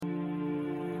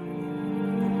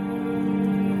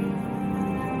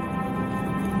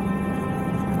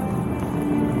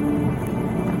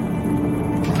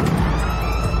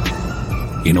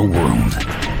In a world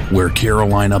where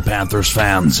Carolina Panthers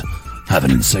fans have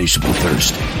an insatiable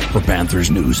thirst for Panthers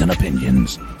news and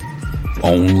opinions,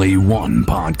 only one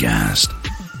podcast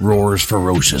roars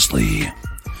ferociously.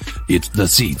 It's the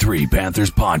C3 Panthers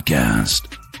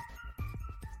Podcast.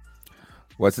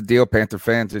 What's the deal, Panther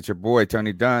fans? It's your boy,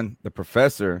 Tony Dunn, the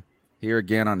professor, here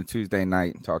again on a Tuesday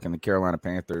night talking to Carolina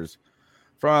Panthers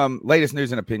from latest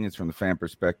news and opinions from the fan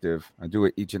perspective. I do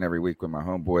it each and every week with my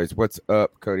homeboys. What's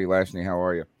up, Cody Lashney? How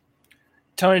are you?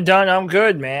 Tony Dunn, I'm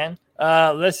good, man.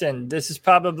 Listen, this is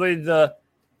probably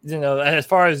as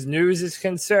far as news is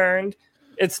concerned,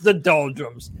 it's the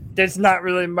doldrums. There's not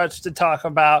really much to talk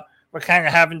about. We're kind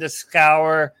of having to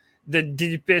scour the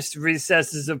deepest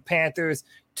recesses of Panthers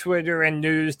Twitter and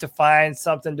news to find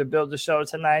something to build the show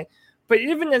tonight. But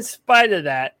even in spite of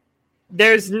that,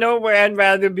 there's nowhere I'd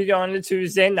rather be on a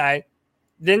Tuesday night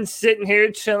than sitting here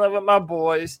chilling with my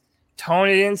boys,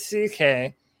 Tony and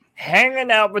CK, hanging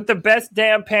out with the best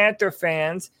damn Panther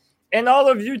fans and all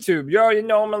of YouTube. You already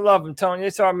know them and love them, Tony.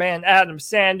 It's our man Adam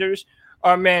Sanders,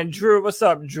 our man Drew. What's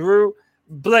up, Drew?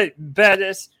 Blake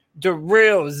Bettis, The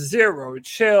Real Zero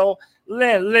Chill,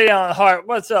 Leon Hart.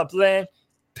 What's up, Lynn?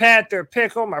 Panther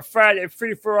Pickle, my Friday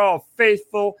free-for-all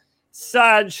faithful,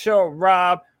 Sideshow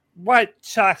Rob, White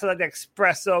Chocolate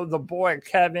Espresso, the boy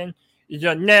Kevin,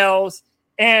 Janelles,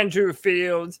 Andrew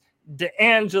Fields,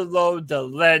 D'Angelo, the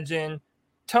legend,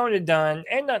 Tony Dunn.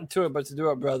 Ain't nothing to it but to do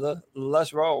it, brother.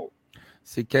 Let's roll.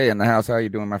 CK in the house. How you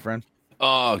doing, my friend?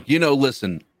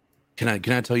 Listen, can I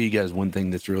tell you guys one thing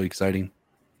that's really exciting?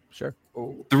 Sure.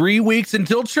 3 weeks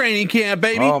until training camp,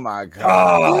 baby. Oh, my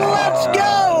God. Let's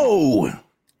go.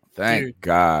 Thank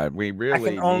God. We really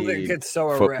I can only need get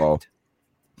so football.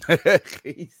 erect.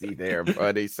 Easy there,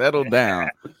 buddy. Settle down.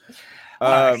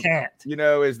 I can't.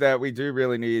 Is that we do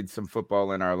really need some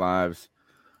football in our lives.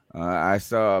 I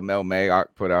saw Mel Mayock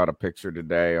put out a picture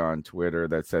today on Twitter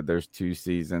that said there's 2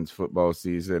 seasons, football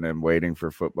season and waiting for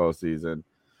football season.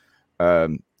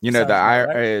 But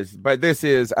this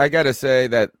is, I got to say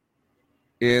that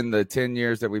in the 10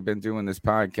 years that we've been doing this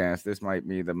podcast, this might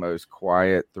be the most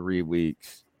quiet 3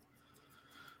 weeks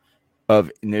of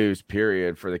news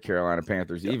period for the Carolina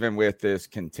Panthers. Yep. Even with this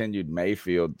continued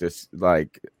Mayfield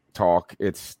talk,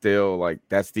 it's still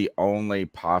that's the only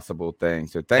possible thing.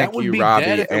 So thank you, Robbie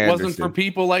Anderson. If it wasn't for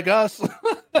people like us.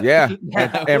 Yeah.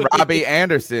 and Robbie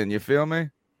Anderson, you feel me?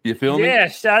 Yeah,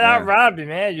 shout out Robbie,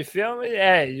 man. You feel me?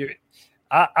 Hey,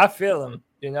 I feel him.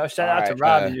 Shout out to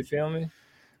Robbie, you feel me?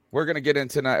 We're going to get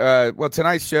into tonight.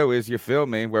 Tonight's show is You Feel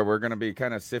Me, where we're going to be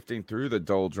kind of sifting through the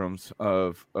doldrums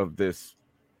of this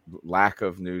lack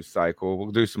of news cycle.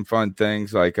 We'll do some fun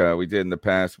things like we did in the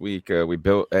past week. We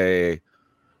built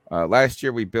last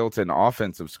year we built an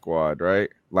offensive squad, right?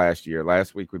 Last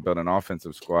week we built an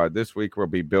offensive squad. This week we'll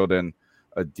be building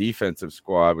a defensive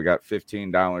squad. We got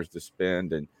 $15 to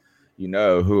spend, and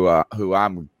who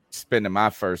I'm spending my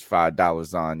first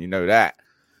 $5 on. You know that.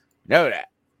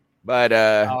 But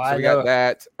so we got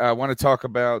that. I want to talk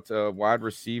about wide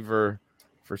receiver.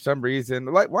 For some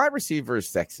reason, wide receiver is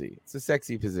sexy. It's a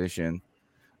sexy position.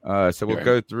 So we'll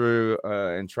go through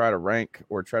and try to rank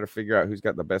or try to figure out who's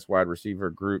got the best wide receiver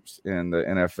groups in the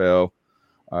NFL.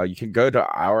 You can go to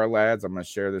Our Lads. I'm going to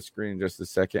share the screen in just a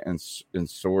second and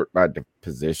sort by the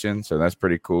position. So that's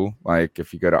pretty cool. Like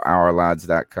if you go to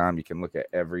ourlads.com, you can look at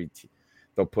every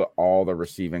they'll put all the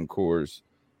receiving cores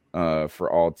for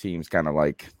all teams kind of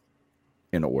like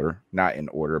in order, not in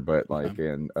order, but like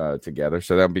in together.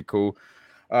 So that'd be cool.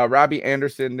 Robbie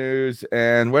Anderson news.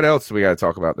 And what else do we got to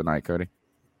talk about tonight, Cody?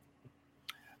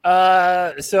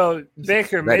 So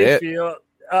Baker Mayfield.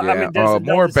 There's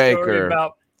more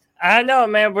Baker. I know,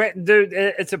 man. Dude,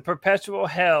 it's a perpetual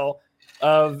hell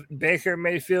of Baker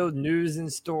Mayfield news and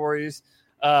stories.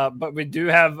 But we do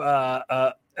have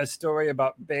a story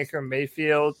about Baker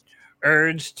Mayfield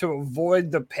urged to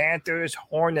avoid the Panthers'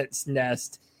 hornet's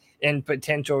nest in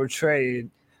potential trade.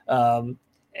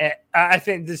 And I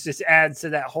think this just adds to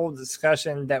that whole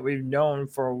discussion that we've known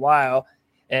for a while.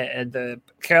 And the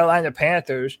Carolina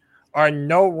Panthers are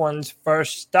no one's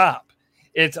first stop.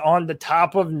 It's on the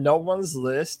top of no one's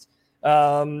list.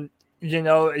 If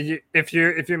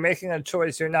you're making a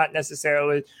choice, you're not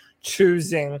necessarily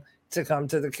choosing to come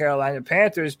to the Carolina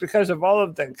Panthers because of all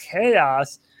of the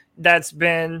chaos that's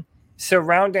been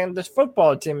surrounding this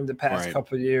football team in the past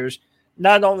couple of years.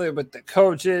 Not only with the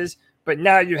coaches, but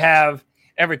now you have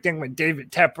everything with David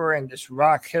Tepper and this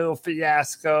Rock Hill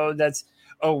fiasco. That's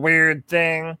a weird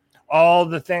thing. All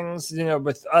the things,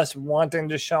 with us wanting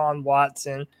Deshaun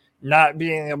Watson, not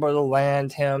being able to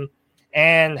land him,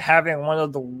 and having one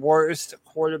of the worst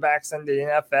quarterbacks in the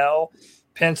NFL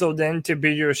penciled in to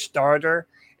be your starter.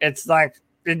 It's like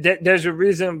there's a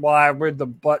reason why we're the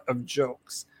butt of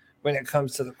jokes when it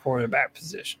comes to the quarterback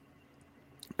position.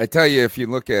 I tell you, if you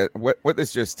look at what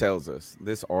this just tells us,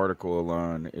 this article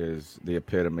alone is the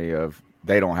epitome of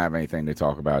they don't have anything to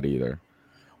talk about either.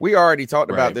 We already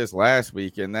talked about this last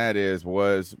week, and that is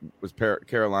was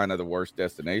Carolina the worst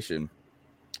destination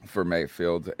for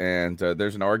Mayfield? And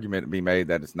there's an argument to be made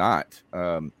that it's not.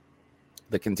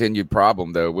 The continued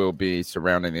problem, though, will be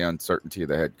surrounding the uncertainty of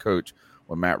the head coach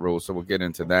with Matt Rule. So we'll get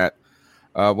into that.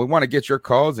 We want to get your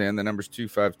calls in. The number's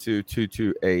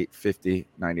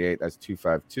 252-228-5098. That's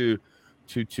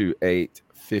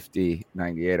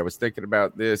 252-228-5098. I was thinking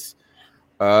about this.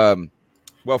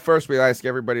 Well, first, we ask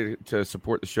everybody to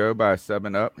support the show by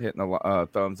subbing up, hitting the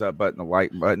thumbs up button, the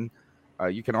like button.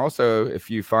 You can also, if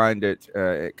you find it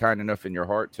kind enough in your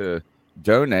heart to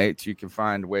donate, you can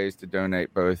find ways to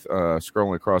donate both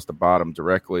scrolling across the bottom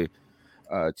directly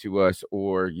to us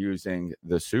or using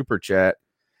the super chat.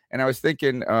 And I was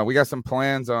thinking we got some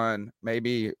plans on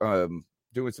maybe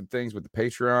doing some things with the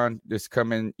Patreon this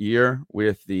coming year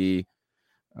with the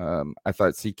I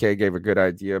thought CK gave a good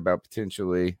idea about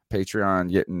potentially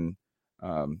Patreon getting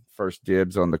first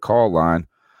dibs on the call line.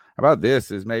 How about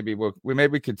this is maybe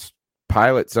we could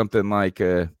pilot something like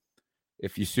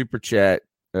if you super chat,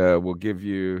 we'll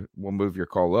move your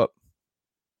call up,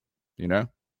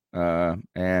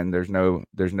 and there's no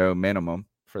minimum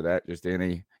for that. Just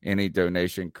any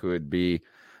donation could be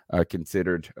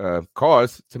considered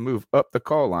cause to move up the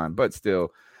call line. But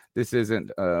still, this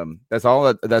isn't that's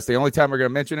the only time we're going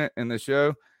to mention it in the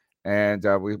show. And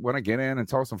we want to get in and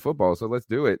talk some football. So let's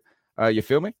do it. You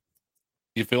feel me?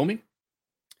 You feel me?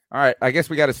 All right. I guess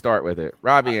we got to start with it.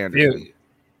 Robbie Anderson.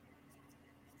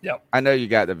 Yep. I know you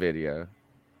got the video.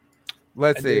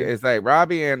 Let's see. It's like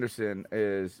Robbie Anderson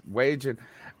is waging.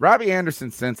 Robbie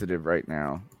Anderson's sensitive right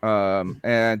now.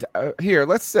 And here,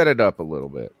 let's set it up a little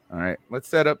bit. All right. Let's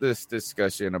set up this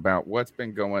discussion about what's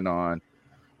been going on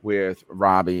with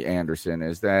Robbie Anderson.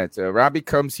 Is that Robbie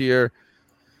comes here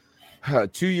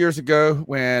 2 years ago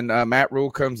when Matt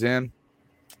Rule comes in.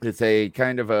 It's a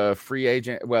kind of a free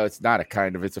agent. Well, it's not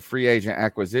it's a free agent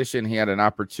acquisition. He had an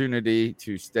opportunity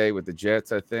to stay with the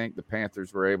Jets. I think the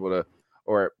Panthers were able to,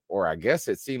 or I guess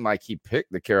it seemed like he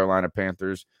picked the Carolina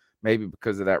Panthers, maybe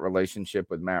because of that relationship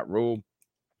with Matt Rule.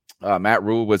 Matt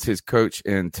Rule was his coach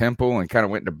in Temple and kind of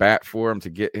went to bat for him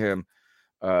to get him,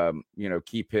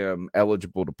 keep him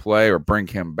eligible to play or bring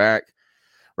him back.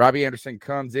 Robbie Anderson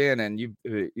comes in and you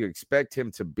expect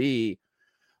him to be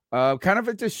kind of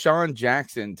a Deshaun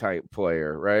Jackson type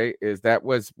player, right? That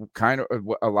was kind of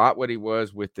a lot what he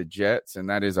was with the Jets, and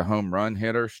that is a home run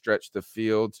hitter, stretch the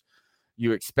fields.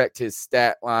 You expect his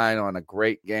stat line on a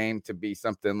great game to be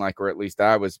something like, or at least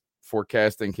I was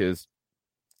forecasting his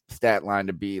stat line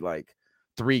to be like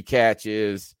 3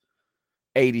 catches,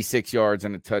 86 yards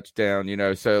and a touchdown,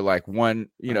 so like one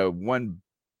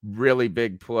really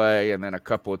big play and then a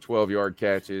couple of 12-yard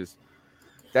catches.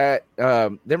 That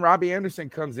then Robbie Anderson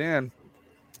comes in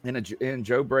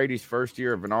Joe Brady's first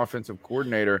year of an offensive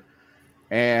coordinator,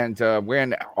 and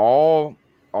when all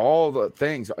the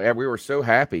things, we were so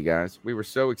happy, guys. We were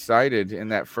so excited in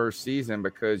that first season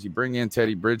because you bring in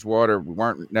Teddy Bridgewater. We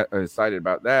weren't excited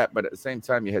about that, but at the same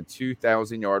time, you had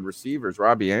 2,000-yard receivers.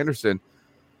 Robbie Anderson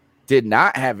did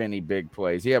not have any big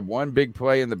plays. He had one big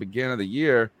play in the beginning of the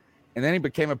year, and then he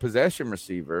became a possession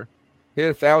receiver. Hit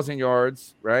 1,000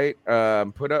 yards, right?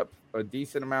 Put up a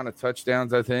decent amount of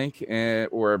touchdowns, I think,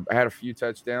 or had a few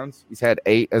touchdowns. He's had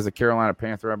 8 as a Carolina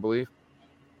Panther, I believe.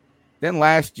 Then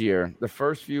last year, the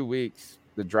first few weeks,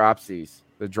 the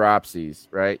dropsies,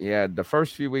 right? Yeah, the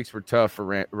first few weeks were tough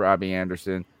for Robbie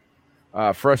Anderson.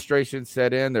 Frustration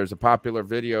set in. There's a popular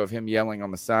video of him yelling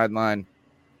on the sideline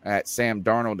at Sam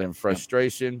Darnold in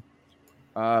frustration.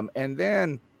 And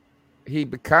then he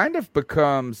kind of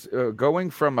becomes going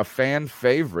from a fan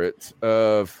favorite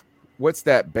of what's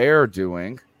that bear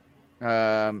doing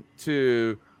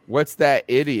to what's that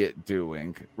idiot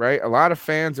doing, right? A lot of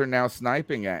fans are now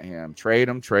sniping at him. Trade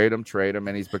him.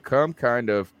 And he's become kind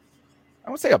of, I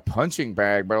won't say a punching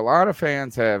bag, but a lot of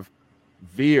fans have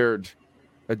veered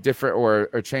a different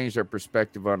or changed their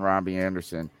perspective on Robbie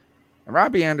Anderson. And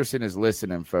Robbie Anderson is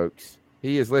listening, folks.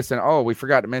 He is listening. Oh, we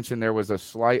forgot to mention there was a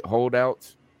slight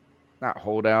holdout. Not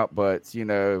holdout, but,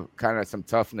 kind of some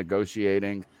tough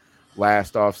negotiating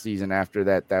last offseason after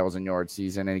that 1,000-yard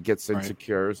season, and he gets and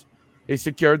secures. He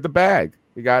secured the bag.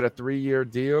 He got a 3-year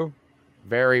deal,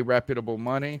 very reputable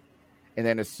money. And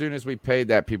then as soon as we paid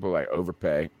that, people were like,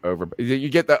 overpay. You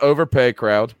get the overpay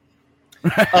crowd.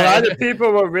 A lot of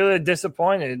people were really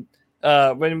disappointed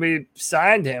when we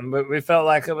signed him, but we felt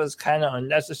like it was kind of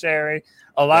unnecessary.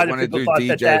 A lot of people thought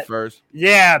DJ that first.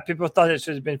 Yeah, people thought it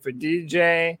should have been for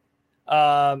DJ.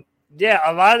 Yeah,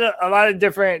 a lot of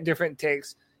different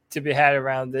takes to be had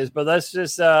around this, but let's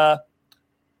just let's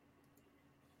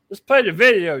play the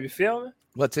video. You feel me?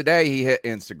 Well, today he hit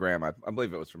Instagram. I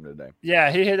believe it was from today. Yeah,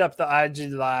 he hit up the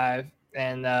IG live,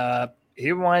 and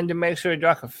he wanted to make sure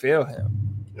y'all could feel him.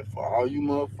 Yeah, for all you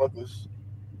motherfuckers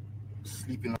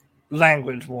sleeping.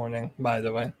 Language warning, by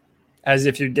the way, as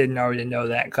if you didn't already know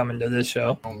that coming to this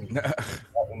show. On me.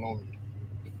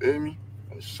 You feel me? I'm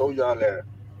gonna show y'all that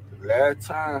the last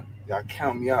time y'all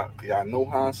count me out, cause y'all know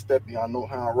how I'm stepping, y'all know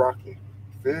how I'm rocking.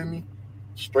 You feel me?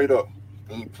 Straight up.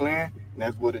 Ain't playing, and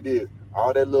that's what it is.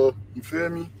 All that little, you feel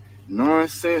me?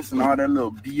 Nonsense and all that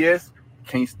little BS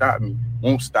can't stop me.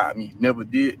 Won't stop me. Never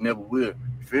did, never will.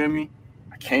 You feel me?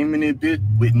 I came in this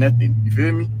bitch with nothing. You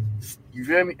feel me? You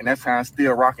feel me? And that's how I'm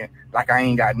still rocking like I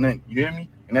ain't got nothing. You feel me?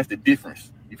 And that's the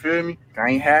difference. You feel me? I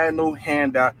ain't had no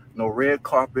handout, no red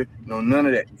carpet, no none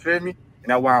of that. You feel me?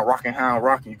 And that's why I'm rocking how I'm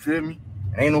rocking. You feel me?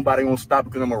 And ain't nobody gonna stop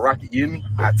because I'm a rocket. You feel me?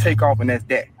 I take off and that's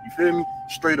that. You feel me?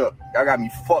 Straight up. Y'all got me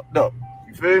fucked up.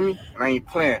 You feel me? And I ain't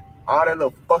playing. All that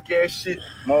little fuck ass shit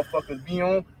motherfuckers be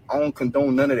on, I don't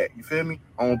condone none of that. You feel me?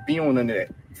 I don't be on none of that.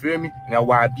 You feel me? And that's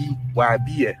why I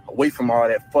be at, away from all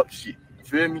that fuck shit. You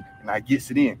feel me? And I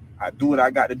gets it in. I do what I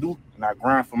got to do, and I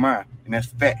grind for mine. And that's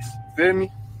facts. You feel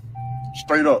me?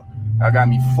 Straight up. I got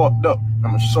me fucked up.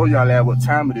 I'm gonna show y'all that what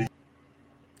time it is.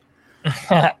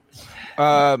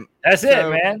 That's it,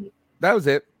 man. That was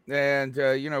it. And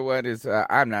you know what is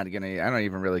I don't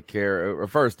even really care.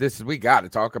 First, we got to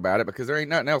talk about it because there ain't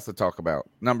nothing else to talk about.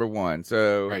 Number one.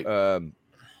 So right.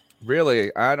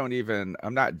 Really,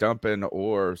 I'm not dumping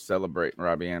or celebrating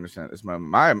Robbie Anderson at this moment.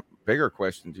 My bigger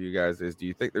question to you guys is, do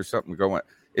you think there's something going?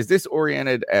 Is this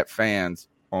oriented at fans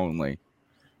only?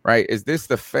 Right? Is this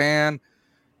the fans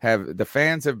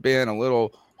have been a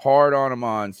little hard on him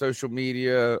on social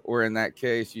media, or in that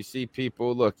case, you see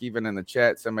people look, even in the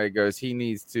chat, somebody goes, he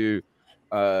needs to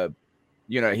learn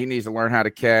how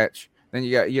to catch. Then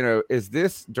you got, is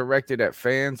this directed at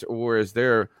fans, or is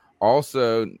there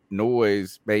also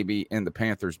noise maybe in the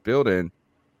Panthers building?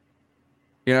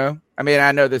 I mean,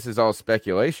 I know this is all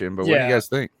speculation, but what do you guys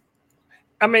think?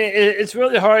 I mean, it's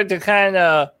really hard to kind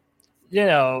of,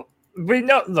 we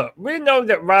know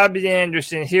that Robbie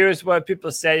Anderson, here's what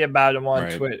people say about him on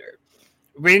Twitter.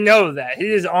 We know that he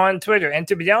is on Twitter. And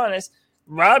to be honest,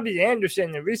 Robbie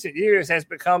Anderson in recent years has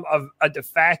become a de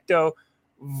facto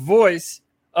voice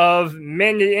of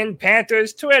many in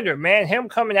Panthers Twitter. Man, him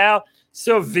coming out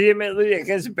so vehemently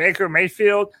against Baker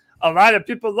Mayfield, a lot of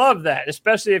people love that,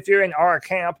 especially if you're in our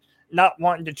camp, not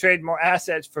wanting to trade more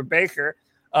assets for Baker.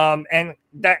 And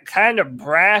that kind of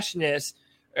brashness,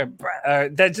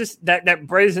 that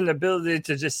brazen ability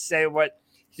to just say what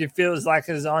he feels like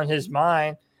is on his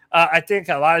mind. I think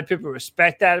a lot of people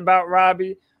respect that about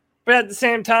Robbie. But at the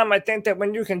same time, I think that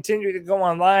when you continue to go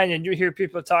online and you hear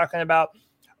people talking about,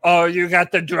 oh, you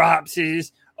got the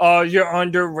dropsies, oh, you're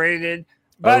underrated.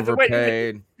 By the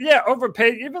way,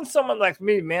 overpaid. Even someone like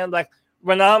me, man, like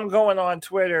when I'm going on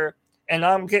Twitter and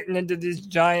I'm getting into these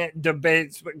giant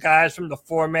debates with guys from the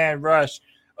 4-man rush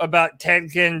about Ted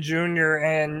Ginn Jr.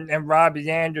 and Robbie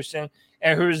Anderson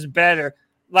and who's better.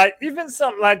 Like, even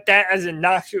something like that, as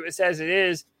innocuous as it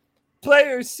is,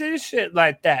 players see shit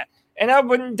like that. And I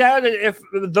wouldn't doubt it if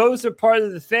those are part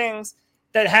of the things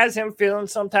that has him feeling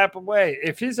some type of way.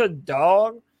 If he's a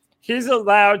dog, he's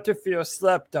allowed to feel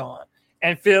slept on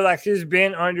and feel like he's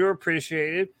being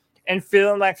underappreciated and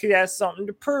feeling like he has something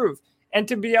to prove. And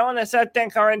to be honest, I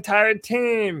think our entire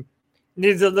team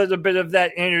needs a little bit of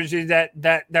that energy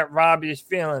that Robbie is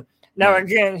feeling. Now,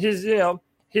 again, he's,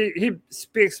 he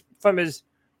speaks from his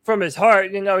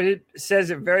heart. He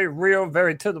says it very real,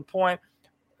 very to the point,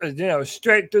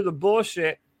 straight through the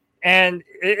bullshit. And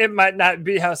it might not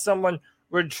be how someone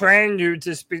would train you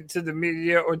to speak to the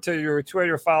media or to your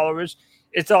Twitter followers.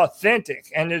 It's authentic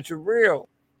and it's real.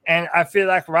 And I feel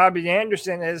like Robbie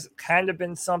Anderson has kind of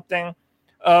been something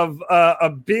of a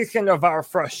beacon of our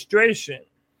frustration,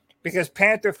 because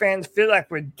Panther fans feel like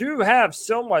we do have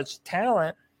so much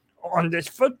talent on this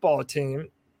football team,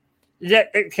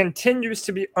 yet it continues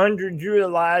to be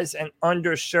underutilized and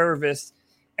underserviced.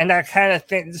 And I kind of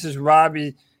think this is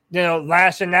Robbie,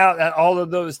 lashing out at all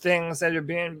of those things that are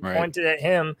being pointed at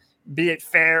him, be it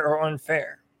fair or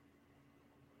unfair.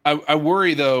 I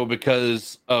worry, though,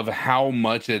 because of how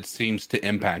much it seems to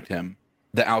impact him,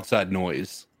 the outside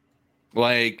noise.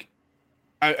 Like,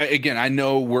 I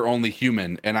know we're only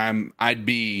human, and I'd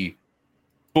be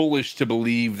foolish to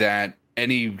believe that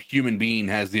any human being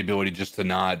has the ability just to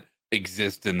not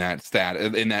exist in that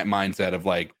mindset of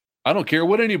like, I don't care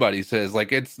what anybody says.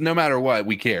 Like, it's no matter what,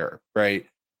 we care, right?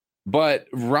 But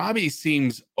Robbie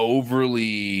seems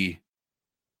overly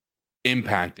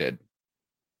impacted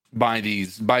by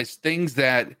things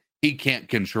that he can't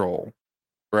control,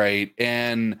 right?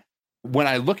 And when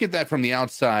I look at that from the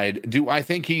outside, do I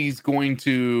think he's going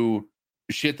to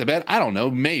shit the bed? I don't know.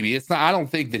 Maybe it's not. I don't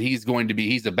think that he's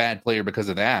a bad player because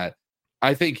of that.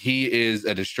 I think he is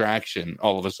a distraction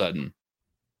all of a sudden.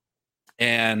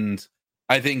 And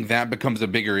I think that becomes a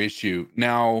bigger issue.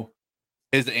 Now,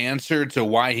 his answer to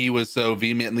why he was so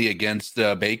vehemently against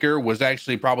Baker was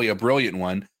actually probably a brilliant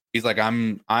one. He's like,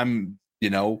 I'm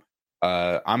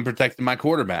protecting my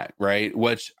quarterback, right?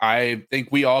 Which I think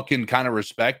we all can kind of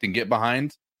respect and get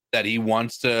behind, that he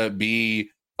wants to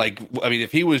be like, I mean,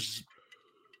 if he was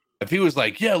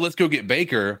like, yeah, let's go get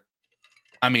Baker.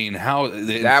 I mean,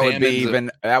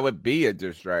 that would be a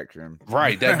distraction,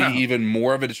 right? That'd be even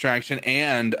more of a distraction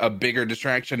and a bigger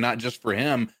distraction, not just for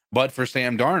him, but for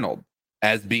Sam Darnold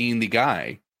as being the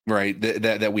guy, right?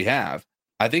 That we have.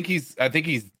 I think he's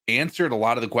answered a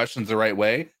lot of the questions the right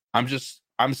way. I'm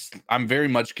very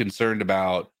much concerned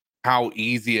about how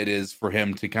easy it is for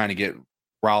him to kind of get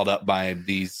riled up by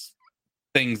these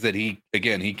things that he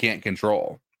can't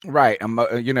control. Right.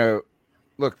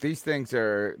 Look, these things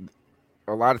are,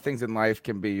 a lot of things in life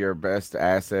can be your best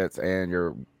assets and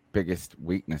your biggest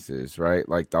weaknesses, right?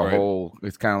 Like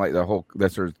it's kind of like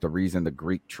that's the reason the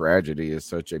Greek tragedy is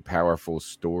such a powerful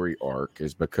story arc,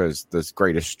 is because this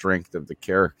greatest strength of the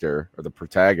character or the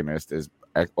protagonist is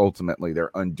ultimately their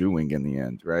undoing in the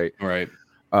end, right? Right.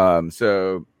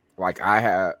 So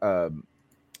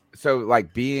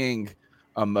being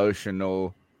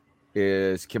emotional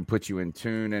can put you in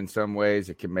tune in some ways.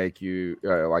 It can make you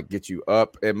get you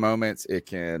up at moments. It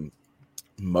can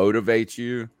motivate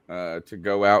you to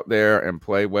go out there and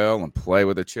play well and play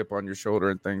with a chip on your shoulder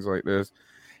and things like this.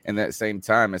 And at the same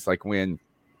time, it's like when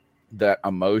that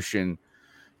emotion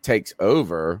takes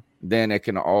over, then it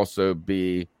can also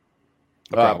be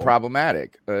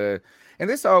problematic. And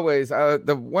this always,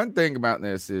 the one thing about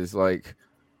this is like,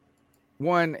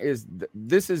 one is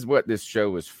this is what this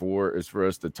show is for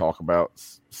us to talk about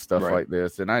stuff like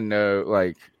this. And I know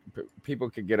like people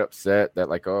could get upset that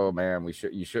like, oh man,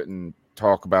 you shouldn't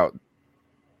talk about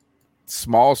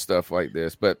small stuff like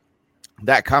this, but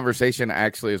that conversation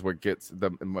actually is what makes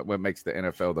the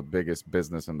NFL the biggest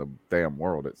business in the damn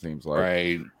world. It seems like,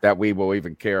 right, that we will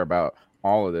even care about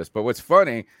all of this. But what's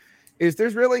funny is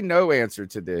there's really no answer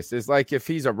to this. It's like, if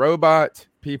he's a robot,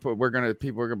 people are gonna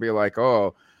be like,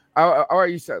 oh,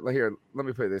 you said here. Let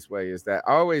me put it this way: is that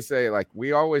I always say, like,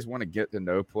 we always want to get to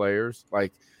know players,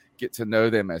 like get to know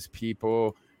them as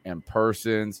people and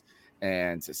persons,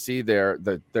 and to see their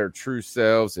true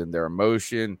selves and their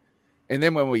emotion. And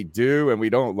then when we do and we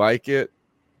don't like it,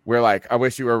 we're like, I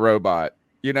wish you were a robot,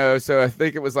 So I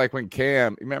think it was like when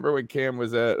Cam, remember when Cam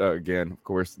was at, again, of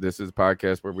course, this is a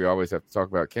podcast where we always have to talk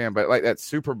about Cam, but like that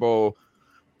Super Bowl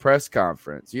press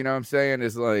conference, you know what I'm saying?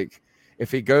 Is like,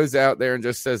 if he goes out there and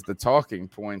just says the talking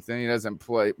points, then he doesn't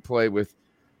play with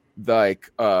like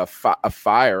a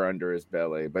fire under his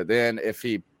belly. But then if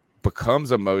he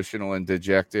becomes emotional and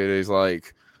dejected, he's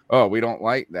like, oh, we don't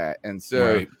like that. And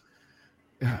so right.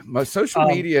 My social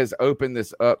media has opened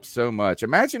this up so much.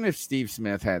 Imagine if Steve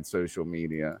Smith had social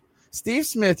media. Steve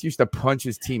Smith used to punch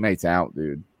his teammates out,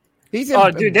 dude.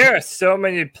 Dude, there are so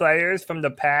many players from the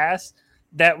past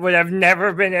that would have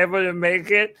never been able to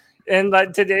make it in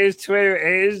like today's Twitter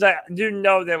age. Like, they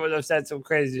would have said some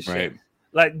crazy shit. Right.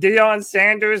 Like Deion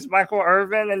Sanders, Michael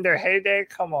Irvin in their heyday.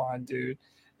 Come on, dude.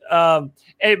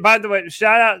 Hey, by the way,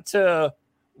 shout out to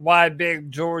Why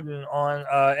Big Jordan on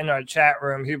in our chat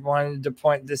room. He wanted to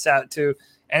point this out too,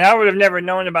 and I would have never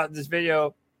known about this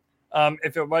video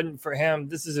if it wasn't for him.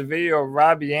 This is a video of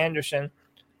Robbie Anderson.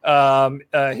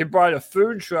 He brought a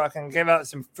food truck and gave out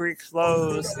some free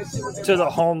clothes to the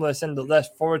homeless and the less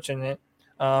fortunate.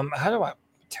 How do I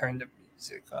turn the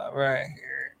music on? Right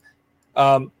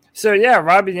here? So yeah,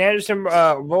 Robbie Anderson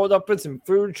rolled up with some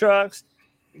food trucks,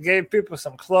 gave people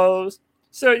some clothes.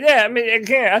 So yeah, I mean,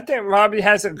 again, I think Robbie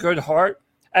has a good heart.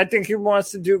 I think he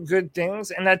wants to do good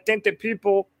things, and I think that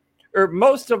people, or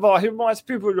most of all, he wants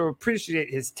people to appreciate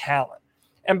his talent.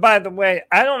 And by the way,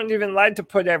 I don't even like to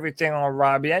put everything on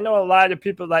Robbie. I know a lot of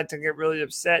people like to get really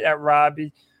upset at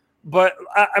Robbie, but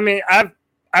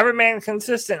I remain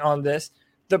consistent on this.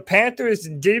 The Panthers'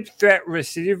 deep threat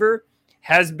receiver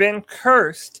has been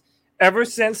cursed ever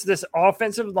since this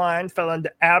offensive line fell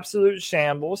into absolute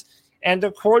shambles and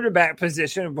the quarterback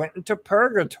position went into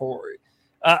purgatory.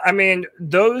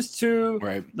 Those two,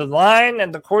 right, the line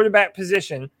and the quarterback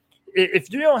position,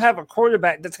 if you don't have a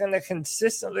quarterback that's going to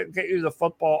consistently get you the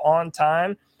football on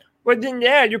time, well, then,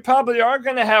 yeah, you probably are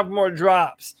going to have more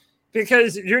drops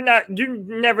because you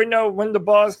never know when the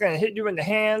ball is going to hit you in the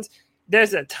hands.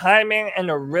 There's a timing and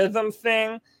a rhythm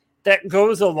thing that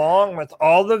goes along with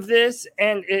all of this.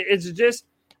 And it's just,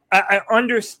 I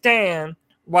understand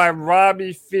why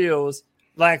Robbie feels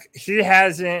like he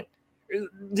hasn't,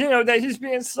 that he's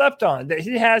being slept on, that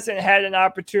he hasn't had an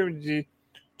opportunity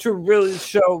to really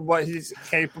show what he's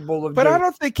capable of doing. But I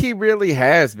don't think he really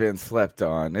has been slept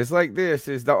on. It's like this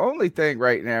is the only thing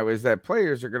right now is that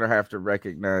players are going to have to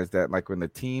recognize that, like, when the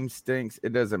team stinks,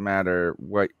 it doesn't matter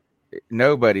what,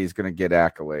 nobody's going to get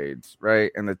accolades,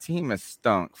 right? And the team has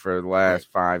stunk for the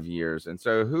last 5 years. And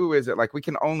so who is it? Like, we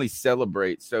can only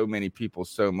celebrate so many people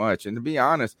so much. And to be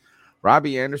honest,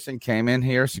 Robbie Anderson came in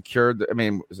here,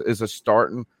 is a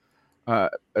starting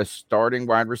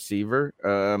wide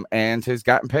receiver, and has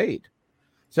gotten paid.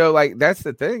 So, like, that's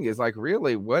the thing is, like,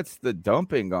 really, what's the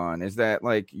dumping on? Is that,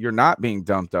 like, you're not being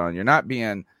dumped on, you're not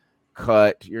being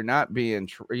cut, you're not being,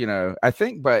 I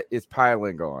think, but it's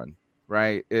piling on,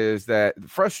 right? Is that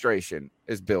frustration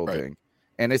is building, right.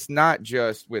 And it's not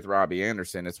just with Robbie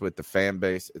Anderson, it's with the fan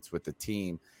base, it's with the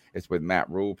team, it's with Matt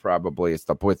Rule, probably, it's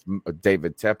with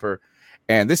David Tepper,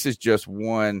 and this is just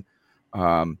one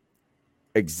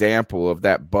example of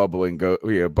that bubbling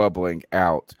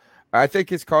out. I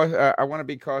think it's I want to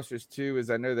be cautious too, as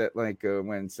I know that, like,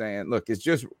 when saying, look, it's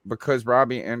just because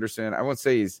Robbie Anderson, I won't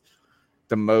say he's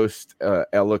the most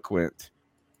eloquent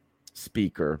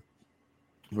speaker,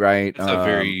 right? That's a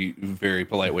very, very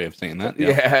polite way of saying that.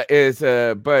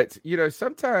 Yeah, but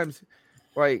sometimes,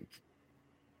 like,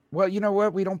 well, you know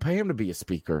what? We don't pay him to be a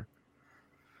speaker.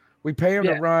 We pay him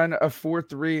to run a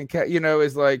 4-3 and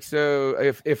is like,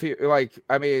 so if he, like,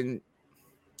 I mean,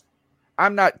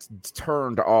 I'm not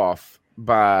turned off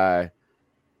by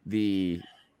the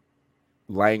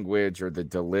language or the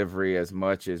delivery as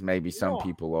much as maybe some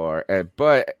people are,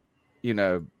 but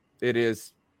it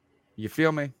is, you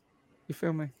feel me?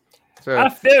 So I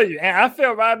feel you, and I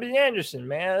feel Robbie Anderson,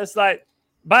 man. It's like,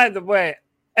 by the way,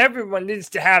 everyone needs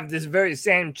to have this very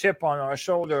same chip on our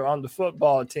shoulder on the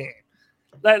football team.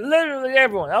 Like, literally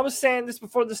everyone. I was saying this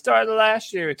before the start of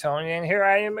last year, Tony, and here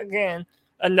I am again,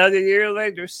 another year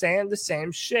later, saying the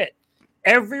same shit.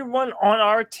 Everyone on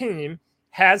our team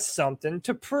has something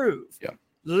to prove. Yeah.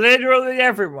 Literally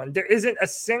everyone. There isn't a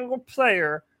single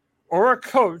player or a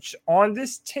coach on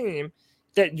this team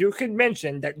that you could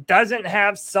mention that doesn't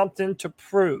have something to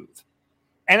prove.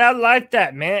 And I like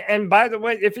that, man. And by the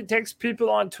way, if it takes people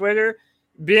on Twitter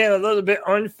being a little bit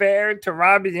unfair to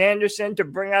Robbie Anderson to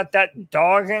bring out that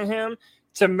dog in him,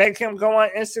 to make him go on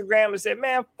Instagram and say,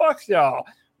 man, fuck y'all.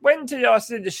 Wait until y'all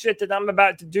see the shit that I'm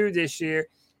about to do this year.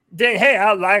 Then, hey,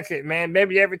 I like it, man.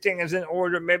 Maybe everything is in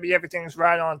order. Maybe everything's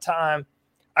right on time.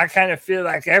 I kind of feel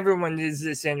like everyone needs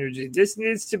this energy. This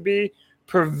needs to be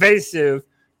pervasive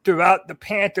throughout the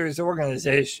Panthers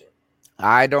organization.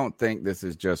 I don't think this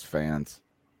is just fans.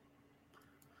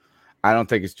 I don't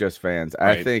think it's just fans.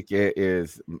 Right. I think it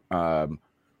is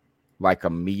like a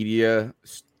media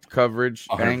coverage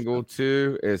 100%. Angle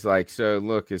too. Is like, so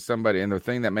look, is somebody, and the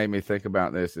thing that made me think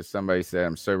about this is somebody said,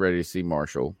 I'm so ready to see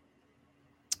Marshall,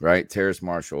 right? Terrace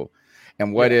Marshall.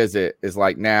 And what is it? Is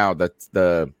like now that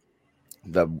the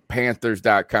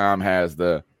Panthers.com has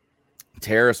the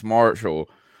Terrace Marshall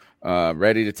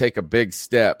ready to take a big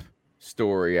step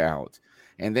story out.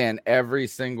 And then every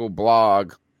single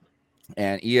blog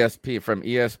and from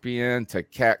ESPN to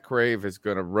Cat Crave is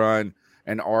going to run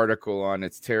an article on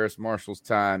it's Terrace Marshall's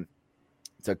time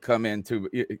to come into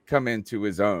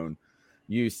his own.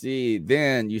 You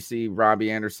see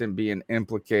Robbie Anderson being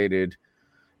implicated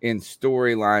in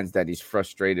storylines that he's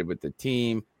frustrated with the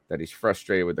team, that he's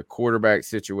frustrated with the quarterback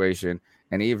situation,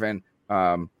 and even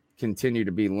continue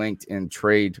to be linked in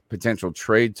potential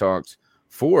trade talks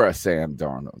for a Sam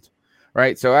Darnold.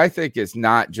 Right. So I think it's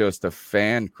not just a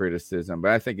fan criticism,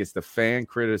 but I think it's the fan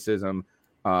criticism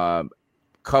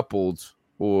coupled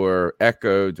or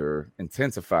echoed or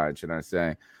intensified, should I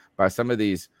say, by some of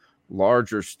these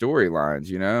larger storylines,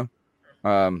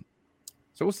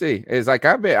 So we'll see. It's like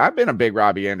I've been a big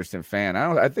Robbie Anderson fan.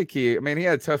 I think he had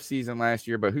a tough season last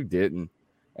year, but who didn't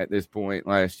at this point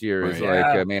last year? It's like,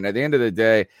 I mean, at the end of the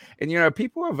day, and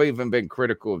people have even been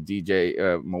critical of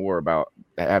DJ Moore about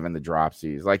having the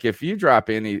dropsies. Like if you drop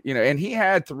any, and he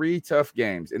had 3 tough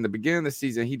games in the beginning of the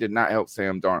season. He did not help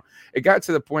Sam Darnold. It got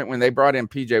to the point when they brought in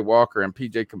PJ Walker and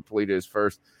PJ completed his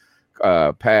first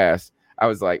pass. I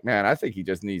was like, man, I think he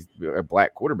just needs a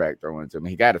black quarterback throwing to him.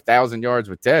 He got 1,000 yards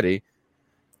with Teddy.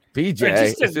 PJ,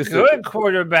 It's just a good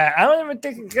quarterback. I don't even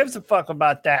think he gives a fuck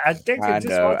about that. I think he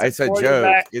just wants it's a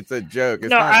joke. It's a joke. It's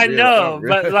no, not I real. know, It's not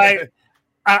but real. like,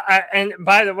 and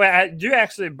by the way, you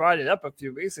actually brought it up a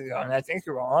few weeks ago, and I think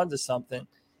you were onto something.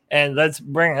 And let's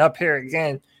bring it up here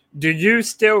again. Do you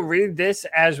still read this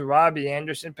as Robbie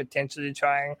Anderson potentially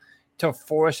trying to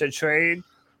force a trade?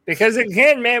 Because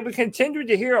again, man, we continue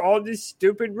to hear all these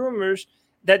stupid rumors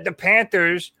that the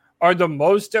Panthers are the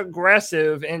most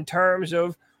aggressive in terms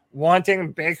of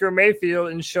wanting Baker Mayfield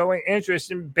and showing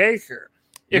interest in Baker.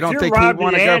 You don't think he'd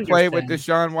want to go play with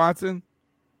Deshaun Watson?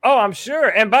 Oh, I'm sure.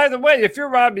 And by the way, if you're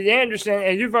Robbie Anderson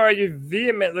and you've already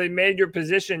vehemently made your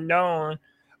position known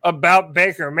about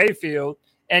Baker Mayfield,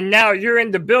 and now you're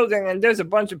in the building and there's a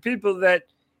bunch of people that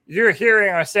you're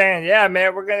hearing are saying, yeah,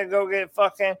 man, we're going to go get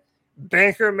fucking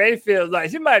Baker Mayfield.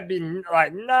 Like, you might be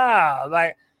like, nah,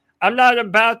 like, I'm not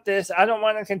about this. I don't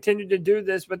want to continue to do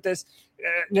this with this,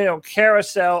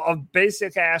 carousel of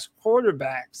basic ass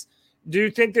quarterbacks. Do you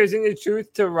think there's any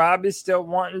truth to Robbie still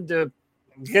wanting to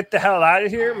get the hell out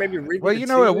of here? Maybe read. Well,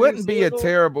 it wouldn't be a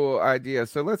terrible idea.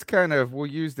 So we'll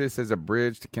use this as a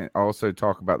bridge to also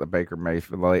talk about the Baker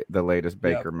Mayfield, the latest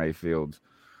Baker Mayfield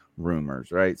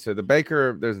rumors, right? So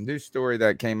there's a new story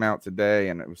that came out today,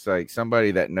 and it was like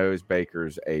somebody that knows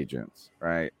Baker's agents,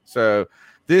 right? So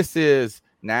this is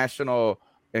National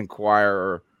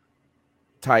Enquirer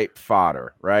type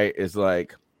fodder, right? Is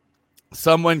like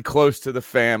someone close to the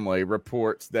family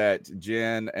reports that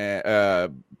Jen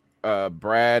and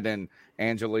Brad and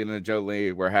Angelina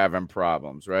Jolie were having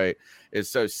problems, right? Is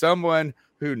so someone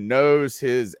who knows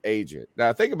his agent.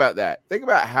 Now think about that. Think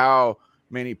about how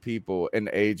many people an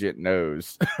agent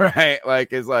knows, right?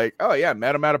 Like, is like, oh yeah,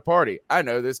 met him at a party. I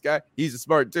know this guy. He's a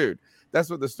smart dude. That's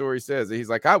what the story says. He's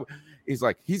like, he's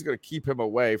going to keep him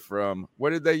away from,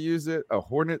 what did they use it? A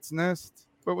hornet's nest?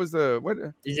 What was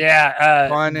Yeah.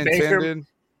 Pun intended.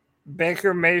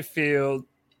 Baker Mayfield.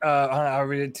 I'll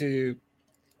read it to you.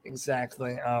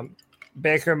 Exactly.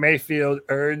 Baker Mayfield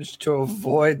urged to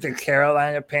avoid the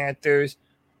Carolina Panthers'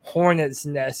 hornet's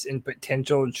nest in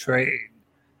potential trade.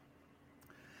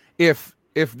 If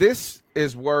this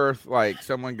is worth like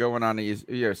someone going on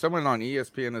someone on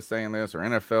ESPN is saying this or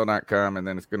NFL.com, and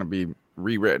then it's going to be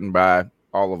rewritten by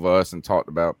all of us and talked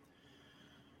about.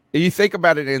 You think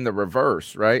about it in the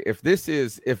reverse, right? If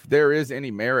there is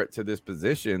any merit to this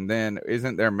position, then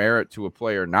isn't there merit to a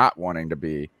player not wanting to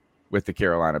be with the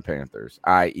Carolina Panthers,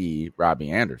 i.e.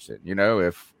 Robbie Anderson?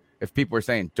 If people are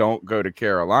saying don't go to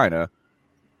Carolina,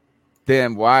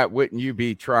 then why wouldn't you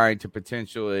be trying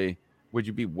to would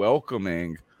you be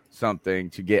welcoming something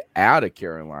to get out of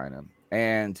Carolina?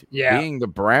 And being the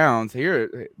Browns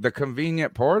here, the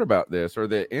convenient part about this, or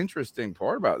the interesting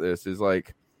part about this, is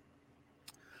like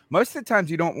most of the times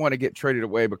you don't want to get traded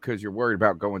away because you're worried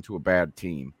about going to a bad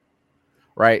team.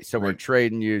 Right. So we're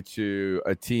trading you to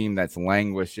a team that's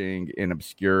languishing in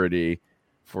obscurity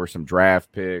for some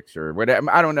draft picks or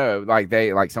whatever. I don't know.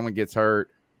 Like someone gets hurt,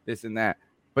 this and that.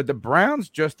 But the Browns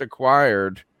just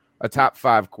acquired a top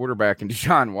 5 quarterback in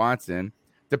Deshaun Watson.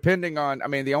 Depending on,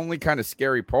 the only kind of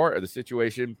scary part of the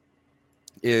situation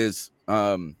is,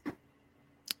 I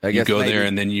guess you go there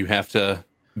and then you have to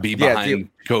be behind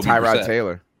Jacoby Tyrod Brissett.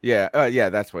 Taylor. Yeah,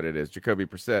 that's what it is, Jacoby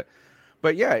Brissett.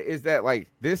 But yeah, is that like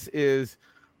this is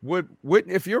would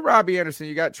if you're Robbie Anderson,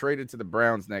 you got traded to the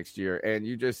Browns next year, and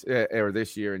you just or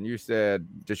this year, and you said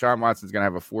Deshaun Watson's going to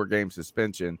have a 4-game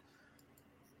suspension.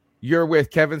 You're with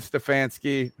Kevin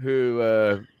Stefanski,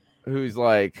 who's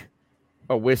like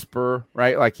a whisperer,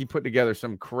 right? Like he put together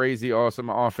some crazy, awesome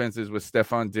offenses with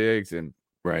Stephon Diggs and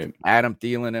Adam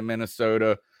Thielen in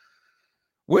Minnesota.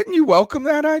 Wouldn't you welcome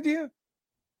that idea?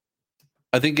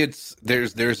 I think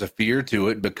there's a fear to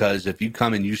it, because if you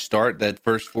come and you start that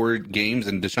first 4 games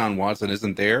and Deshaun Watson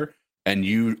isn't there and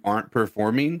you aren't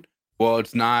performing, well,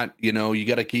 it's not, you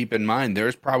got to keep in mind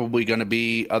there's probably going to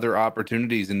be other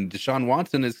opportunities, and Deshaun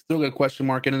Watson is still a question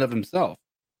mark in and of himself,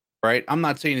 right? I'm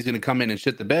not saying he's going to come in and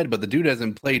shit the bed, but the dude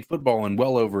hasn't played football in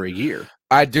well over a year.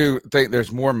 I do think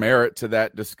there's more merit to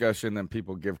that discussion than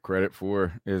people give credit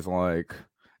for. Is like,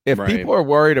 if people are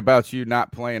worried about you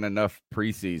not playing enough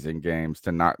preseason games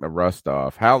to knock the rust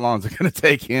off, how long is it going to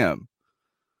take him?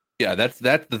 Yeah, that's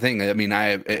the thing.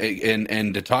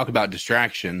 And to talk about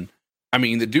distraction,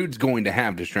 the dude's going to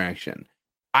have distraction.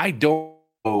 I don't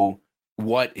know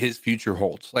what his future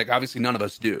holds. Like, obviously none of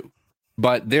us do,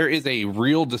 but there is a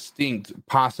real distinct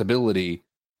possibility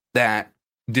that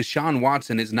Deshaun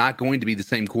Watson is not going to be the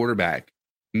same quarterback,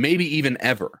 maybe even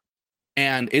ever.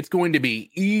 And it's going to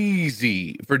be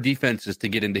easy for defenses to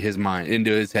get into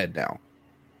his head now.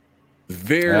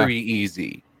 Very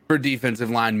easy for defensive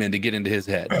linemen to get into his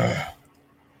head.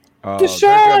 Oh,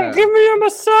 Deshaun, give me a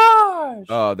massage.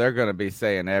 Oh, they're going to be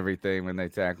saying everything when they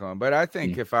tackle him. But I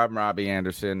think if I'm Robbie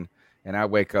Anderson and I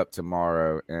wake up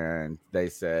tomorrow and they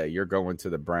say you're going to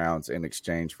the Browns in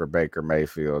exchange for Baker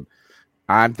Mayfield,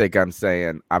 I'm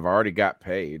saying I've already got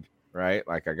paid, right?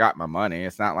 Like I got my money.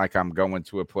 It's not like I'm going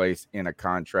to a place in a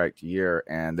contract year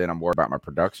and then I'm worried about my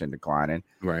production declining.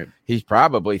 Right. He's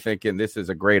probably thinking this is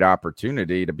a great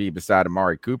opportunity to be beside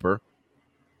Amari Cooper.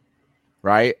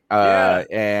 Right.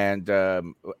 And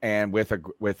with a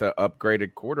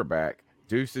upgraded quarterback,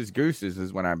 deuces gooses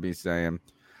is what I'd be saying.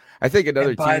 I think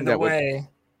another by team the way,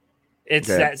 it's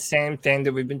that same thing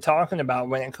that we've been talking about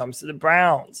when it comes to the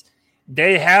Browns.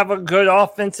 They have a good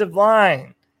offensive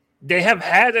line. They have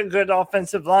had a good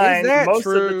offensive line most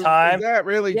of the time. Is that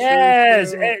really true?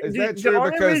 Yes. Is that the true? only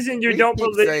Because reason you don't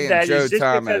believe that is just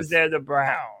because they're the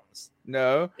Browns.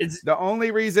 No, the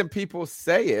only reason people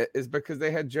say it is because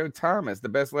they had Joe Thomas, the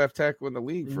best left tackle in the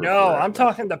league. I'm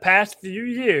talking the past few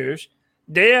years.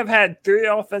 They have had 3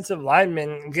 offensive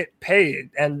linemen get paid,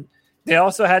 and they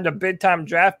also had a big-time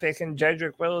draft pick in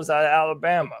Jedrick Wills out of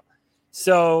Alabama.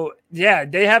 So, yeah,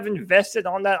 they have invested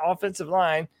on that offensive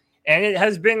line, and it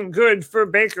has been good for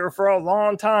Baker for a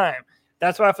long time.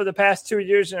 That's why for the past 2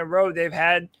 years in a row, they've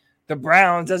had the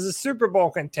Browns as a Super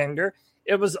Bowl contender.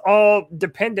 It was all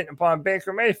dependent upon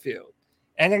Baker Mayfield.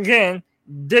 And again,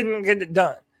 didn't get it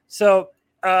done. So,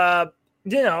 I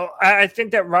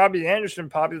think that Robbie Anderson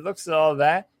probably looks at all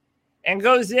that and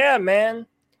goes, yeah, man,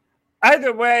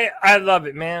 either way, I love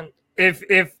it, man. If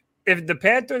the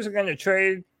Panthers are going to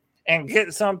trade and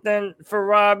get something for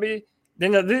Robbie,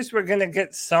 then at least we're going to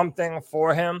get something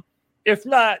for him. If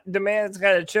not, the man's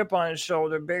got a chip on his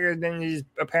shoulder bigger than he's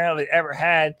apparently ever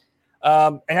had.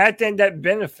 And I think that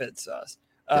benefits us.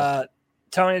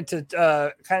 Tony,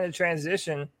 to kind of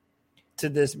transition to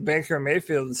this Baker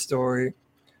Mayfield story.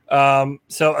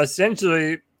 So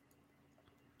essentially,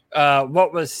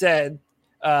 what was said,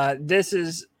 this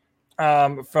is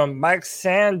from Mike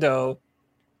Sando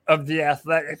of The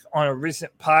Athletic on a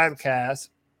recent podcast.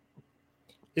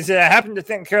 He said, I happen to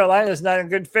think Carolina is not a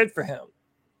good fit for him.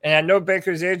 And I know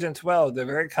Baker's agents well. They're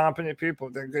very competent people.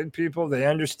 They're good people. They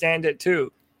understand it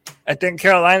too. I think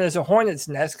Carolina's a hornet's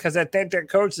nest because I think their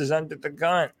coach is under the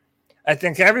gun. I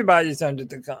think everybody's under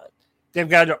the gun. They've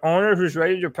got an owner who's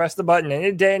ready to press the button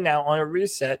any day now on a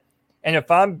reset. And if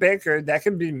I'm Baker, that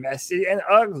can be messy and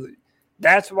ugly.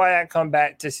 That's why I come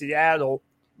back to Seattle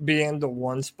being the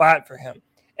one spot for him.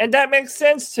 And that makes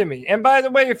sense to me. And by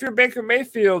the way, if you're Baker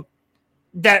Mayfield,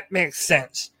 that makes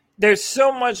sense. There's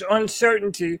so much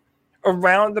uncertainty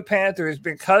around the Panthers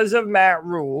because of Matt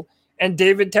Rule and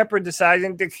David Tepper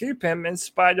deciding to keep him in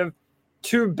spite of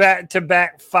 2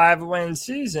 back-to-back 5-win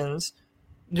seasons.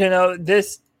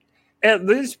 This at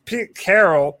least Pete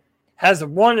Carroll has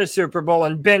won a Super Bowl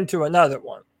and been to another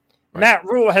one. Right. Matt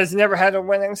Rule has never had a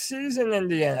winning season in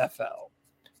the NFL.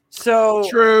 So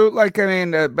true.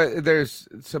 But there's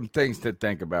some things to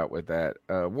think about with that.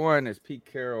 One is Pete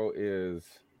Carroll is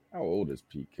how old is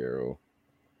Pete Carroll?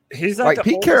 He's like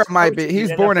Pete Carroll might be. He's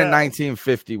born in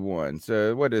 1951.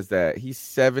 So what is that? He's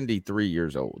 73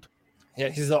 years old. Yeah,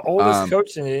 he's the oldest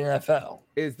coach in the NFL.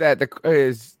 Is that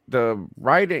the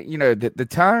writing? The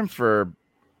time for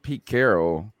Pete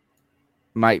Carroll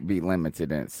might be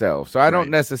limited in itself. So I don't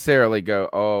necessarily go,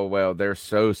 oh well, they're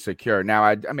so secure. Now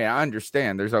I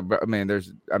understand.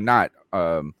 I'm not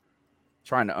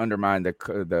trying to undermine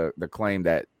the claim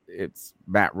that it's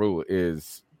Matt Rule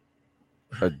is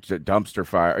a dumpster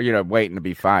fire, waiting to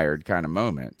be fired kind of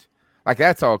moment. Like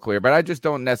that's all clear, but I just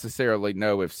don't necessarily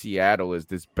know if Seattle is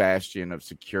this bastion of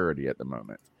security at the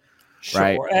moment.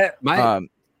 Right.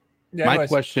 My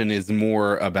question is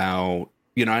more about,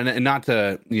 and not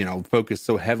to, focus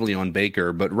so heavily on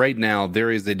Baker, but right now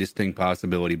there is a distinct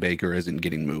possibility Baker isn't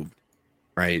getting moved.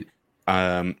 Right.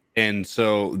 And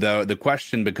so the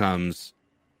question becomes,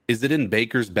 is it in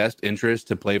Baker's best interest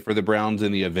to play for the Browns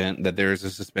in the event that there is a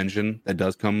suspension that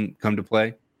does come to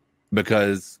play?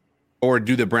 Or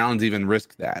do the Browns even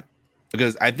risk that?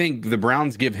 Because I think the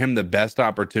Browns give him the best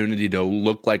opportunity to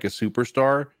look like a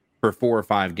superstar for 4 or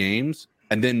 5 games,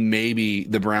 and then maybe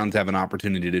the Browns have an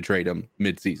opportunity to trade him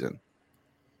mid-season,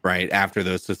 right after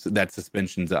that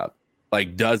suspension's up.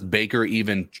 Like, does Baker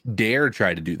even dare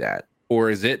try to do that,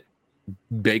 or is it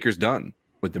Baker's done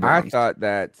with the Browns? I thought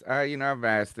that I've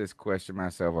asked this question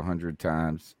myself 100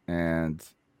 times, and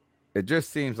it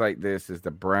just seems like this is the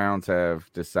Browns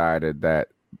have decided that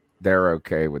they're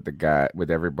okay with the guy,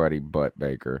 with everybody but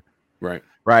Baker. Right.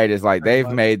 It's like they've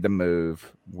made the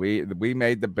move. We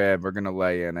made the bed. We're gonna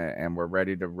lay in it, and we're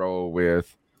ready to roll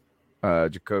with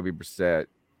Jacoby Brissett.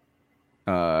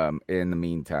 In the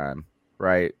meantime,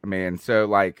 right? I mean, so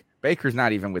like Baker's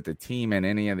not even with the team in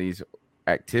any of these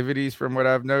activities from what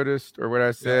I've noticed or what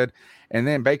I said. Yeah. And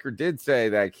then Baker did say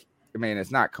that, I mean,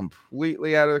 it's not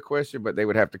completely out of the question, but they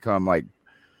would have to come like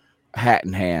hat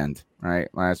in hand, right?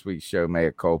 Last week's show,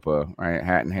 mea culpa, right?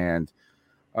 Hat in hand.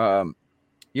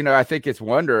 I think it's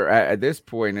wonder at this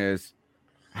point is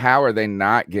how are they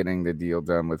not getting the deal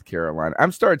done with Carolina?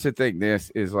 I'm starting to think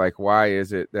this is like, why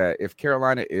is it that if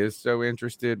Carolina is so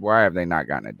interested, why have they not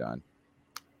gotten it done?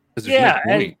 Yeah.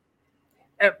 And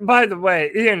by the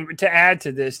way, Ian, to add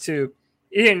to this too,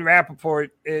 Ian Rappaport,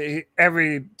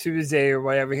 every Tuesday or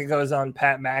whatever, he goes on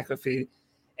Pat McAfee.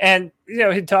 And,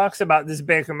 he talks about this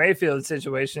Baker Mayfield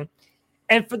situation.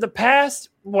 And for the past,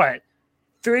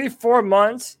 3-4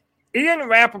 months, Ian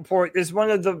Rappaport is one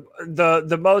of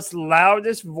the most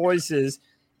loudest voices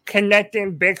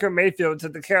connecting Baker Mayfield to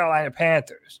the Carolina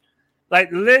Panthers.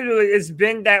 Like, literally, it's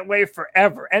been that way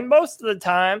forever. And most of the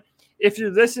time, if you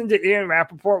listen to Ian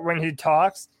Rappaport when he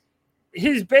talks,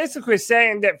 he's basically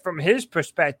saying that from his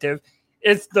perspective,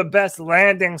 it's the best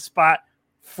landing spot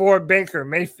for Baker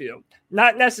Mayfield.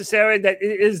 Not necessarily that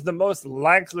it is the most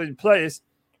likely place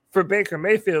for Baker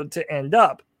Mayfield to end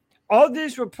up. All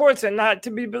these reports are not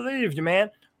to be believed,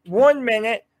 man. 1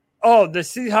 minute, the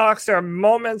Seahawks are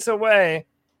moments away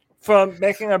from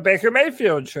making a Baker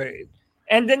Mayfield trade.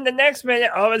 And then the next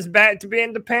minute, it's back to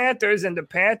being the Panthers. And the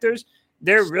Panthers,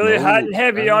 they're really hot and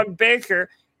heavy on Baker.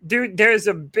 Dude, there's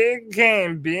a big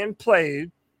game being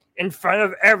played in front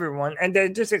of everyone, and they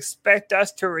just expect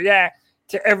us to react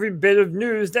to every bit of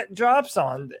news that drops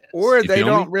on this. Or they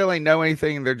don't really know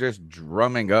anything. They're just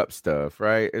drumming up stuff,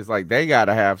 right? It's like they got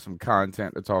to have some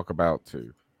content to talk about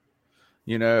too.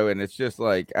 And it's just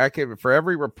like for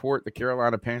every report the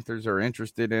Carolina Panthers are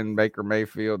interested in Baker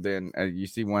Mayfield, then you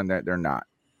see one that they're not.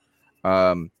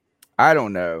 I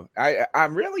don't know.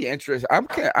 I'm really interested.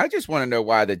 I just want to know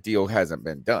why the deal hasn't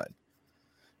been done.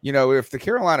 If the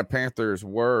Carolina Panthers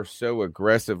were so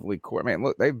aggressively,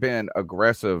 look, they've been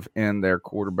aggressive in their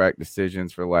quarterback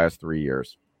decisions for the last 3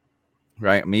 years,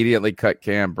 right? Immediately cut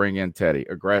Cam, bring in Teddy.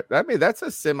 That's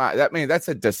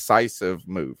a decisive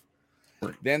move.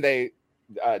 Then they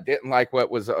didn't like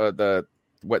what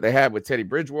they had with Teddy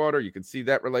Bridgewater. You can see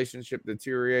that relationship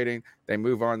deteriorating. They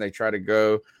move on. They try to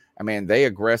go. They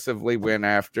aggressively went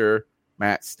after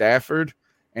Matt Stafford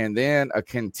and then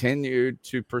continued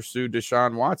to pursue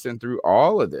Deshaun Watson through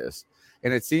all of this.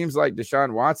 And it seems like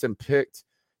Deshaun Watson picked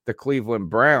the Cleveland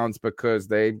Browns because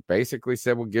they basically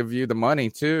said, we'll give you the money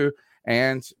too.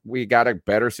 And we got a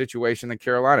better situation in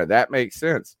Carolina. That makes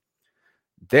sense.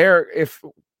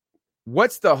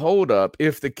 What's the holdup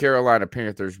if the Carolina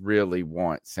Panthers really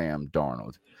want Sam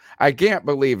Darnold? I can't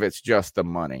believe it's just the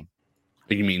money.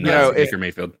 You mean Baker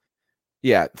Mayfield?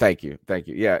 Yeah, thank you.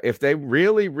 Yeah, if they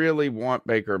really, really want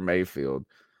Baker Mayfield,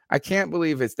 I can't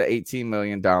believe it's the $18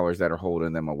 million that are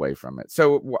holding them away from it.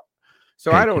 So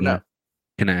I don't know.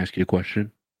 Can I ask you a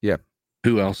question? Yeah.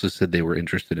 Who else has said they were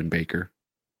interested in Baker?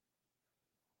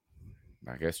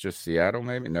 I guess just Seattle,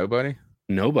 maybe? Nobody?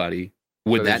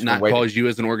 Would that not cause you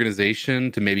as an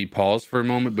organization to maybe pause for a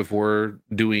moment before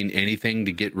doing anything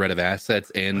to get rid of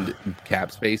assets and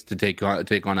cap space to take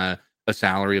on a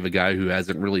salary of a guy who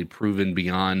hasn't really proven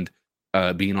beyond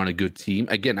being on a good team?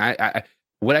 Again,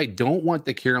 what I don't want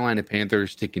the Carolina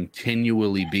Panthers to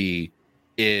continually be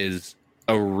is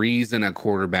a reason a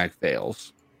quarterback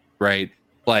fails, right?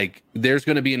 Like, there's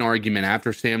going to be an argument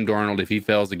after Sam Darnold, if he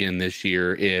fails again this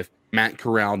year, if Matt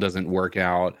Corral doesn't work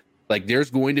out, like, there's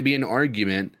going to be an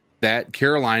argument that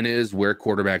Carolina is where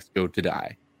quarterbacks go to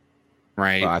die,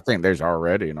 right? Well, I think there's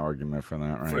already an argument for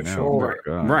that right now. Sure.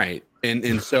 Right.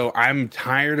 And so I'm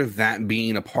tired of that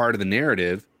being a part of the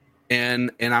narrative,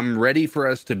 and I'm ready for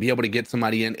us to be able to get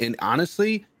somebody in. And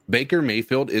honestly, Baker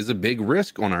Mayfield is a big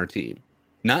risk on our team.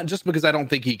 Not just because I don't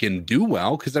think he can do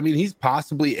well, because he's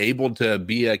possibly able to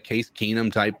be a Case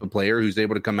Keenum type of player who's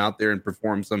able to come out there and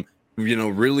perform some,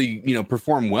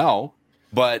 perform well,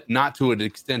 but not to an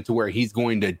extent to where he's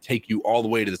going to take you all the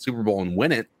way to the Super Bowl and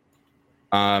win it.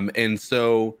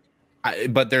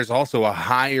 But there's also a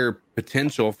higher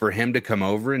potential for him to come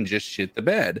over and just shit the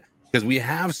bed because we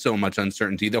have so much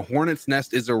uncertainty. The hornet's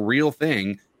nest is a real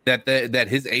thing that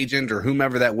his agent or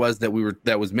whomever that was that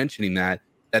was mentioning that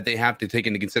they have to take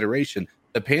into consideration.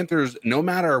 The Panthers, no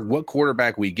matter what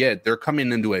quarterback we get, they're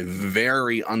coming into a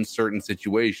very uncertain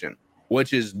situation,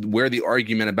 which is where the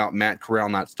argument about Matt Corral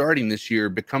not starting this year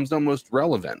becomes almost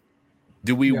relevant.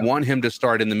 Do we want him to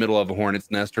start in the middle of a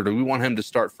hornet's nest, or do we want him to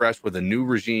start fresh with a new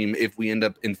regime if we end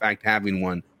up, in fact, having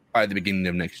one by the beginning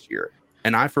of next year?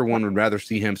 And I, for one, would rather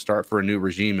see him start for a new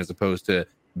regime as opposed to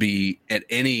be in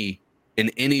any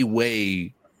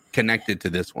way connected to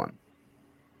this one.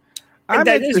 And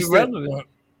that is relevant.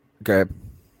 Okay.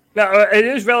 Now, it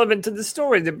is relevant to the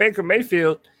story that Baker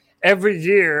Mayfield every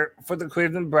year for the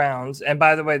Cleveland Browns, and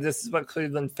by the way, this is what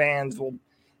Cleveland fans will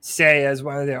say as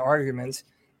one of their arguments,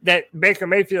 that Baker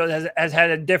Mayfield has had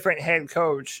a different head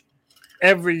coach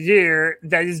every year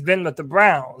that he's been with the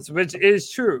Browns, which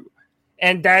is true.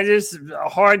 And that is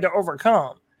hard to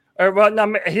overcome. Or, well,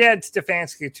 no, he had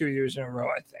Stefanski 2 years in a row,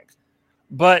 I think.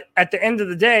 But at the end of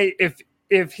the day,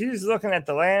 if he's looking at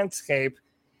the landscape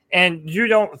and you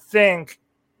don't think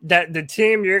that the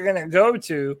team you're going to go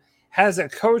to has a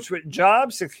coach with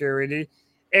job security,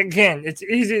 again, it's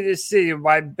easy to see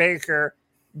why Baker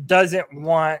doesn't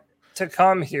want to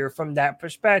come here from that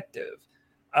perspective.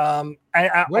 What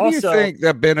do you think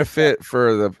the benefit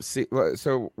for the?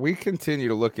 So we continue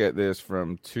to look at this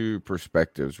from two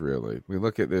perspectives, really. We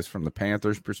look at this from the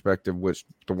Panthers' perspective, which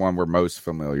the one we're most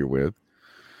familiar with.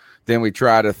 Then we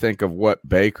try to think of what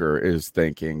Baker is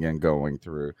thinking and going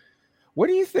through. What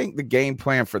do you think the game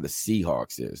plan for the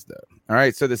Seahawks is, though? All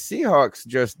right, so the Seahawks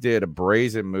just did a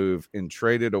brazen move and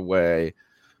traded away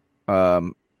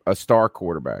a star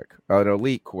quarterback, an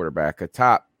elite quarterback, a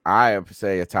top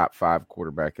 5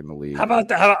 quarterback in the league. How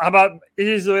about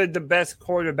easily the best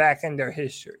quarterback in their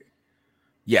history?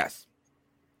 Yes.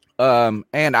 And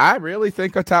I really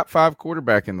think a top 5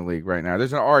 quarterback in the league right now.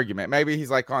 There's an argument. Maybe he's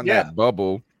like on that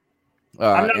bubble.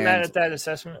 I'm not mad at that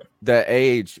assessment. The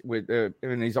age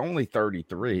and he's only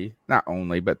 33, not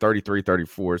only, but 33,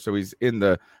 34. So he's in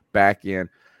the back end.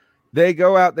 They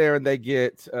go out there and they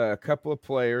get a couple of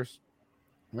players,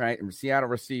 right? And Seattle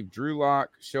received Drew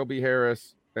Lock, Shelby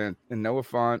Harris, and Noah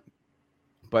Fant.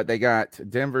 But they got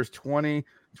Denver's 20,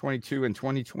 22, and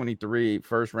 2023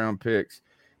 first round picks.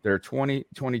 Their 20,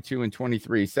 22, and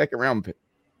 23 second round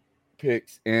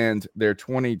picks, and their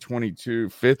 2022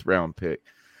 fifth round pick.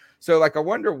 So, like, I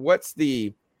wonder what's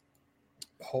the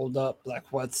hold up, like,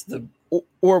 what's the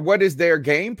or what is their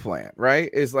game plan, right?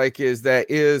 Is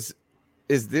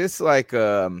this like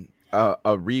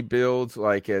a rebuild,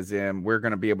 like as in we're going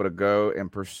to be able to go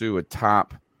and pursue a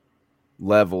top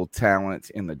level talent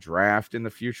in the draft in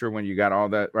the future when you got all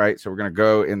that, right? So we're going to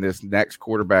go in this next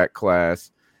quarterback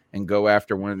class and go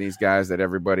after one of these guys that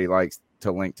everybody likes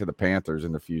to link to the Panthers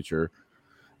in the future.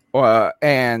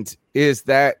 And is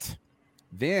that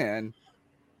then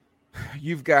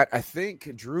you've got, I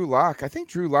think Drew Lock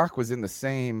was in the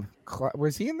same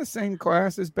was he in the same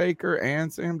class as Baker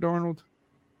and Sam Darnold?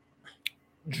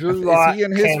 Drew Lock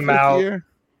came out. Year?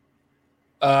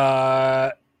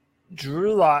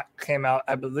 Drew Lock came out,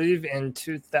 I believe, in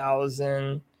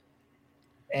 2000,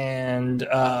 and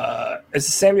it's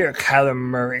the same year Kyler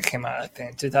Murray came out. I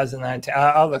think 2019.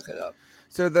 I'll look it up.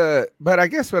 But I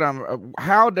guess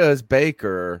how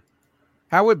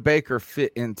would Baker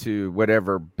fit into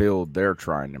whatever build they're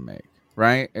trying to make?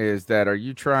 Right? Are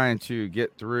you trying to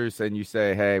get through? And you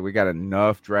say, hey, we got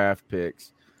enough draft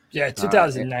picks. Yeah,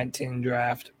 2019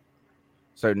 draft.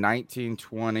 So 19,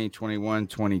 20, 21,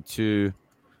 22.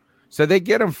 So they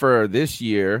get him for this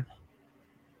year,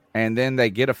 and then they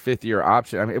get a fifth-year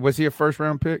option. I mean, was he a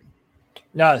first-round pick?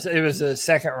 No, it was a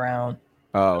second round.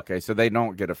 Oh, okay. So they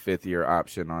don't get a fifth-year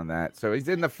option on that. So he's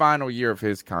in the final year of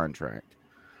his contract,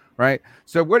 right?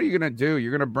 So what are you going to do?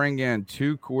 You're going to bring in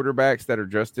 2 quarterbacks that are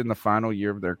just in the final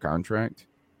year of their contract?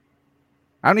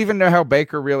 I don't even know how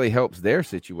Baker really helps their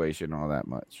situation all that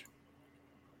much.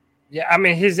 Yeah, I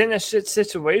mean, he's in a shit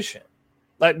situation.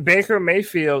 Like Baker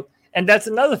Mayfield, and that's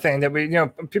another thing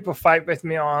that people fight with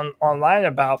me online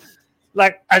about.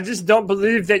 Like, I just don't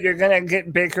believe that you're going to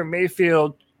get Baker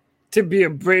Mayfield to be a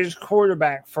bridge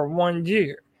quarterback for 1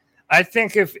 year. I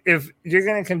think if you're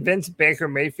going to convince Baker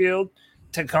Mayfield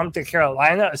to come to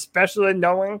Carolina, especially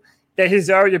knowing that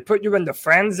he's already put you in the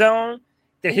friend zone,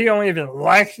 that he don't even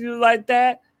like you like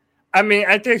that, I mean,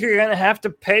 I think you're going to have to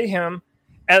pay him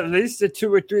at least a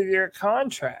 2 or 3 year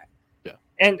contract. Yeah.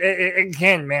 And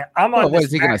again, man, I'm on this.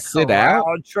 Is he going to sit out?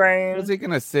 Train. Is he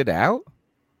going to sit out?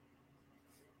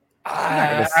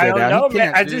 I don't know,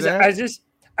 man.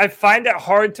 I find it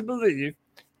hard to believe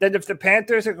that if the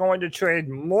Panthers are going to trade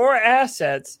more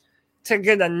assets to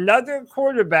get another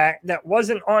quarterback that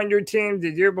wasn't on your team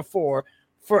the year before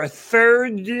for a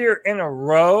third year in a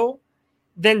row,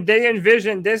 then they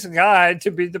envision this guy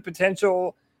to be the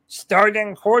potential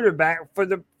starting quarterback for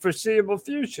the foreseeable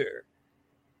future.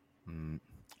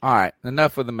 All right,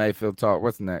 enough of the Mayfield talk.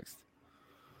 What's next?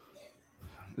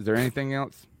 Is there anything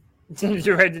else?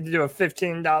 You ready to do a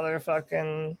 $15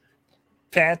 fucking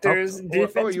Panthers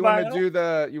defense? You want to do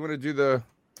the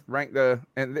rank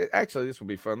actually this will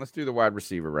be fun. Let's do the wide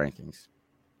receiver rankings.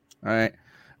 All right,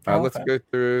 let's go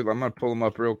through. I'm gonna pull them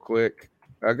up real quick.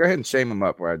 Go ahead and shame them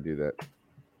up where I do that.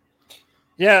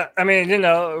 Yeah, I mean,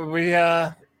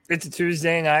 it's a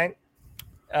Tuesday night.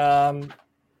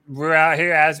 We're out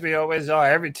here as we always are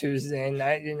every Tuesday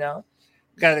night.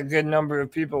 Got a good number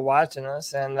of people watching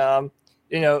us, and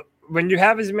when you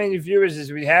have as many viewers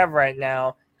as we have right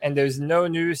now, and there's no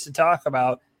news to talk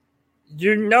about,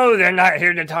 they're not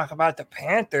here to talk about the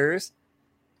Panthers.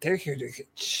 They're here to get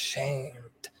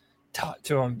shamed. Talk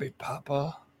to them, Big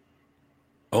Papa.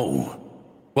 Oh,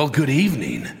 well, good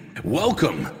evening.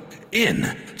 Welcome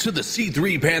in to the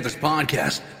C3 Panthers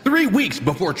podcast 3 weeks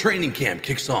before training camp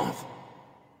kicks off.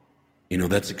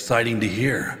 That's exciting to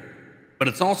hear. But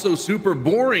it's also super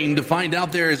boring to find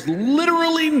out there is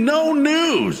literally no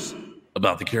news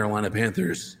about the Carolina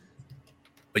Panthers.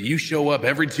 But you show up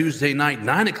every Tuesday night,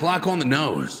 9 o'clock on the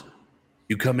nose.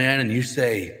 You come in and you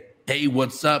say, hey,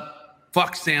 what's up?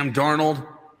 Fuck Sam Darnold.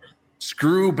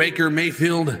 Screw Baker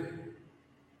Mayfield.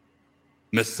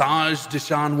 Massage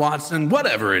Deshaun Watson.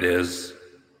 Whatever it is.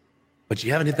 But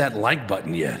you haven't hit that like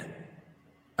button yet.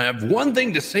 I have one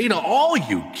thing to say to all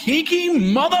you kinky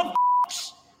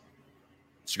motherfuckers.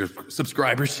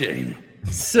 Subscriber shame.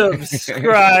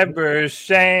 Subscriber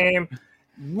shame.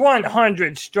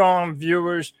 100 strong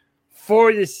viewers,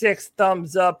 46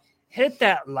 thumbs up. Hit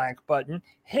that like button,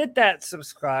 hit that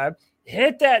subscribe,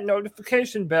 hit that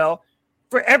notification bell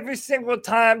for every single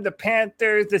time the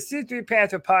C3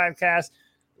 Panther podcast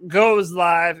goes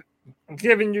live,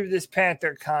 giving you this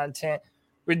Panther content.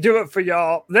 We do it for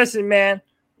y'all. Listen, man,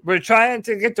 we're trying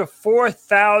to get to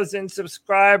 4,000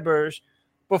 subscribers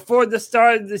before the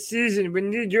start of the season. We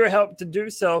need your help to do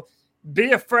so.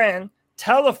 Be a friend,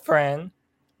 tell a friend,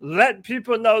 let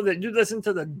people know that you listen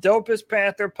to the dopest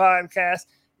Panther podcast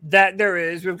that there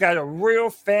is. We've got a real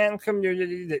fan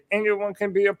community that anyone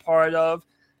can be a part of.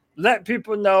 Let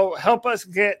people know. Help us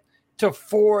get to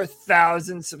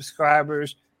 4,000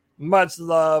 subscribers. Much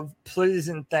love. Please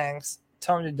and thanks.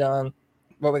 Tony Dunn.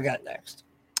 What we got next?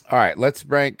 All right, let's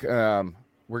rank. This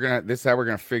is how we're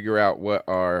gonna figure out what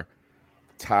our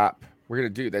top. We're gonna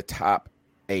do the top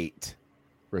 8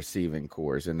 receiving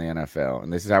cores in the NFL,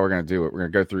 and this is how we're gonna do it. We're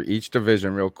gonna go through each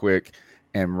division real quick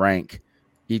and rank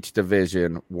each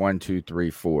division 1, 2, 3,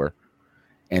 4,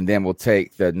 and then we'll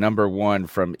take the number 1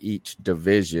 from each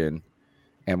division,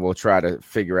 and we'll try to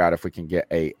figure out if we can get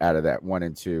 8 out of that 1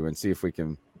 and 2, and see if we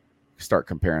can start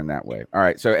comparing that way. All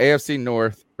right, so AFC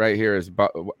North right here is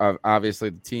obviously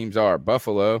the teams are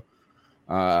Buffalo,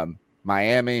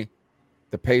 Miami,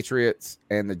 the Patriots,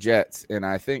 and the Jets. And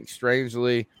I think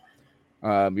strangely,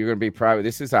 you're going to be private.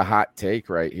 This is a hot take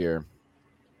right here.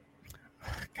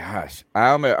 Gosh,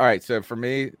 all right. So for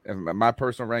me, my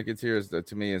personal rankings here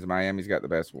to me is Miami's got the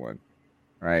best one,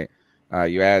 right?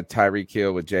 You add Tyreek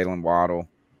Hill with Jalen Waddle.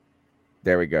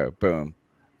 There we go. Boom.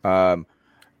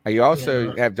 You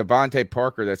also have Devontae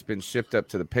Parker that's been shipped up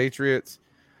to the Patriots.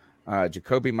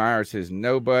 Jacoby Myers is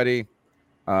nobody.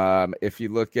 If you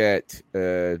look at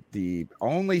the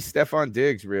only Stephon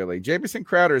Diggs, really, Jamison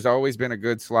Crowder has always been a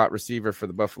good slot receiver for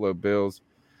the Buffalo Bills.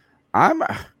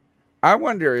 I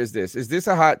wonder, is this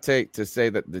a hot take to say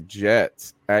that the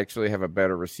Jets actually have a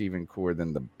better receiving core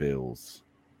than the Bills?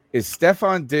 Is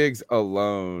Stephon Diggs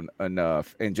alone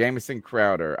enough? And Jamison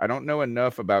Crowder, I don't know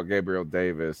enough about Gabriel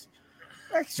Davis.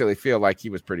 I actually feel like he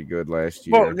was pretty good last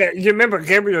year. Well, you remember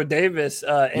Gabriel Davis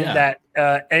in that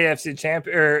AFC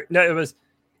champion?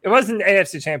 It wasn't the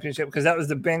AFC championship because that was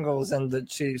the Bengals and the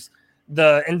Chiefs.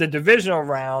 In the divisional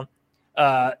round,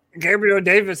 Gabriel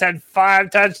Davis had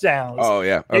 5 touchdowns. Oh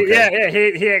yeah,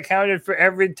 okay. He accounted for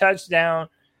every touchdown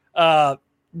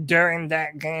during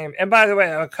that game. And by the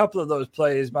way, a couple of those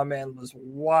plays, my man was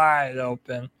wide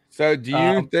open. So, do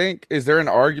you think is there an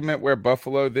argument where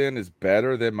Buffalo then is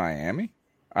better than Miami?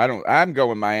 I'm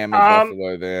going Miami,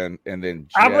 Buffalo, then and then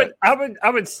Jet. I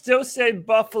would still say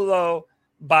Buffalo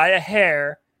by a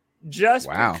hair, just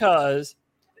because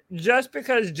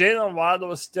Jalen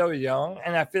Waddle is still young,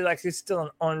 and I feel like he's still an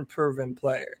unproven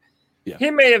player. Yeah.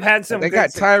 He may have had some. They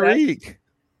got Tyreek.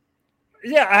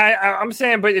 Yeah, I'm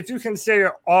saying, but if you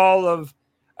consider so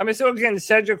again,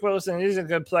 Cedric Wilson is a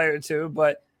good player too,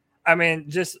 but I mean,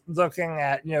 just looking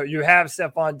at you have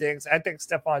Stephon Diggs. I think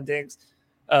Stephon Diggs,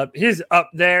 he's up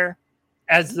there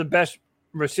as the best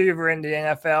receiver in the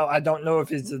NFL. I don't know if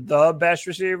he's the best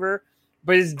receiver,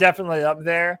 but he's definitely up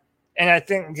there. And I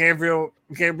think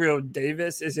Gabriel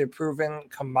Davis is a proven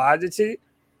commodity.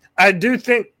 I do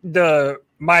think the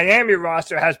Miami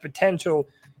roster has potential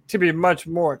to be much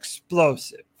more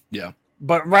explosive. Yeah.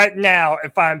 But right now,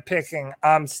 if I'm picking,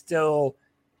 I'm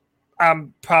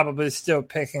probably still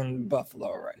picking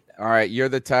Buffalo right now. All right, you're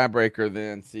the tiebreaker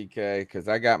then, CK, because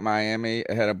I got Miami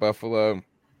ahead of Buffalo.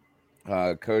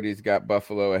 Cody's got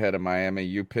Buffalo ahead of Miami.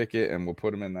 You pick it, and we'll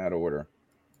put them in that order.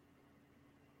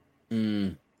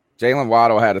 Jalen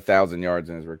Waddle had 1,000 yards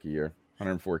in his rookie year,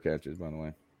 104 catches, by the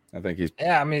way. I think he's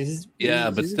Yeah, I mean,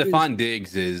 but Stephon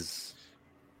Diggs is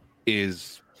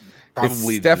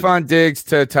probably Stephon Diggs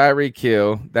to Tyreek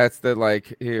Hill. That's the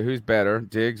who's better,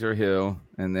 Diggs or Hill?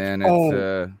 And then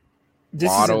it's this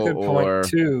Waddle is a good point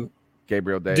too.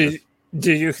 Gabriel Davis.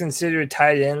 Do you consider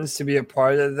tight ends to be a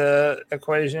part of the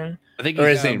equation? I think Or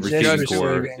he's is saying it just receiving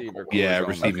core. receiving? Yeah,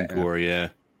 receiving core. Yeah.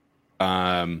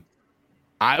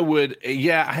 I would.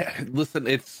 Yeah. Listen,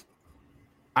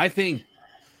 I think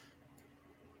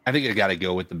I got to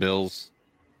go with the Bills.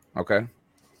 Okay.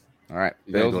 All right.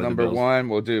 You gotta Bills go with the number Bills. 1.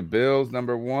 We'll do Bills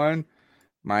number 1.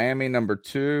 Miami number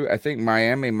 2. I think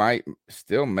Miami might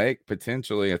still make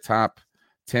potentially a top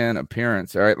 10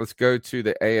 appearance. All right, let's go to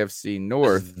the AFC This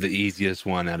North. is the easiest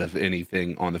one out of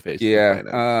anything on the face. Yeah. Of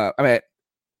the planet. I mean,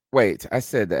 wait, I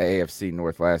said the AFC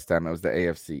North last time. It was the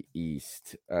AFC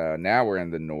East. Now we're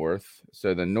in the North.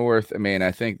 So the North, I mean,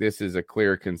 I think this is a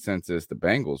clear consensus. The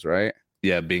Bengals, right?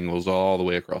 Yeah, Bengals all the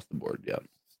way across the board. Yeah.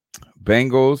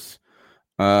 Bengals.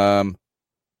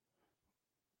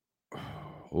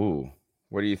 Ooh,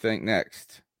 what do you think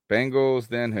next? Bengals,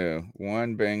 then who?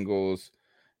 One Bengals.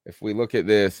 If we look at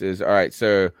this, is all right.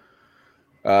 So,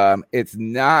 it's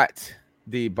not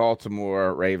the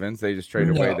Baltimore Ravens. They just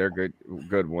traded away their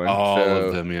good one. All So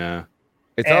of them. Yeah.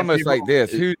 it's And almost people- like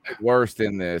this. Who's the worst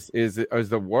in this? Is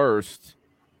the worst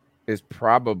is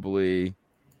probably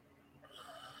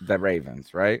the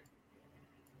Ravens, right?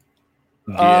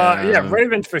 Yeah,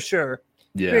 Ravens for sure.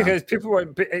 Yeah. Because people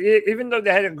were, even though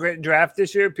they had a great draft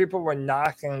this year, people were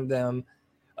knocking them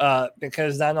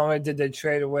because not only did they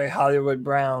trade away Hollywood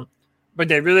Brown, but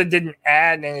they really didn't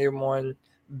add anyone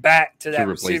back to that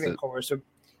replace receiving it. core. So,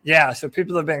 yeah, so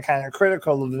people have been kind of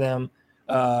critical of them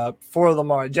for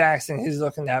Lamar Jackson. He's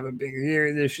looking to have a big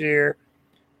year this year.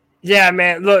 Yeah,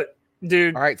 man, look,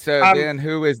 dude. All right, so then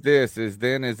who is this? Is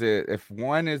it if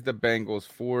 1 is the Bengals,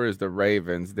 4 is the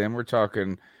Ravens, then we're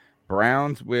talking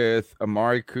Browns with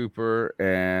Amari Cooper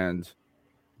and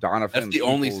Donovan. That's the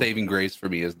only Peoples. saving grace for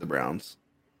me is the Browns.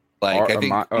 Like, I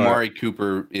think Amari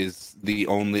Cooper is the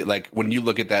only, like, when you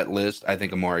look at that list, I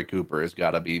think Amari Cooper has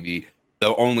got to be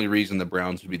the only reason the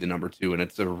Browns would be the number 2, and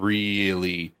it's a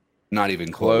really not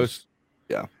even close.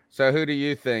 Yeah. So who do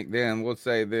you think then? We'll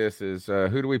say this is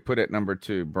who do we put at number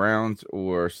 2, Browns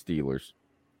or Steelers?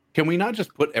 Can we not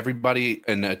just put everybody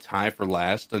in a tie for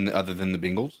last, and other than the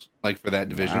Bengals, like for that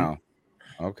division? Wow.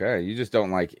 Okay, you just don't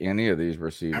like any of these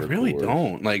receivers. I really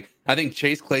don't. Like, I think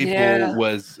Chase Claypool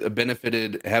was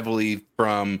benefited heavily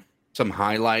from some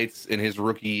highlights in his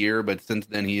rookie year, but since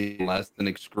then he's less than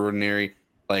extraordinary.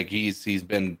 Like, he's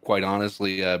been quite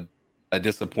honestly a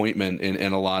disappointment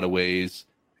in a lot of ways.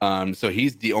 So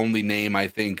he's the only name I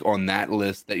think on that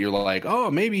list that you're like, oh,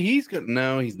 maybe he's good.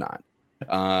 No, he's not.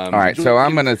 All right, so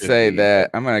I'm gonna say that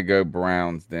I'm gonna go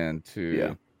Browns then 2.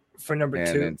 Yeah. For number and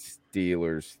 2. then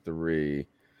Steelers 3.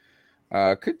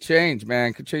 Could change,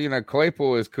 man. Could change.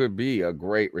 Claypool could be a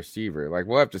great receiver. Like,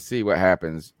 we'll have to see what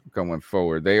happens going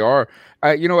forward. They are,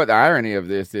 you know what the irony of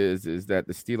this is that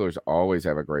the Steelers always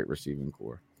have a great receiving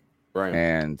core, Right.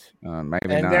 and maybe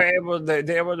And not.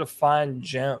 they're able to find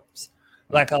gems.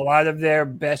 Like, a lot of their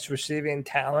best receiving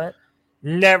talent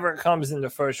never comes in the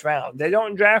first round. They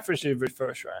don't draft receivers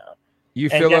first round. You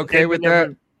And feel yet okay they with would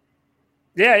never-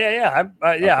 that? Yeah.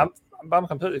 Okay. I'm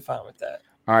completely fine with that.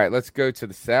 All right, let's go to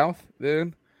the South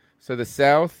then. So the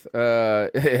South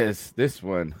is this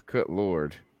one. Good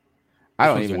Lord. I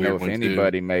don't one's a even weird know if one, too.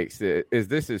 anybody makes it.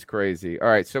 This is crazy. All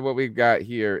right, so what we've got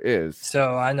here is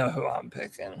So I know who I'm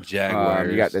picking.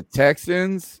 Jaguars. you got the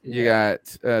Texans. You Yeah.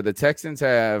 got the Texans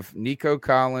have Nico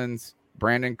Collins,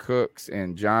 Brandon Cooks,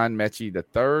 and John Mechie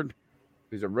III,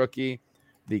 who's a rookie.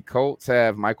 The Colts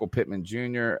have Michael Pittman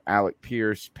Jr., Alec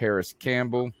Pierce, Paris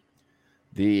Campbell.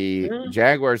 The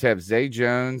Jaguars have Zay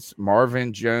Jones,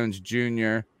 Marvin Jones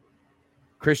Jr.,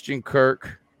 Christian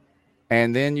Kirk,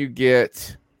 and then you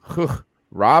get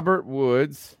Robert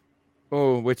Woods,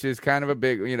 which is kind of a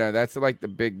big, that's like the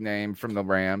big name from the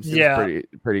Rams. He's Yeah.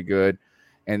 pretty good.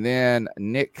 And then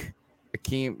Nick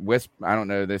Akeem I don't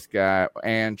know this guy,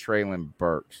 and Traylon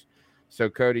Burks. So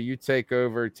Cody, you take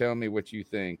over. Tell me what you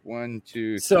think. 1,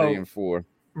 2, 3, and 4.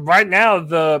 Right now,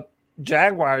 the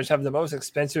Jaguars have the most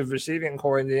expensive receiving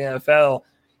core in the NFL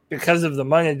because of the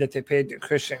money that they paid to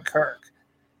Christian Kirk.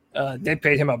 They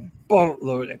paid him a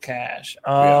boatload of cash.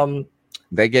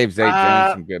 They gave Zay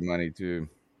Jones some good money too.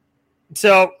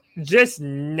 So just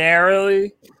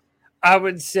narrowly, I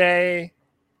would say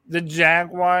the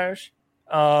Jaguars.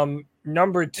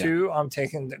 Number 2, I'm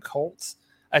taking the Colts.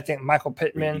 I think Michael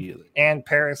Pittman Really? and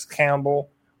Paris Campbell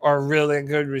are really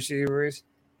good receivers.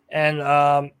 And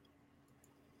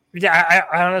yeah,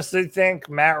 I honestly think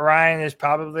Matt Ryan is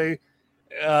probably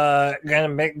going to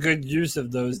make good use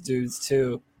of those dudes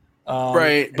too.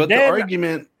 Right. But the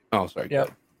argument. Oh, sorry. Yeah. Go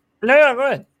ahead. No, go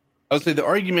ahead. I would say the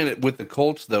argument with the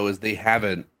Colts, though, is they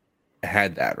haven't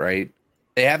had that, right?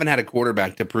 They haven't had a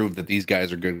quarterback to prove that these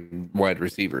guys are good wide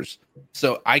receivers.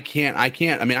 So I can't. I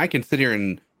mean, I can sit here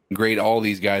and grade all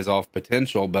these guys off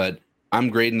potential, but I'm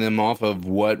grading them off of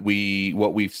what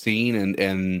we've seen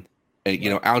and you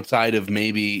know, outside of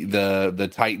maybe the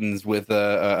Titans with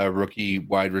a rookie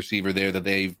wide receiver there that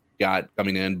they've got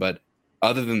coming in, but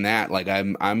other than that, like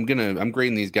I'm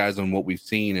grading these guys on what we've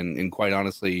seen, and quite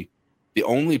honestly, the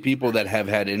only people that have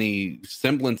had any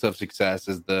semblance of success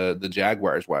is the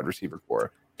Jaguars wide receiver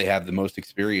core. They have the most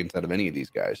experience out of any of these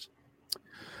guys.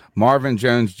 Marvin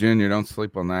Jones Jr., don't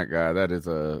sleep on that guy. That is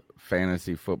a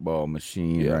fantasy football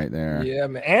machine right there. Yeah,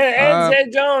 man. And Zay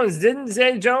Jones. Didn't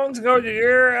Zay Jones go to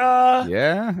your Yeah.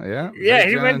 Yeah, Zay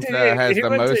he Jones, went to has he the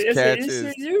went most to catches.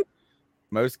 ECU?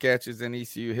 Most catches in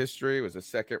ECU history. Was a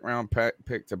second round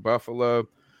pick to Buffalo.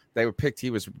 They were picked. He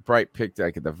was picked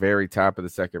like at the very top of the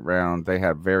second round. They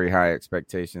had very high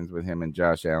expectations with him and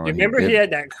Josh Allen. You remember he had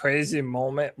that crazy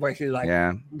moment where he got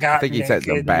I think he said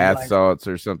some bath salts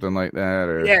or something like that.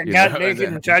 Or got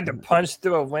naked and tried to punch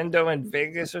through a window in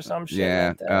Vegas or some shit. Yeah.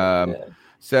 Like that.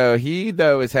 So he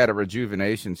though has had a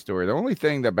rejuvenation story. The only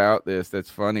thing about this that's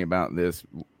funny about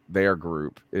their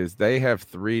group is they have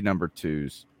 3 number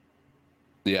 2s.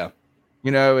 Yeah. You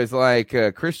know, it's like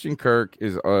Christian Kirk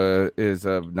is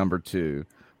a number 2.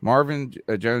 Marvin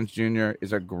Jones Jr.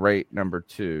 is a great number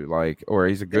 2, or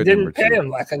he's a good number 2. They didn't pay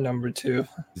him like a number 2.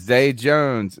 Zay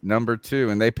Jones, number 2,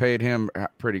 and they paid him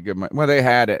pretty good money. Well, they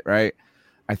had it, right?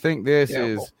 I think this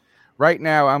is right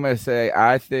now. I'm going to say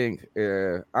I think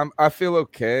I feel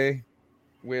okay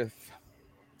with.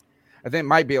 I think it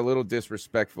might be a little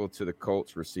disrespectful to the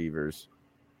Colts receivers.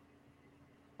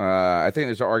 I think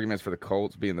there's arguments for the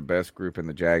Colts being the best group and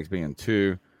the Jags being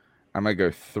 2. I'm going to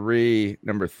go 3.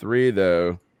 Number 3,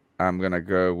 though, I'm going to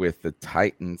go with the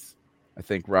Titans. I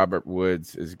think Robert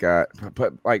Woods has got –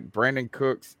 but like Brandon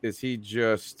Cooks, is he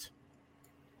just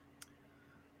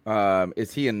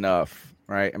is he enough,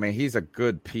 right? I mean, he's a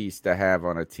good piece to have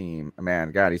on a team.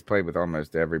 Man, God, he's played with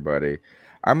almost everybody.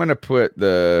 I'm going to put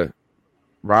the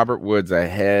Robert Woods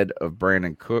ahead of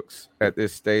Brandon Cooks at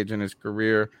this stage in his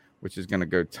career, which is going to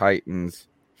go Titans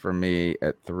for me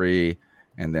at 3,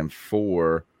 and then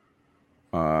 4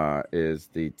 is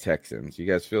the Texans. You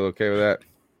guys feel okay with that?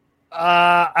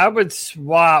 I would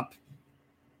swap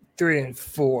 3 and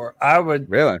 4. I would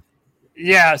really.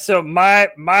 Yeah. So my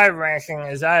ranking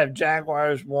is I have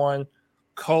Jaguars 1,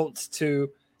 Colts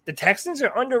 2. The Texans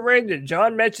are underrated.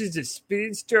 John Mechie's a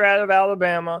speedster out of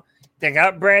Alabama. They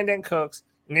got Brandon Cooks.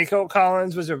 Nico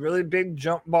Collins was a really big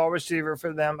jump ball receiver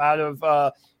for them out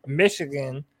of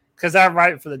Michigan, because I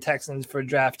write for the Texans for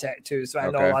Draft Tech too, so I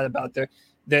know a lot about their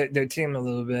team a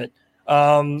little bit.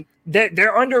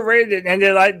 They're underrated, and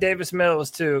they like Davis Mills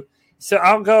too. So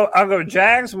I'll go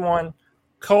Jags 1,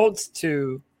 Colts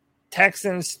 2,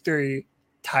 Texans 3,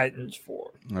 Titans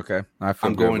 4. Okay,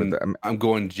 I'm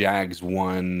going Jags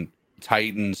 1,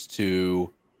 Titans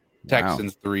 2,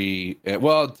 Texans 3.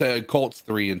 Well, Colts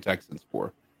 3 and Texans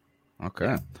 4.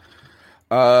 Okay.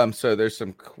 So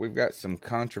we've got some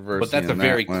controversy, but that's a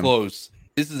very close.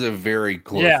 This is a very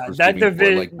close. Yeah, that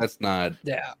division. That's not.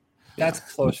 Yeah, that's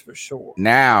close for sure.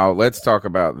 Now let's talk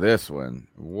about this one.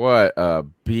 What a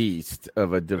beast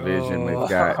of a division we've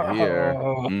got here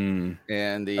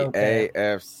in the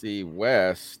AFC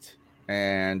West,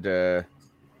 and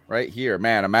right here,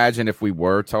 man. Imagine if we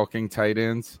were talking tight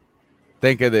ends.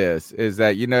 Think of this: is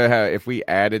that you know how if we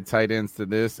added tight ends to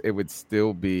this, it would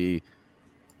still be.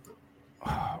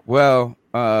 Well,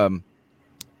 I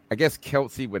guess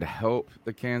Kelce would help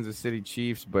the Kansas City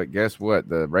Chiefs, but guess what?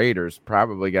 The Raiders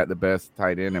probably got the best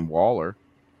tight end in Waller.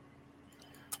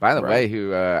 By the way,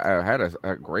 who had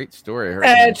a great story.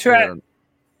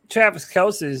 Travis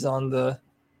Kelce's on the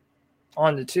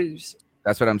Chiefs.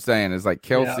 That's what I'm saying. Is like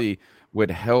Kelce would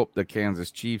help the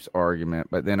Kansas Chiefs argument,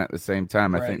 but then at the same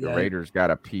time, I think the Raiders got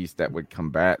a piece that would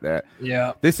combat that.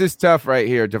 Yeah, this is tough right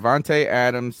here. Devontae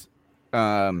Adams.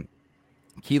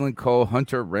 Keelan Cole,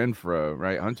 Hunter Renfrow,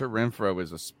 right? Hunter Renfrow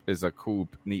is a cool,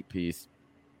 neat piece.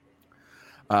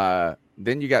 Then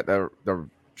you got the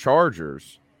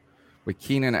Chargers with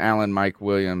Keenan Allen, Mike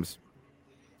Williams,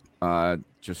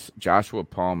 just Joshua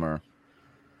Palmer.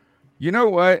 You know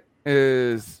what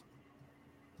is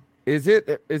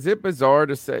it bizarre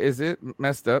to say? Is it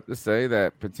messed up to say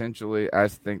that potentially I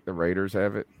think the Raiders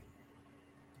have it?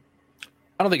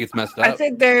 I don't think it's messed up. I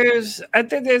think there's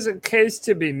a case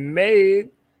to be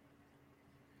made.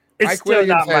 It's Mike still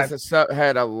Williams not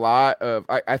had a lot of.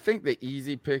 I think the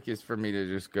easy pick is for me to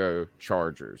just go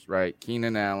Chargers, right?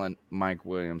 Keenan Allen, Mike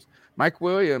Williams. Mike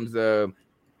Williams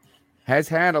has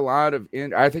had a lot of.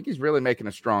 I think he's really making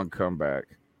a strong comeback.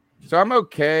 So I'm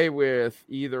okay with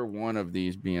either one of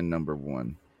these being number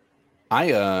one.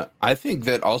 I think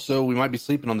that also we might be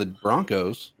sleeping on the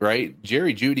Broncos, right?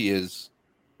 Jerry Jeudy is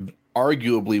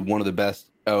arguably one of the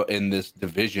best in this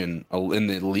division, in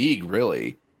the league,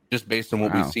 really. Just based on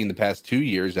what we've seen the past 2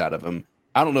 years out of him.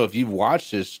 I don't know if you've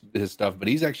watched his stuff, but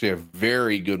he's actually a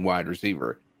very good wide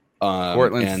receiver.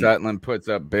 Cortland Sutton puts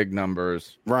up big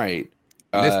numbers. Right.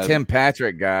 This Tim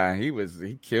Patrick guy,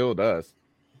 he killed us.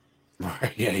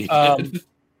 Yeah, he did.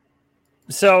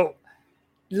 So,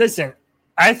 listen,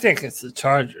 I think it's the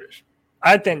Chargers.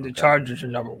 I think the Chargers are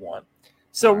number one.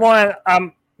 So, one,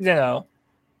 I'm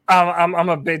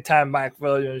a big time Mike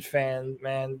Williams fan,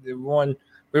 man.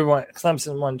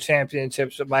 Clemson won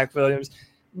championships with Mike Williams,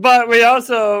 but we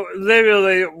also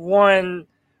literally won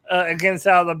against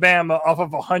Alabama off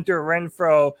of a Hunter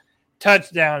Renfrow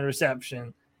touchdown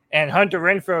reception, and Hunter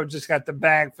Renfrow just got the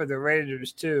bag for the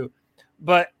Raiders too.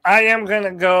 But I am going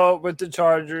to go with the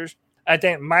Chargers. I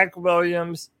think Mike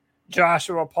Williams,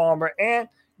 Joshua Palmer, and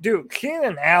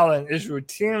Keenan Allen is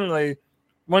routinely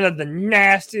one of the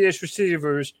nastiest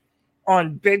receivers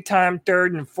on big time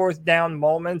third and fourth down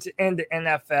moments in the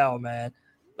NFL, man.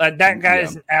 Like that guy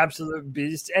is an absolute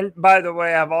beast. And by the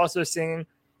way, I've also seen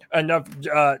enough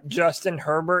Justin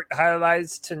Herbert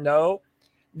highlights to know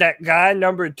that guy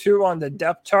number 2 on the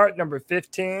depth chart, number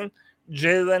 15,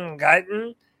 Jalen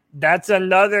Guyton. That's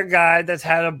another guy that's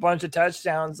had a bunch of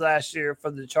touchdowns last year for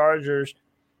the Chargers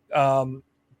on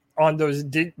those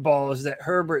deep balls that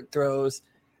Herbert throws.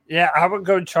 Yeah, I would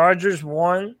go Chargers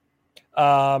 1.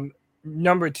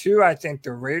 Number 2, I think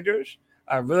the Raiders.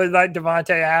 I really like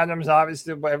Devontae Adams,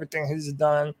 obviously, with everything he's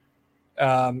done.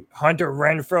 Hunter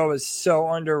Renfrow is so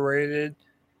underrated.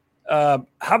 How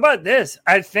about this?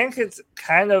 I think it's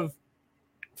kind of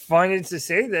funny to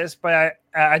say this, but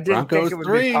I didn't think it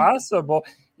would be possible.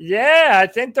 Yeah, I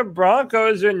think the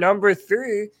Broncos are number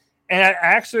 3, and I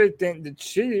actually think the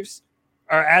Chiefs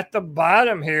are at the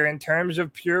bottom here in terms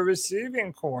of pure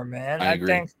receiving core, man. I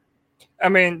agree.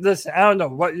 Listen, I don't know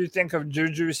what you think of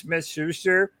Juju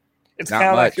Smith-Schuster. It's kind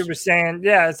of like you were saying.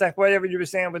 Yeah, it's like whatever you were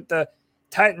saying with the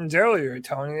Titans earlier,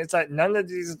 Tony. It's like none of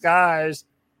these guys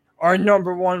are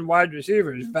number 1 wide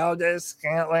receivers. Valdez,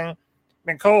 Scantling.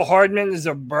 Mecole Hardman is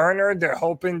a burner. They're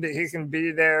hoping that he can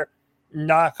be their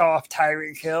knockoff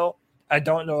Tyreek Hill. I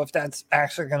don't know if that's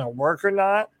actually going to work or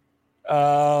not.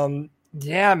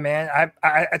 Yeah, man.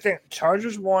 I think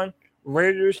Chargers 1,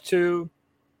 Raiders 2,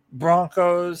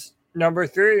 Broncos number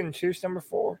 3, and Chiefs number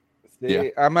 4. Yeah,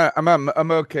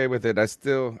 I'm okay with it.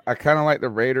 I kind of like the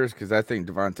Raiders because I think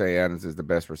Devontae Adams is the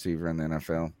best receiver in the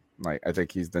NFL. Like I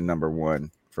think he's the number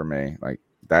 1 for me. Like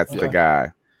that's the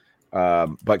guy.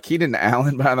 But Keenan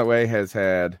Allen, by the way, has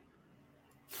had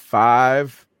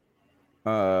 5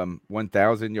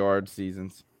 1,000-yard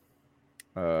seasons.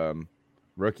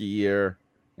 Rookie year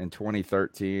in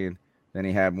 2013. Then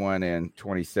he had one in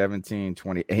 2017,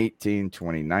 2018,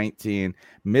 2019.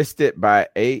 Missed it by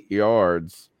 8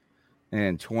 yards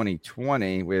in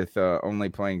 2020 with only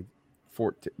playing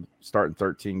starting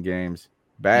 13 games.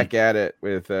 Back at it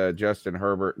with Justin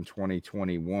Herbert in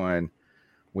 2021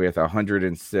 with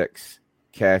 106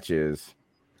 catches.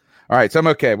 All right, so I'm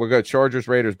okay. We'll go Chargers,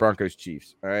 Raiders, Broncos,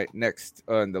 Chiefs. All right, next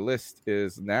on the list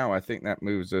is now I think that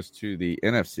moves us to the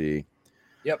NFC.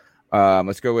 Yep.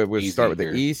 Let's go we'll start with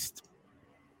the East.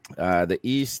 The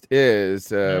East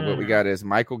is what we got is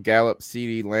Michael Gallup,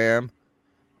 CeeDee Lamb,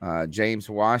 James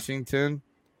Washington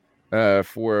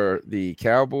for the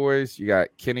Cowboys. You got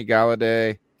Kenny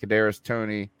Galladay, Kadarius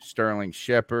Toney, Sterling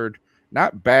Shepard.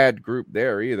 Not bad group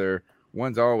there either.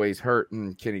 One's always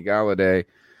hurting, Kenny Galladay.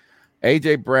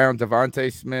 A.J. Brown,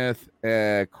 Devontae Smith,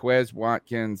 Quez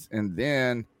Watkins, and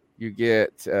then you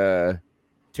get Terry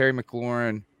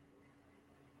McLaurin,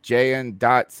 Jahan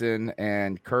Dotson,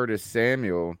 and Curtis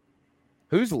Samuel.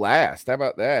 Who's last? How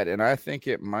about that? And I think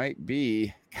it might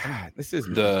be this is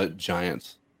the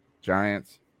Giants.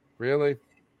 Giants. Really?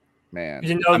 Man.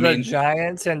 The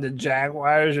Giants and the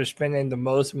Jaguars are spending the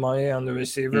most money on the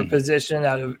receiver position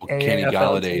out of any Kenny NFL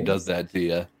Galladay team. does that to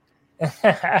you.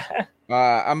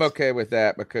 I'm okay with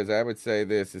that because I would say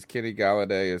this is Kenny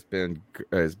Galladay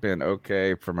has been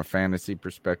okay from a fantasy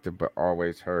perspective, but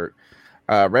always hurt.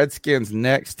 Redskins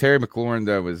next. Terry McLaurin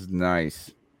though was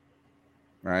nice,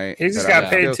 right? He just got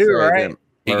paid too, right?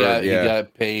 He Yeah.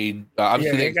 got paid.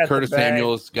 Obviously, they got the Curtis bag.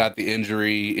 Samuel's got the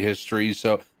injury history,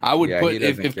 so I would Yeah, put he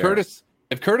doesn't if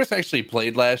count. Curtis actually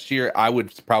played last year, I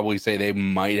would probably say they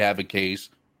might have a case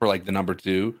for like the number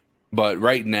 2. But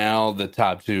right now, the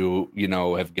top 2,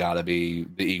 have got to be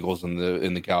the Eagles and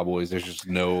the Cowboys. There's just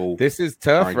no. This is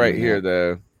tough right arguing here, that.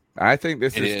 though. I think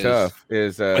this It is is. tough.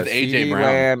 Is With A.J. CeeDee Brown.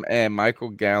 Lamb and Michael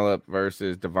Gallup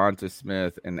versus Devonta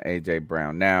Smith and A.J.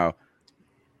 Brown. Now,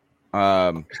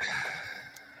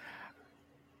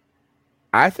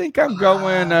 I think I'm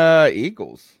going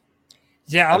Eagles.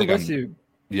 Yeah, I'm think with I'm- you.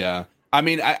 Yeah, I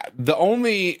mean, the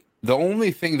only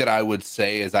thing that I would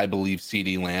say is I believe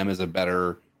CeeDee Lamb is a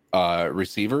better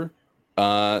receiver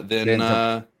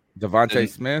than Devontae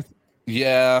Smith.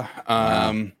 yeah.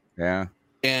 Yeah.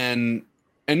 And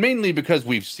mainly because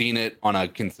we've seen it on a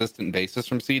consistent basis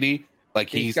from CD. Like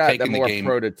he's got taken the more game.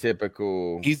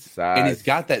 prototypical And he's size.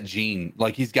 got that gene.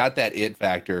 Like he's got that it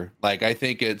factor. Like I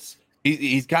think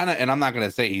he's kind of, and I'm not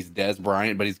gonna say he's Des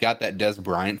Bryant, but he's got that Des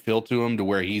Bryant feel to him to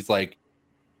where he's like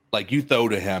you throw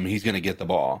to him, he's gonna get the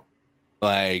ball.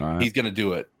 Like Right. he's gonna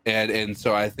do it. And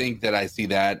so I think that I see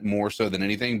that more so than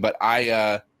anything. But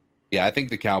I think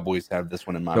the Cowboys have this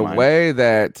one in my The mind. way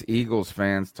that Eagles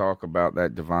fans talk about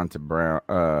that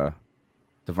Devonta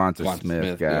Smith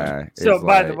Smith, guy. yeah. So, is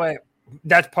by the like- way,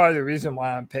 that's part of the reason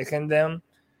why I'm picking them.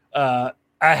 I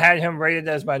had him rated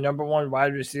as my number 1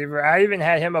 wide receiver. I even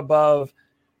had him above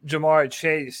Jamar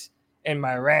Chase in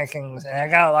my rankings, and I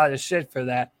got a lot of shit for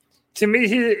that. To me,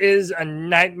 he is a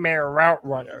nightmare route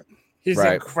runner. He's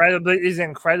Right.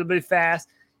 incredibly fast.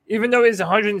 Even though he's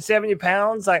 170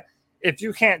 pounds, like if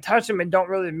you can't touch him, it don't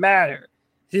really matter.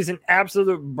 He's an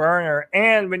absolute burner.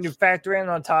 And when you factor in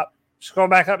on top, scroll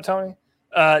back up, Tony.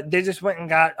 They just went and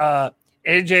got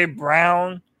AJ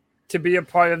Brown to be a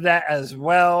part of that as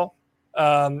well.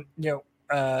 Quez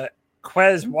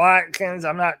Watkins,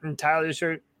 I'm not entirely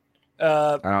sure.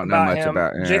 I don't know much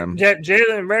about him.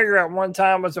 Jalen Rager at one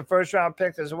time was a first round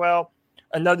pick as well.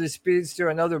 Another speedster,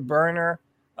 another burner.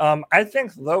 I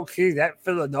think low key that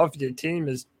Philadelphia team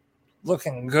is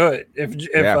looking good. If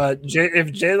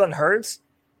Jalen Hurts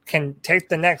can take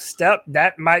the next step,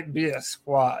 that might be a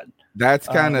squad. That's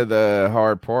kind of the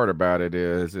hard part about it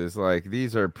is like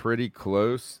these are pretty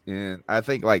close. And I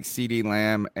think like CeeDee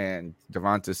Lamb and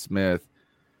Devonta Smith,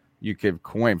 you could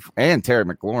and Terry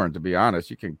McLaurin, to be honest,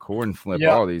 you can coin flip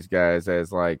all these guys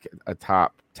as like a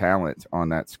top talent on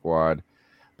that squad.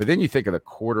 But then you think of the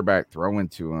quarterback throwing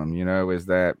to them, is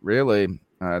that really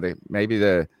maybe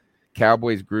the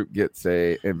Cowboys group gets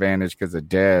a advantage because of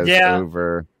Dez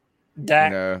over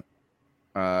that.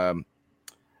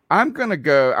 I'm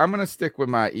gonna stick with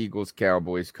my Eagles,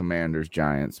 Cowboys, Commanders,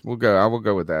 Giants. I will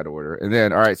go with that order. And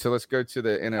then all right, so let's go to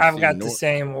the NFC. I've got the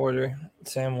same order.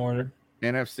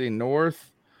 NFC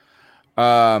North.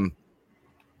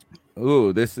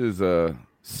 This is a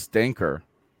stinker.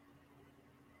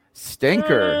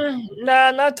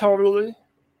 Nah, not totally.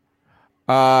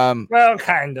 Well,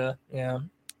 kinda, yeah.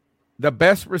 The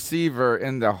best receiver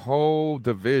in the whole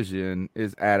division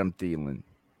is Adam Thielen.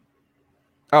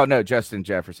 Oh no, Justin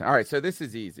Jefferson. All right, so this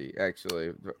is easy,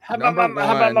 actually. How about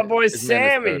my boy is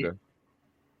Sammy? Minnesota.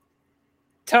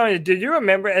 Tony, do you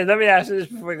remember? And let me ask you this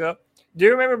before we go. Do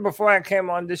you remember before I came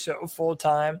on this show full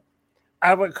time,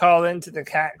 I would call into the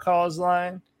cat calls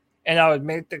line, and I would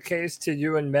make the case to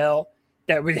you and Mel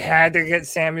that we had to get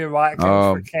Sammy Watkins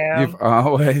for Cam. You've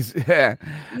always, Yeah,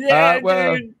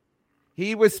 dude.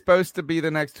 He was supposed to be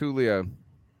the next Julio.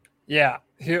 Yeah,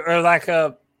 or like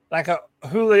a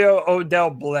Julio Odell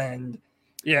blend.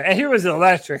 Yeah, and he was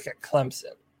electric at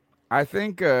Clemson. I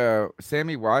think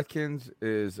Sammy Watkins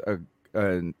is a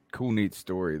cool, neat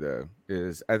story, though.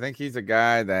 I think he's a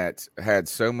guy that had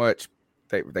so much.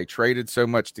 They traded so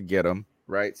much to get him,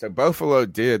 right? So Buffalo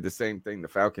did the same thing the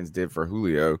Falcons did for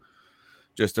Julio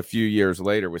just a few years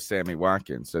later with Sammy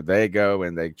Watkins. So they go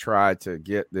and they try to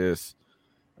get this,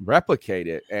 replicate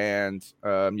it. And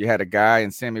you had a guy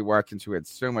in Sammy Watkins who had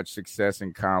so much success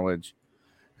in college,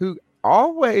 who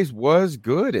always was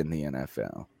good in the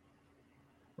NFL,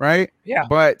 right? Yeah.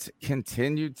 But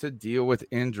continued to deal with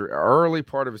injury. Early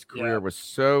part of his career was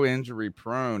so injury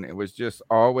prone. It was just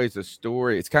always a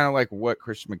story. It's kind of like what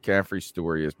Christian McCaffrey's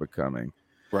story is becoming.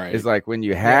 Right. It's like when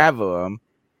you have him,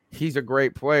 he's a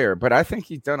great player, but I think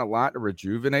he's done a lot to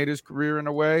rejuvenate his career in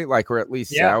a way, or at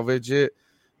least salvage it.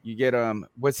 You get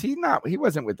he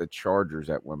wasn't with the Chargers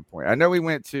at one point. I know he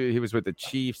was with the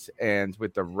Chiefs and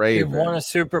with the Ravens. He won a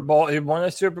Super Bowl.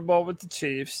 With the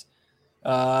Chiefs.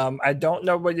 I don't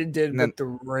know what he did with the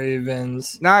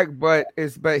Ravens. But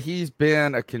he's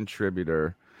been a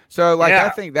contributor. So I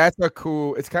think that's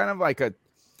it's kind of like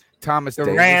Thomas The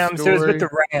Davis Rams. story. He was with the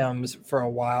Rams for a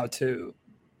while too.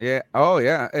 Yeah. Oh,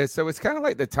 yeah. And so it's kind of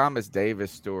like the Thomas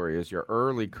Davis story. Is your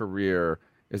early career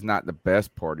is not the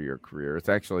best part of your career. It's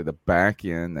actually the back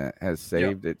end that has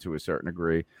saved it to a certain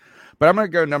degree. But I'm going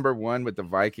to go number one with the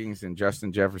Vikings and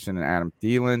Justin Jefferson and Adam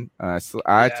Thielen. I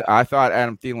thought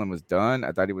Adam Thielen was done.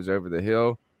 I thought he was over the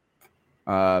hill.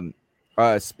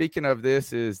 Speaking of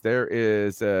this, here's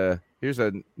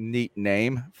a neat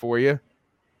name for you.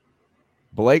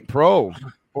 Blake Prohl.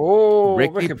 Oh,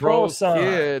 Ricky Prohl's Prohl's son.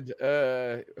 kid,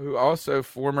 who also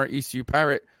former ECU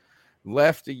Pirate,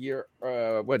 left a year.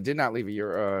 Did not leave a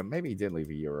year. Maybe he did leave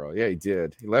a year early. Yeah, he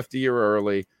did. He left a year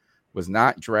early. Was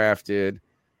not drafted,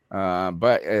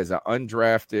 but as an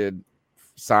undrafted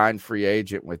signed free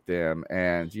agent with them.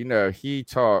 And he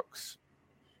talks.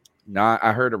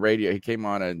 I heard a radio. He came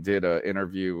on and did an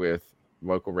interview with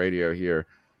local radio here,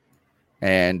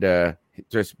 and the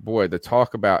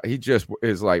talk about he just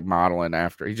is like modeling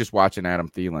after. He's just watching Adam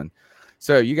Thielen.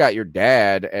 So you got your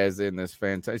dad as in this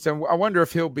fantastic. So I wonder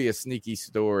if he'll be a sneaky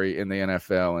story in the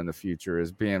NFL in the future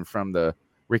as being from the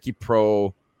Ricky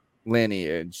Prohl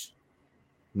lineage,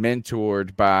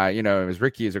 mentored by,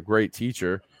 Ricky is a great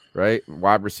teacher, right?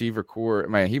 Wide receiver core.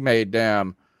 Man, he made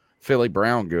Philly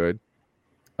Brown good.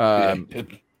 Helped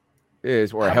him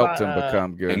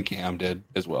become good. And Cam did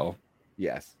as well.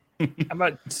 Yes. How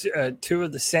about two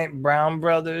of the St. Brown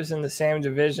brothers in the same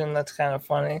division? That's kind of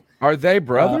funny. Are they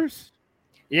brothers?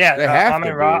 Yeah, they have to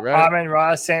be, right?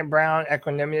 Amon-Ra St. Brown,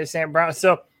 Equanimous St. Brown.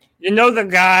 So the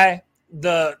guy.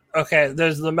 There's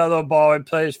LaMelo Ball who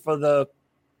plays for the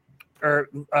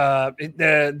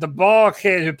ball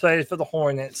kid who plays for the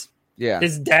Hornets. Yeah,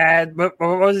 his dad. What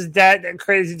was his dad? That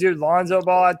crazy dude, Lonzo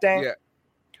Ball, I think. Yeah.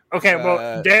 Okay,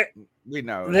 well, we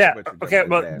know. Yeah. Okay,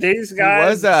 well, these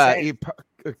guys. He was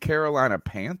a Carolina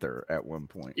Panther at one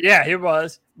point. Yeah, he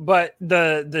was. But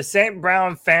the St.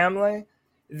 Brown family,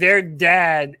 their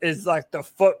dad is like the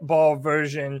football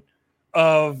version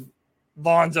of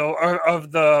Lonzo or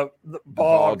of the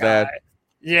ball guy. Dad.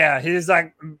 Yeah, he's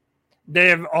like they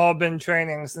have all been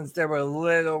training since they were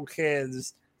little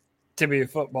kids to be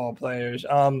football players.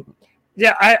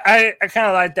 Yeah, I kind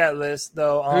of like that list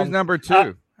though. Who's number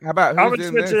two? How about I would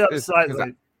switch it up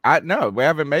slightly. I know we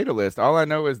haven't made a list. All I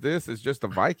know is this is just the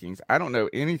Vikings. I don't know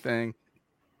anything.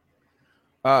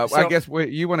 I guess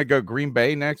you want to go Green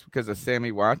Bay next because of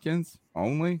Sammy Watkins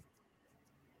only.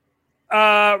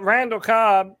 Randall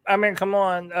Cobb. I mean, come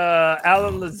on,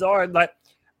 Alan Lazard.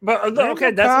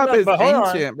 Okay, that's Cobb enough. is But hold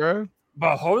ancient, on, bro.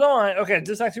 But hold on. Okay,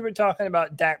 just like we were talking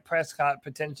about Dak Prescott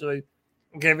potentially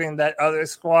giving that other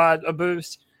squad a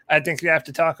boost. I think you have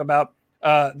to talk about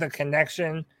the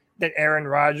connection that Aaron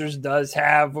Rodgers does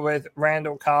have with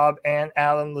Randall Cobb and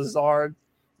Alan Lazard.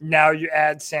 Now you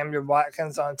add Samuel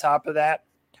Watkins on top of that.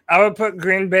 I would put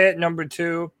Green Bay at number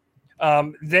 2.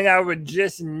 Then I would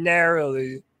just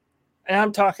narrowly, and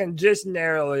I'm talking just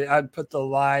narrowly, I'd put the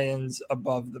Lions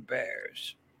above the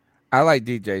Bears. I like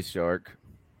DJ Chark.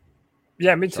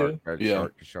 Yeah, me too.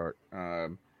 Shark.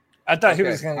 I thought he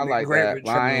was going to be great with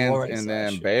Lions and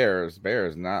then Bears.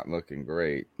 Bears not looking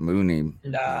great. Mooney,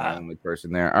 the only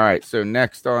person there. All right, so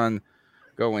next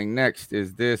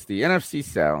is this, the NFC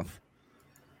South.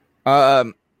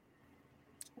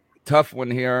 Tough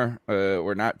one here,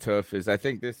 or not tough, is I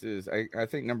think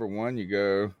number 1 you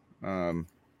go.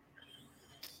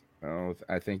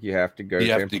 I think you have to go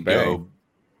Tampa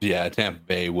Bay. Tampa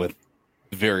Bay with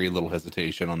very little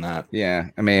hesitation on that. Yeah,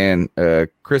 I mean,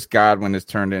 Chris Godwin has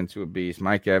turned into a beast.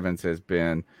 Mike Evans has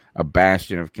been a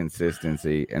bastion of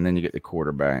consistency, and then you get the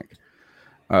quarterback.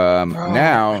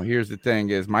 Now, here's the thing: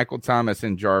 is Michael Thomas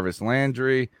and Jarvis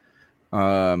Landry,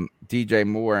 DJ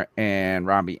Moore and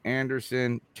Robbie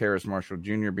Anderson, Terrace Marshall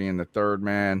Jr. being the third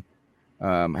man.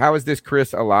 How is this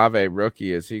Chris Olave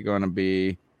rookie? Is he going to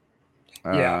be?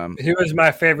 He was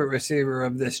my favorite receiver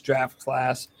of this draft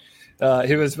class.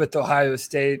 He was with Ohio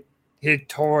State. He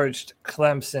torched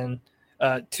Clemson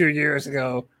 2 years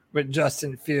ago with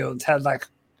Justin Fields. Had like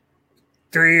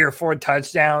 3 or 4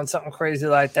 touchdowns, something crazy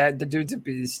like that. The dude's a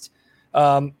beast.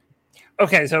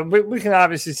 Okay, so we can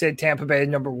obviously say Tampa Bay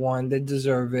number 1. They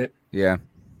deserve it. Yeah.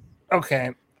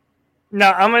 Okay.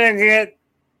 Now I'm gonna get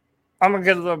a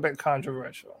little bit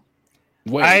controversial.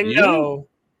 Wait, I know.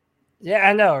 Yeah,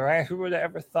 I know, right? Who would have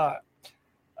ever thought?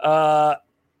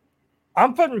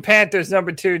 I'm putting Panthers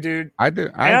number 2, dude. I do.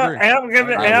 I'm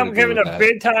giving a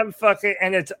big time fuck it,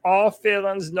 and it's all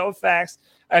feelings, no facts.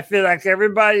 I feel like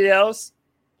everybody else,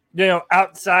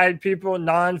 outside people,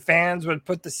 non-fans would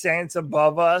put the Saints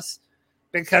above us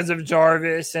because of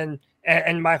Jarvis and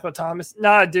Michael Thomas.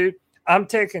 Nah, dude. I'm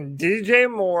taking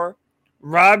DJ Moore,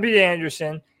 Robbie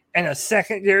Anderson, and a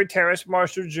second-year Terrace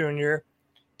Marshall Jr.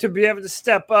 to be able to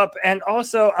step up. And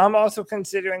also, I'm also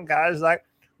considering guys like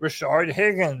Rashard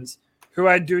Higgins, who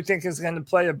I do think is going to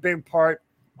play a big part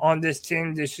on this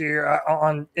team this year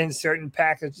in certain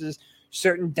packages,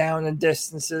 certain down and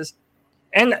distances.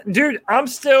 And, dude, I'm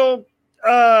still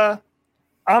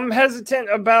I'm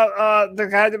hesitant about the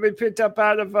guy that we picked up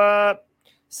out of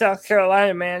South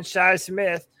Carolina, man, Shi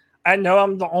Smith. I know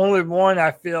I'm the only one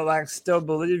I feel like still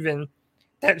believing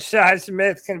that Shi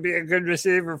Smith can be a good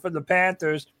receiver for the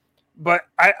Panthers, but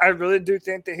I really do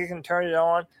think that he can turn it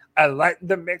on. I like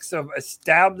the mix of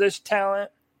established talent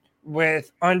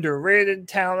with underrated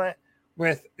talent,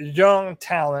 with young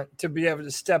talent to be able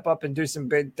to step up and do some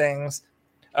big things.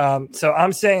 So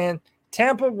I'm saying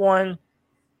Tampa 1.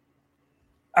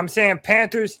 I'm saying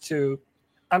Panthers 2.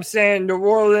 I'm saying New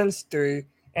Orleans 3.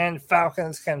 And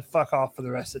Falcons can fuck off for the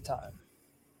rest of the time.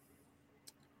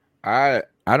 I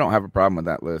don't have a problem with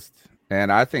that list.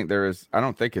 And I think I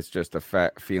don't think it's just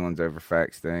a feelings over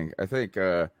facts thing. I think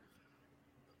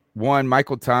one,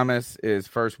 Michael Thomas is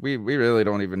first. We really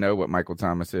don't even know what Michael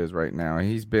Thomas is right now.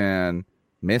 He's been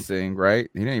missing, right?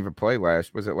 He didn't even play was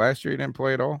it last year he didn't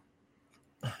play at all?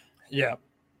 Yeah.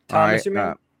 Thomas, you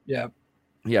mean? Yeah.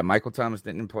 Yeah, Michael Thomas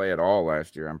didn't play at all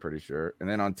last year, I'm pretty sure. And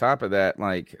then on top of that,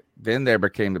 then there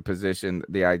became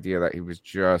the idea that he was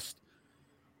just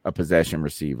a possession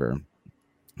receiver,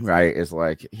 right? It's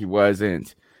like he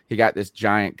got this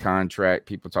giant contract.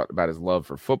 People talked about his love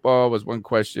for football was one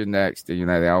question next.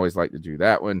 They always like to do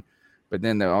that one. But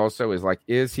then there also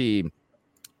is he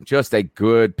just a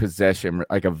good possession,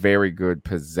 like a very good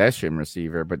possession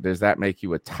receiver? But does that make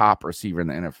you a top receiver in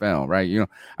the NFL, right? I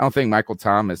don't think Michael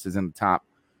Thomas is in the top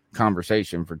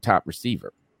conversation for top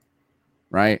receiver,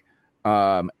 right?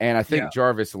 And I think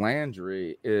Jarvis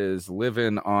Landry is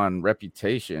living on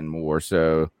reputation more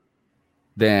so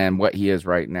than what he is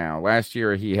right now. Last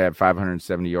year he had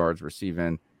 570 yards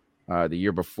receiving. The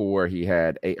year before he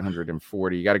had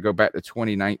 840. You got to go back to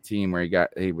 2019 where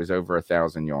he was over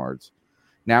 1,000 yards.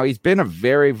 Now he's been a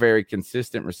very, very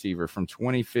consistent receiver from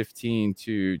 2015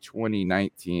 to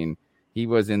 2019. He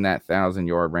was in that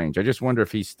 1,000-yard range. I just wonder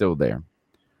if he's still there.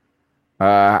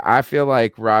 I feel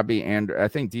like Robbie and I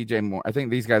think DJ Moore. I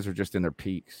think these guys are just in their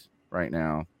peaks right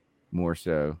now, more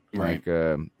so, right.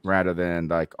 Rather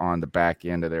than on the back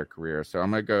end of their career. So I'm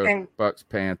gonna go Bucks,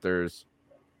 Panthers,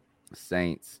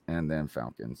 Saints, and then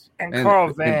Falcons. And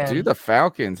Carl Van. Do the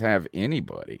Falcons have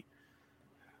anybody?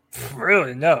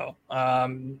 Really, no.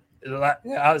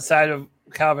 Outside of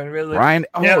Calvin Ridley, Brian.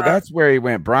 That's where he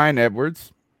went. Brian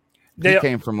Edwards. He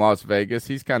came from Las Vegas.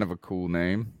 He's kind of a cool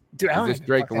name. Dude, is this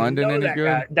Drake London any good?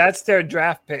 Guy. That's their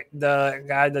draft pick, the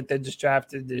guy that they just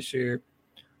drafted this year.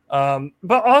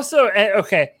 But also,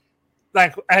 okay,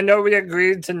 I know we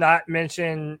agreed to not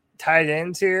mention tight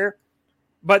ends here,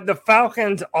 but the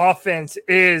Falcons' offense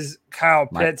is Kyle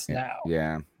Pitts now.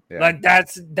 Yeah. He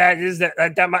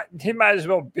might as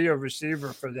well be a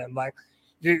receiver for them.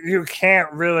 You can't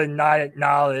really not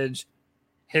acknowledge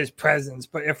his presence.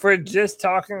 But if we're just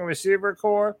talking receiver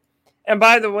core. And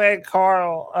by the way,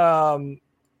 Carl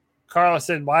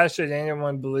said, why should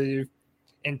anyone believe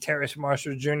in Terrace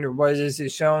Marshall Jr.? What is he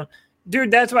shown?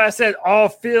 Dude, that's why I said all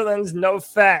feelings, no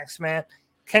facts, man.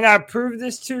 Can I prove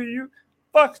this to you?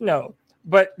 Fuck no.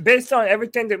 But based on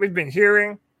everything that we've been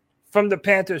hearing from the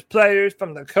Panthers players,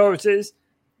 from the coaches,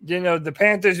 the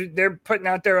Panthers, they're putting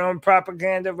out their own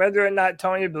propaganda. Whether or not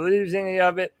Tony believes any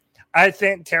of it, I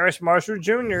think Terrace Marshall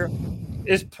Jr.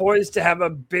 is poised to have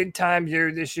a big-time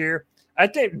year this year. I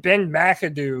think Ben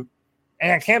McAdoo,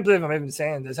 and I can't believe I'm even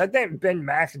saying this, I think Ben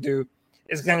McAdoo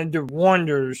is going to do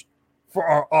wonders for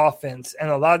our offense. And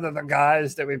a lot of the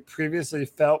guys that we previously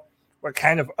felt were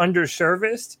kind of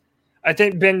underserviced, I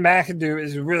think Ben McAdoo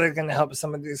is really going to help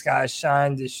some of these guys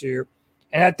shine this year.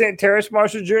 And I think Terrace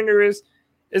Marshall Jr. is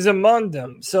among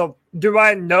them. So do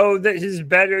I know that he's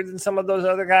better than some of those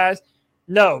other guys?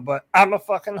 No, but I'm a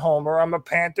fucking homer. I'm a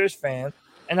Panthers fan,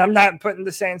 and I'm not putting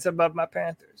the Saints above my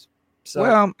Panthers. So,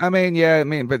 well,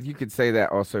 but you could say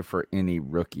that also for any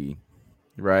rookie,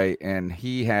 right? And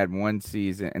he had one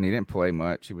season, and he didn't play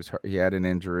much. He had an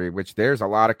injury, which there's a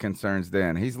lot of concerns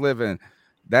then. He's living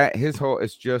that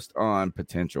it's just on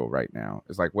potential right now.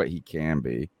 It's like what he can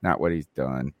be, not what he's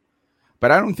done. But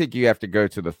I don't think you have to go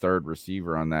to the third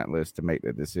receiver on that list to make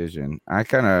the decision. I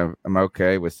kind of am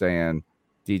okay with saying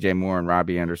DJ Moore and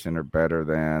Robbie Anderson are better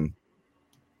than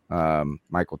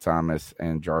Michael Thomas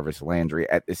and Jarvis Landry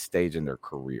at this stage in their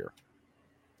career.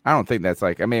 I don't think that's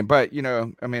I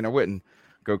wouldn't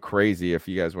go crazy if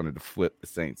you guys wanted to flip the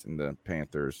Saints and the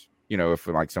Panthers,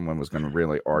 if someone was going to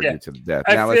really argue to the death.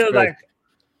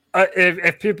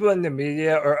 if people in the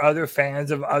media or other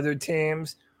fans of other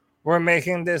teams were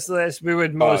making this list, we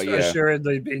would most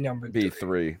assuredly be number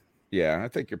three. Yeah, I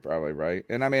think you're probably right.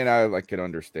 And I mean, I can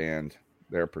understand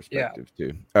their perspective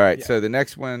too. All right, so the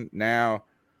next one now,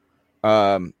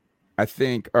 I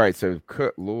think. All right, so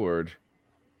Cut Lord.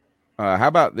 How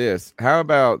about this? How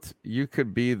about you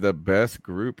could be the best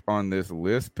group on this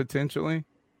list potentially,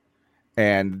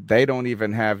 and they don't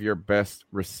even have your best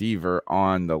receiver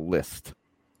on the list.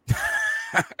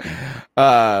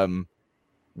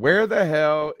 Where the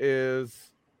hell is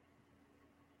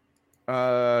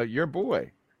your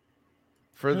boy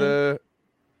for the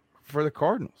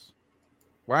Cardinals?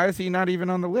 Why is he not even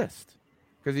on the list?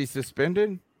 Because he's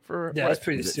suspended for that's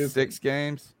pretty stupid. 6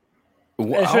 games.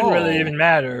 It shouldn't really even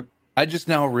matter. I just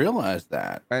now realized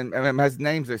that. And his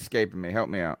name's escaping me. Help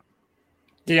me out.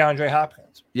 DeAndre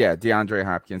Hopkins. Yeah, DeAndre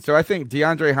Hopkins. So I think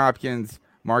DeAndre Hopkins,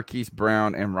 Marquise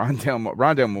Brown, and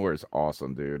Rondale Moore is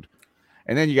awesome, dude.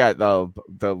 And then you got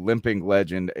the limping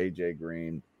legend AJ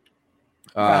Green.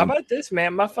 How about this,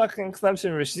 man? My fucking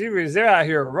Clemson receivers, they're out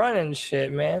here running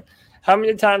shit, man. How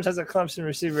many times has a Clemson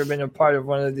receiver been a part of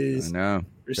one of these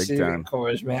receiving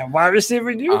cores, man? Wide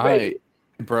receiver, baby.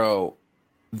 Bro,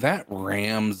 that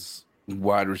Rams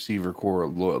wide receiver core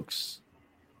looks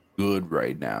good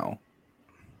right now.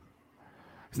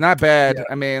 It's not bad. Yeah.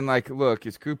 I mean, look,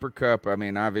 it's Cooper Kupp. I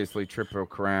mean, obviously Triple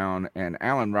Crown and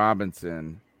Allen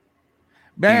Robinson.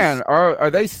 Man, are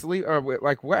they sleep? Or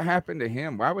what happened to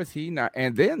him? Why was he not?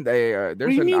 And then there's what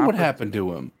do you mean? What happened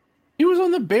to him? He was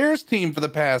on the Bears team for the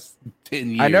past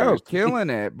 10 years. I know, killing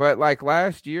it. But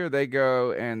last year, they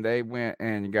go and they went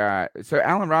and got. So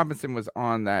Allen Robinson was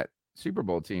on that Super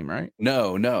Bowl team, right?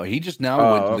 No. He just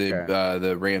now went to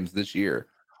the Rams this year.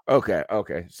 Okay.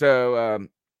 So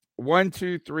 1,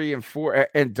 2, 3, and 4,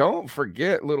 and don't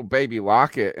forget little baby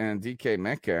Lockett and DK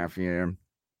Metcalf here.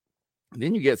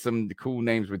 Then you get some cool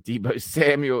names with Deebo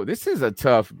Samuel. This is a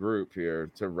tough group here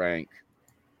to rank.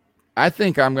 I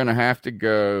think I'm going to have to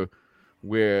go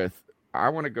with. I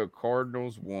want to go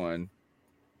Cardinals 1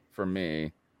 for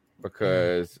me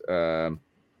because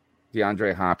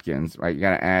DeAndre Hopkins, right? You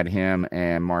got to add him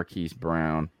and Marquise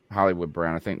Brown, Hollywood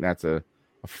Brown. I think that's a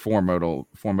formidable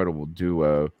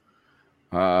duo.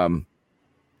 Then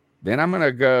I'm going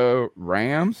to go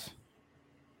Rams.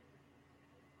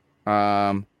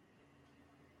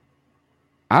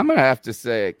 I'm going to have to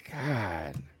say,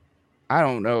 God, I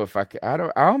don't know if I can. I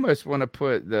almost want to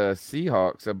put the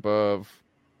Seahawks above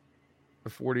the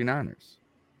 49ers.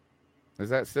 Is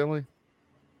that silly?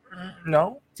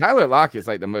 No. Tyler Lockett's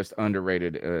like the most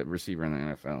underrated receiver in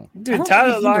the NFL. Dude,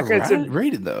 Tyler Lockett's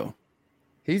rated though.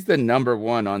 He's the number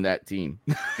 1 on that team.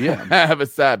 Yeah.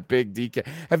 Beside Big DK.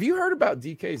 Have you heard about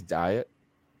DK's diet?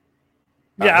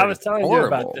 Yeah, I was telling you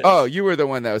about this. Oh, you were the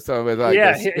one that was telling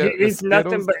me. He's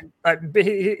nothing but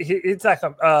it's like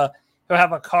he'll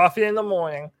have a coffee in the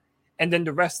morning, and then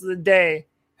the rest of the day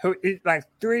he'll eat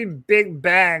 3 big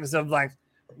bags of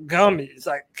gummies,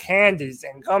 candies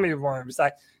and gummy worms,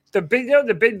 the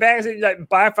big bags that you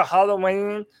buy for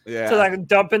Halloween to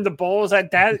dump in the bowls like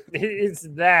that. He eats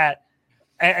that,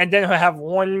 and then he'll have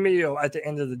 1 meal at the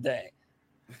end of the day.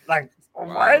 Wow.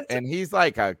 What? And he's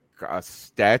like a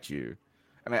statue.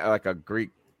 I mean, like a Greek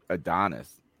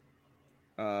Adonis.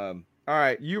 All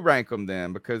right, you rank them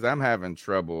then because I'm having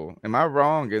trouble. Am I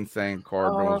wrong in saying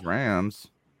Cardinals, Rams?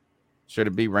 Should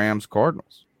it be Rams,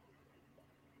 Cardinals?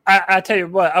 I tell you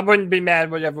what, I wouldn't be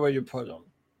mad whatever way you put them.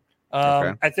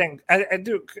 Okay. I think I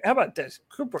do. How about this?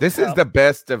 Cooper This Kupp is the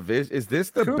best division. Is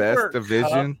this the Cooper best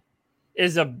division? Kupp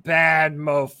is a bad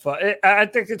mofo. I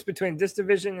think it's between this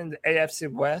division and the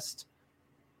AFC West.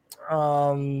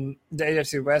 The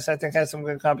AFC West, I think, has some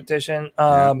good competition.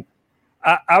 I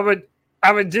would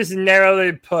just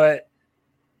narrowly put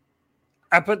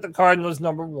the Cardinals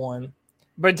number 1,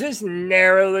 but just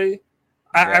narrowly,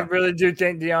 I really do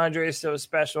think DeAndre is so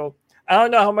special. I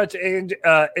don't know how much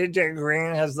AJ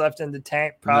Green has left in the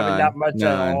tank. Probably not much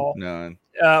at all. None.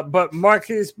 But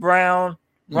Marquise Brown,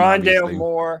 Rondale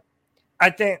Moore, I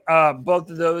think both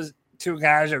of those 2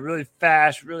 guys are really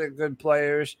fast, really good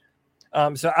players.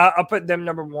 So I'll put them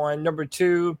number 1. Number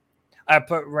 2, I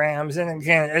put Rams. And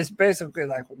again, it's basically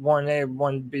 1A,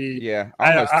 1B. Yeah,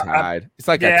 almost tied. It's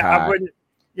like a tie.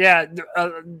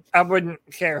 I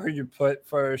wouldn't care who you put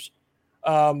first.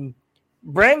 Brandon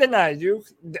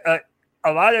Ayuk,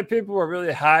 a lot of people were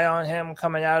really high on him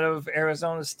coming out of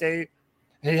Arizona State.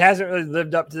 He hasn't really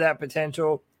lived up to that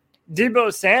potential.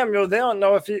 Deebo Samuel, they don't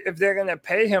know if they're going to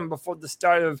pay him before the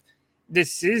start of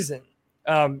this season.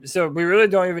 So we really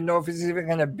don't even know if he's even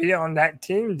going to be on that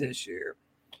team this year.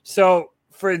 So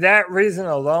for that reason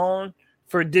alone,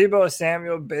 for Deebo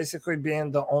Samuel basically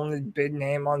being the only big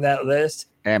name on that list.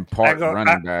 And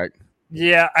running back.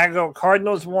 Yeah, I go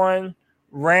Cardinals 1,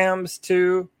 Rams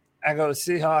 2, I go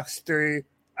Seahawks 3,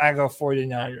 I go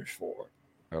 49ers 4.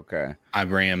 Okay. I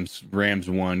Rams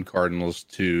 1, Cardinals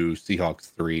 2,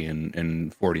 Seahawks 3,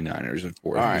 and 49ers and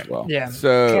 4 as well. Yeah.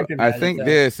 So I think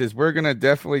this is we're gonna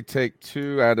definitely take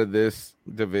 2 out of this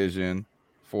division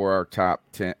for our top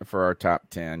 10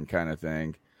 kind of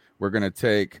thing. We're gonna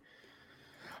take.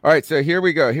 All right, so here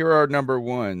we go. Here are our number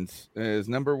ones.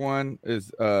 Number 1 is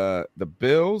the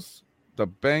Bills, the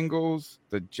Bengals,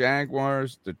 the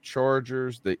Jaguars, the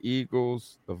Chargers, the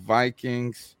Eagles, the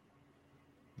Vikings,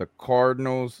 the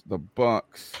Cardinals, the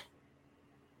Bucks.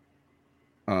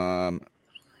 And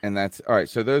that's all right.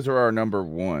 So those are our number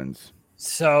ones.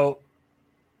 So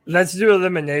let's do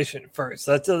elimination first.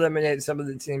 Let's eliminate some of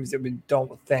the teams that we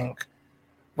don't think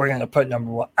we're going to put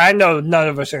number 1. I know none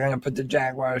of us are going to put the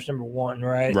Jaguars number 1,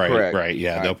 right? Right.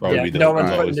 Yeah, they'll probably be the no one's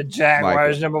putting the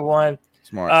Jaguars number 1.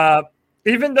 Smart.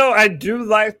 Even though I do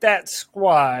like that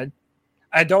squad,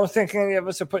 I don't think any of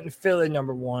us are putting Philly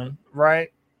number 1,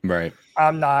 right? Right.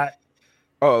 I'm not.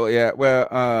 Oh yeah. Well,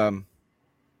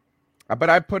 but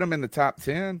I put them in the top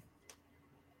 10.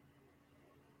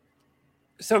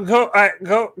 So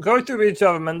go through each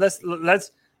of them and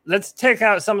let's take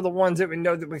out some of the ones that we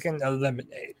know that we can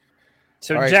eliminate.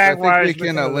 So right, Jaguars, I think we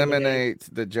can eliminate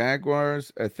the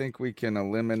Jaguars. I think we can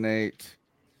eliminate.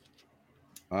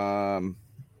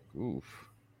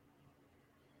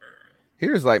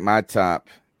 Here's like my top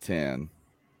 10.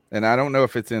 And I don't know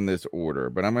if it's in this order,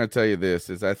 but I'm going to tell you this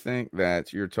is I think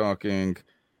that you're talking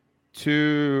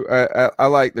I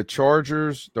like the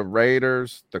Chargers, the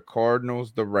Raiders, the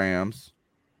Cardinals, the Rams.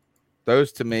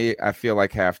 Those to me, I feel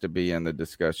like have to be in the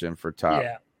discussion for top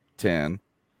 10.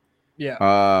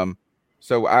 Yeah.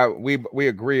 So we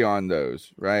agree on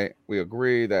those, right? We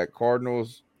agree that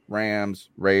Cardinals, Rams,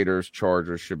 Raiders,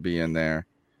 Chargers should be in there.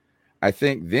 I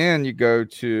think then you go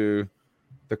to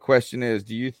the question is,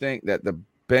 do you think that the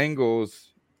Bengals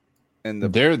and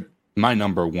they're my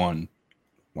number 1.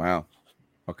 Wow.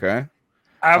 Okay.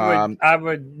 I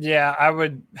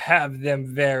would have them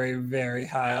very, very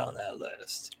high on that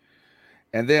list.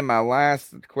 And then my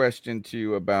last question to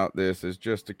you about this is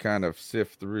just to kind of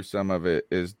sift through some of it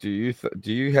is do you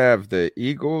have the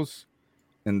Eagles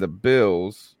and the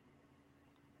Bills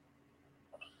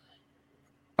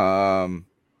who's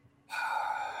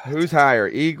higher,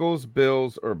 Eagles,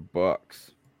 Bills, or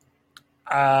Bucks?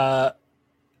 I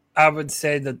would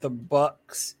say that the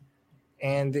Bucks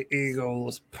and the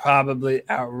Eagles probably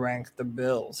outrank the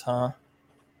Bills, huh?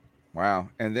 Wow.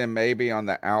 And then maybe on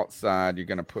the outside, you're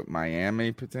going to put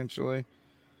Miami potentially.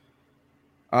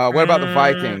 What about the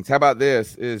Vikings? How about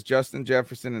this? Is Justin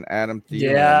Jefferson and Adam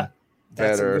Thielen better?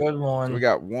 That's a good one. So we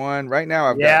got one. Right now,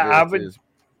 I would. 2, 3, 4.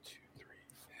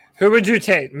 Who would you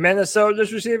take?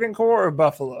 Minnesota's receiving core or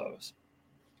Buffalo's?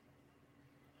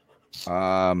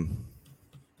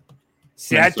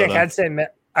 See, Minnesota. I think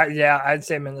I'd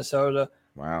say Minnesota.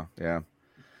 Wow, yeah.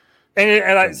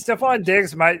 And like Stephon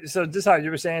Diggs might. So just how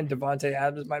you were saying, Devontae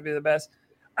Adams might be the best.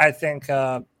 I think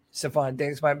Stephon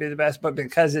Diggs might be the best, but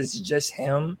because it's just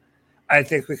him, I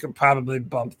think we could probably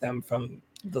bump them from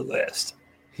the list.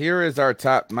 Here is our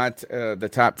the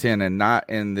top 10, and not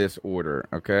in this order.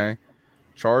 Okay,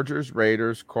 Chargers,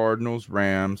 Raiders, Cardinals,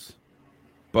 Rams,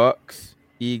 Bucks,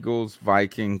 Eagles,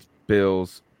 Vikings,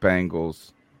 Bills,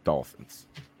 Bengals, Dolphins.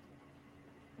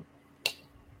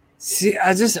 See,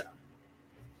 I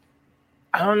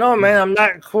don't know, man. I'm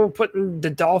not cool putting the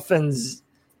Dolphins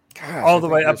all the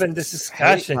way up in this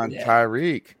discussion. On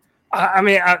Tyreek. I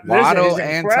mean, Waddle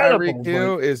and Tyreek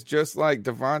Hill is just like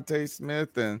Devontae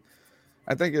Smith, and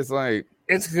I think it's like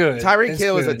it's good. Tyreek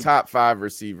Hill is a top 5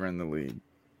 receiver in the league.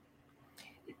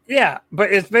 Yeah,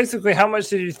 but it's basically how much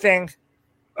did you think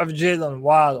of Jalen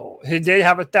Waddle? He did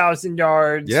have 1,000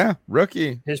 yards. Yeah,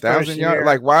 rookie. His 1,000 yards.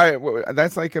 Like, why?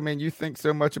 That's like, I mean, you think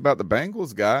so much about the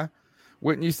Bengals guy.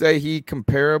 Wouldn't you say he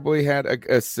comparably had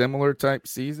a similar type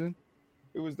season?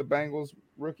 Who was the Bengals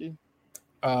rookie?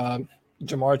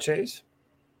 Jamar Chase.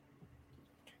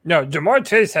 No, Jamar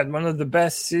Chase had one of the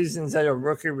best seasons that a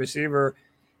rookie receiver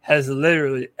has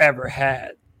literally ever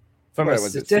had. From a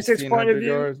statistics point of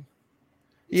view, yards?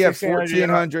 He had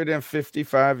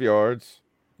 1,455 yards.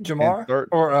 Jamar?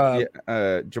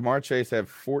 Jamar Chase had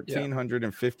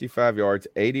 1,455 yards,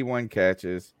 81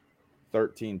 catches,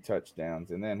 13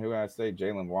 touchdowns. And then who I say?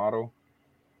 Jalen Waddle.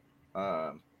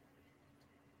 Now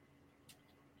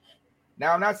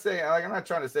I'm not saying I'm not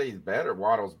trying to say he's better.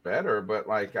 Waddle's better, but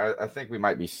like I think we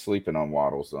might be sleeping on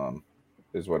Waddle some,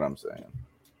 is what I'm saying.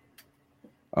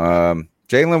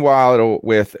 Jalen Waddle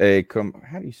with a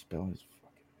how do you spell his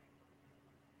fucking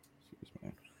name? Excuse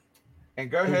me.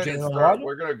 And go ahead and Jalen start. Waddle?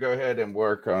 We're gonna go ahead and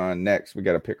work on next. We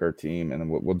got to pick our team, and then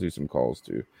we'll do some calls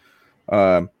too.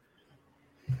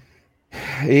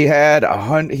 He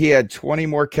had 20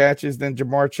 more catches than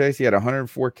Jamar Chase. He had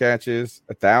 104 catches,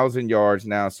 1,000 yards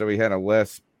now, so he had a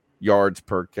less yards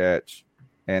per catch,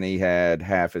 and he had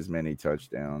half as many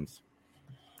touchdowns.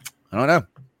 I don't know.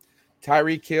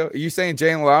 Tyreek Hill. Are you saying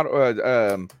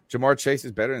Jamar Chase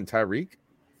is better than Tyreek?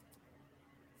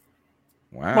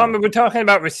 Wow. Well, I mean, we're talking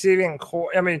about receiving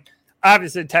core. I mean,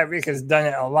 obviously Tyreek has done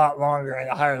it a lot longer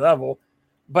at a higher level,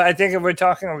 but I think if we're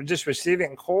talking about just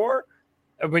receiving core,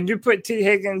 when you put T.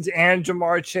 Higgins and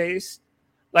Jamar Chase,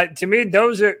 like to me,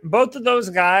 those are both of those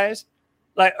guys.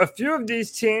 Like a few of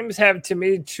these teams have, to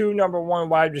me, 2 number 1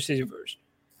 wide receivers.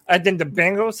 I think the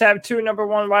Bengals have 2 number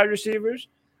 1 wide receivers.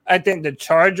 I think the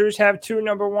Chargers have 2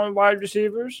 number 1 wide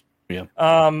receivers. Yeah.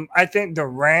 I think the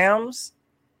Rams.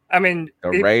 I mean, the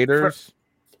Raiders.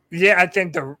 I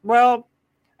think Devontae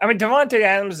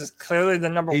Adams is clearly the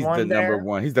number He's 1 the there. number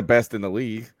 1. He's the best in the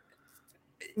league.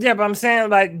 Yeah, but I'm saying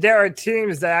like there are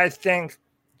teams that I think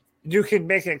you can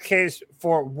make a case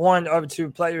for one of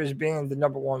 2 players being the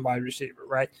number 1 wide receiver,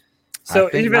 right? So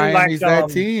I think even Miami's like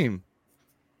that team.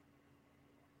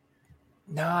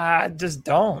 No, I just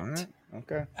don't. All right.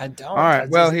 Okay. I don't. All right.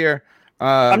 Well, here.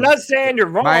 I'm not saying you're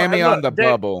wrong. Miami Look, on the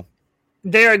bubble.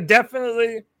 They are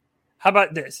definitely. How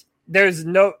about this? There's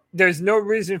no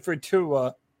reason for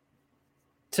Tua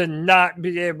to not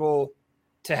be able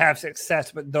to have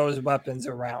success with those weapons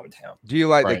around him. Do you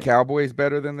like Right. the Cowboys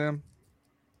better than them?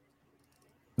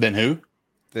 Then who?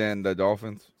 Than the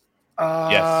Dolphins?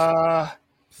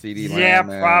 CD Lamb Yeah, and-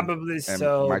 probably and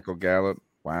so. Michael Gallup.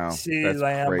 Wow. CeeDee That's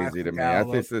Lamb, crazy Michael to me.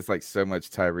 Gallup. This is like so much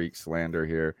Tyreek slander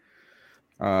here.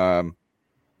 Well,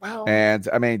 And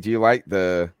I mean, do you like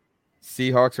the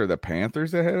Seahawks or the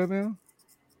Panthers ahead of them?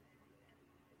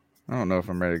 I don't know if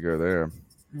I'm ready to go there.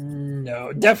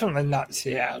 no, definitely not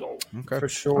Seattle. Okay. For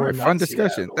sure. All right, not fun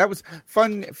discussion. Seattle. That was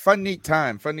fun, neat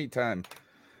time.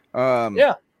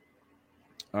 Yeah.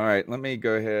 All right, let me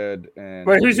go ahead and.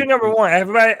 Wait, who's your number 1?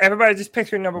 Everybody, just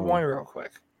pick your number 1 real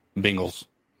quick. Bengals.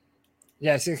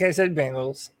 Yeah, CK said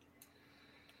Bengals.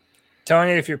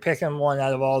 Tony, if you're picking one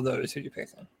out of all those, who you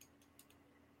picking?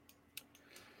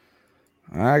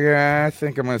 I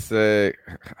think I'm gonna say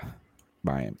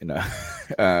Miami.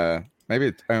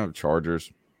 Maybe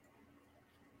Chargers.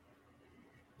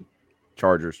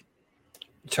 Chargers.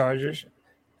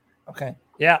 Okay.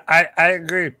 Yeah, I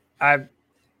agree. I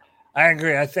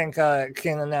agree. I think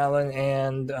Keenan Allen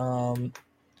and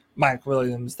Mike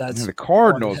Williams. That's The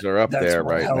Cardinals one- are up that's there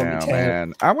one right hell of a now, team.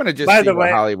 man. I want to just By see the what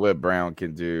way- Hollywood Brown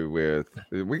can do with.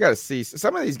 We got to see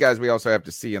some of these guys. We also have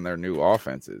to see in their new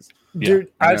offenses. Dude,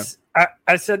 Yeah.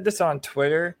 I said this on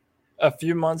Twitter a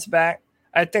few months back.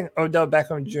 I think Odell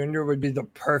Beckham Jr. would be the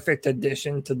perfect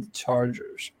addition to the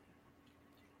Chargers.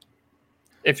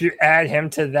 If you add him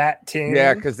to that team,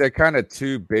 Yeah, because they're kind of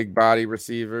 2 big body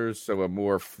receivers, so a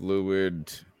more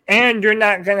fluid. and you're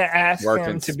not going to ask Working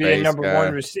him to be a space number guy.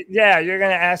 1 receiver. Yeah, you're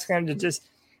going to ask him to just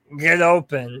get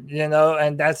open,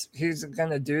 and he's going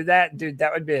to do that. Dude,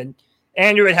 that would be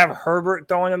and you would have Herbert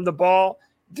throwing him the ball.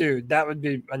 Dude, that would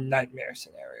be a nightmare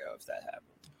scenario if that happened.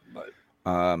 But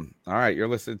All right, you're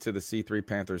listening to the C3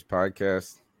 Panthers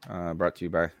podcast, brought to you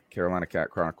by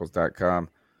CarolinaCatChronicles.com.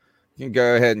 You can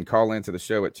go ahead and call into the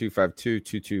show at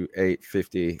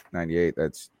 252-228-5098.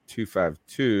 That's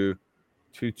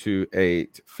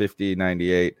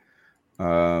 252-228-5098. Hold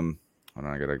on,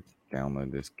 I gotta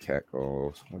download this cat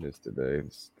calls. What is today?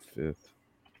 It's the 5th.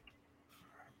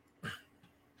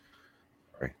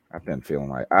 Sorry, I've been feeling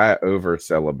like I over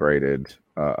celebrated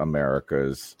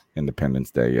America's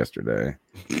Independence Day yesterday.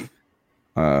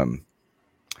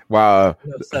 While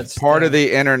no such part of thing.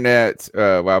 the internet,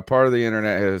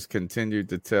 has continued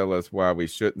to tell us why we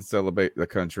shouldn't celebrate the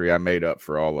country, I made up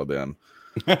for all of them,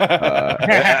 and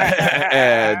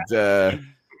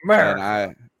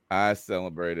America. I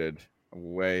celebrated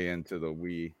way into the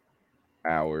wee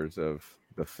hours of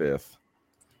the 5th.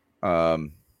 All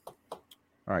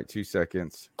right, 2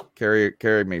 seconds.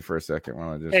 Carry me for a second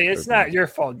while I just. Hey, it's open not it. your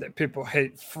fault that people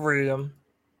hate freedom.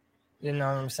 You know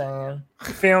what I'm saying?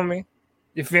 You feel me?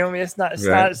 It's Right. not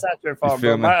your You fault,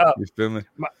 feel bro. me? You feel me?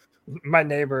 My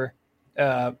neighbor,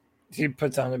 he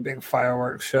puts on a big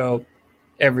fireworks show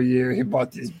every year. He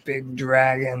bought these big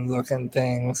dragon looking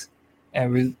things,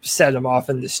 and we set them off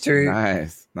in the street.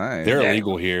 Nice. They're Yeah.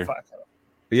 illegal here. Fuck.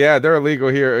 Yeah, they're illegal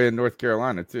here in North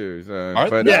Carolina too. So, Are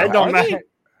but they? Yeah, it don't Are they? matter.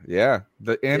 Yeah.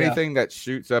 Anything that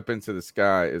shoots up into the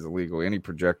sky is illegal. Any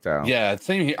projectile. Yeah,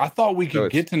 same here. I thought we So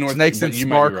could get to North snakes and but you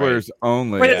might be right. sparklers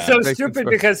only. But it's so Snakes and stupid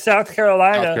sparklers. because South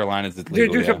Carolina, South Carolina's illegal.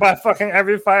 dude, you yeah. could buy fucking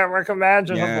every firework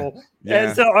imaginable. Yeah.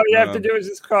 And so all you have to do is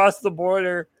just cross the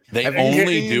border. They Have you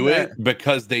only seen do that? it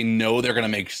because they know they're gonna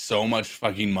make so much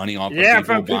fucking money off. Yeah, of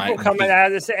from people buying, coming out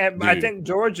of this. And I Dude. think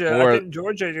Georgia, Or-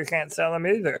 you can't sell them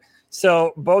either.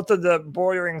 So both of the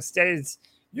bordering states,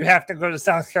 you have to go to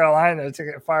South Carolina to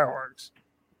get fireworks.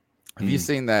 Have you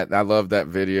seen that? I love that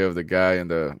video of the guy in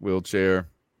the wheelchair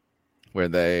where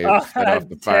they Oh, set off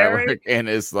the Terry? firework and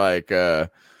it's like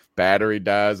battery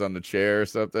dies on the chair or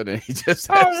something, and he just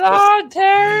Oh Lord,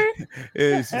 Terry!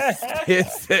 it just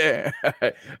sits there.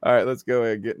 All right, let's go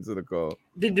ahead and get into the call.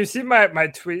 Did you see my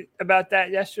tweet about that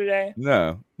yesterday?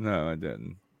 No, I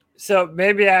didn't. So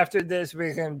maybe after this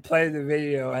we can play the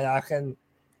video and I can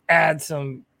add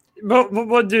some.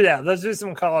 We'll do that. Let's do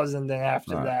some calls and then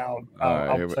after All right. that All right,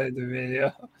 I'll here we- play the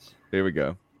video. Here we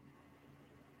go.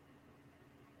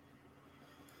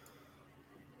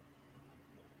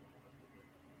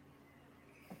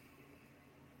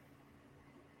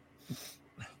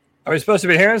 Are we supposed to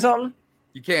be hearing something?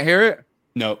 You can't hear it?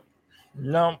 Nope.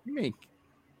 No. You mean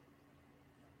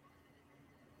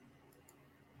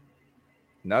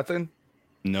nothing?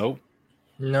 Nope.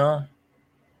 No.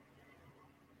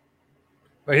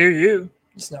 But hear you.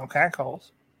 It's no cat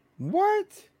calls. What?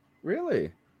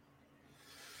 Really?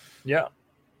 Yeah.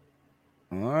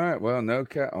 All right. Well, no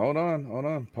cat. Hold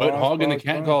on. Put hog in the Pause,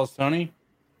 cat pause. calls, Tony.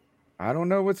 I don't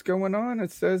know what's going on.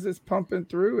 It says it's pumping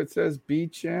through. It says B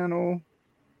channel.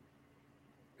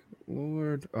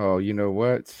 Lord. Oh, you know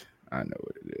what? I know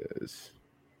what it is.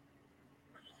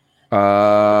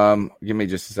 Give me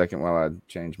just a second while I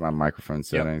change my microphone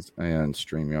settings and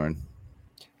StreamYard.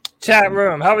 Chat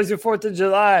room. How was your 4th of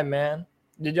July, man?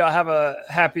 Did y'all have a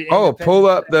happy Oh, pull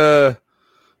Independence up the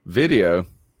video. Day?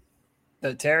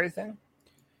 The Terry thing?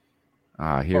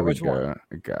 Here Or we which go. one?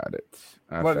 I got it.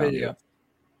 I What found video? it.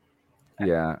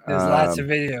 Yeah. There's lots of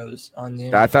videos on the I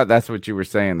internet. thought that's what you were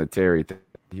saying, the Terry thing.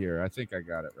 Here, I think I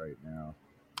got it right now.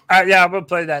 Yeah, we'll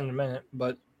play that in a minute,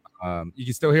 but You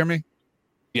can still hear me?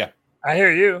 I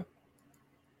hear you.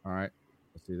 All right.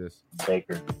 Let's see this.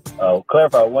 Baker.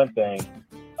 Clarify one thing.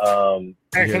 Hey,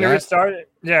 hear can you that? restart it?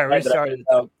 Yeah, restart it.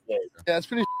 Yeah. Yeah, it's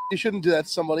pretty. You shouldn't do that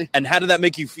to somebody. And how did that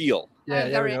make you feel? Yeah,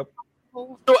 there we go.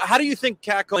 So how do you think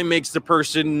cackling makes the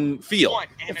person feel?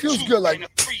 It feels good. Like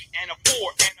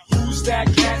Who's that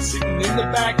cat sitting in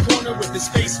the back corner with his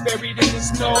face buried in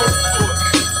his nose?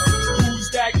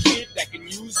 Who's that kid that can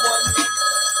use one?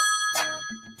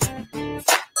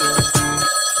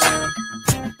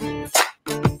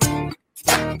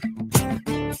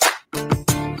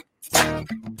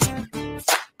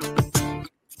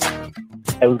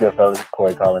 Hey, what's good, fellas?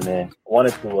 Corey calling in.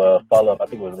 Wanted to follow up. I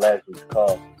think it was last week's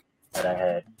call that I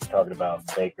had talking about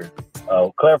Baker.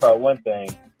 Clarify one thing.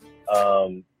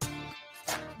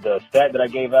 The stat that I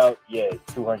gave out, is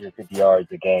 250 yards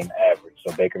a game average.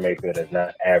 So Baker Mayfield has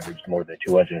not averaged more than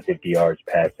 250 yards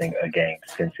passing a game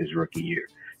since his rookie year.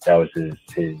 That was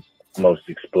his most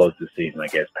explosive season, I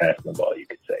guess, passing the ball, you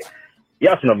could say.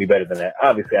 Y'all should know me better than that.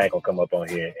 Obviously, I ain't gonna come up on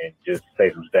here and just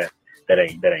say some stats that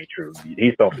ain't true.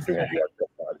 He's thrown for 300 yards.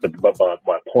 But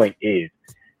my point is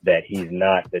that he's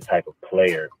not the type of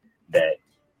player that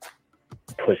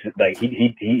pushes. Like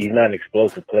he's not an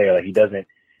explosive player. Like he's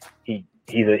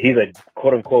a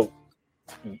quote unquote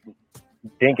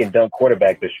dink and dunk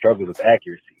quarterback that struggles with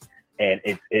accuracy. And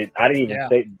I didn't even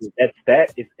say that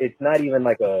stat. It's not even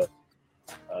like a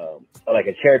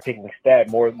cherry picking stat.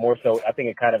 More so, I think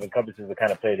it kind of encompasses the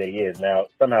kind of player that he is. Now,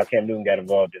 somehow Cam Newton got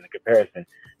involved in the comparison.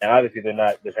 Now, obviously, they're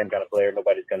not the same kind of player.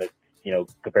 Nobody's gonna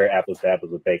compare apples to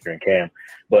apples with Baker and Cam.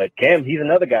 But Cam, he's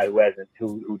another guy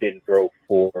who didn't throw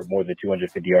for more than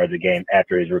 250 yards a game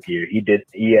after his rookie year.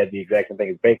 He had the exact same thing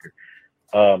as Baker.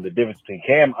 The difference between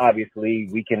Cam, obviously,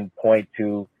 we can point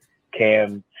to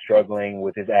Cam struggling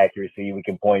with his accuracy. We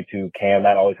can point to Cam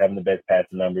not always having the best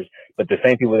passing numbers. But the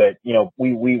same people that,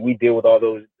 we deal with all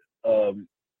those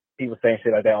people saying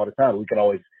shit like that all the time. We can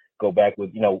always go back with,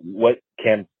 what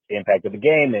Cam's impact of the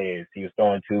game is. He was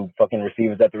throwing to fucking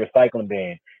receivers at the recycling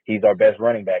bin. He's our best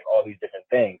running back, all these different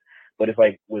things. But it's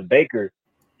like with Baker,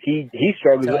 he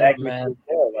struggles with accuracy.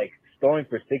 Like throwing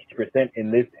for 60%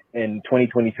 in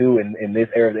 2022 in this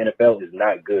era of the NFL is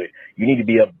not good. You need to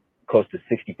be up close to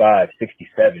 65,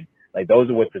 67. Like those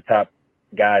are what the top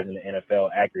guys in the NFL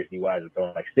accuracy wise are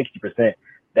throwing. Like 60%,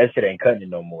 that shit ain't cutting it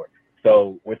no more.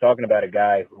 So we're talking about a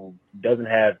guy who doesn't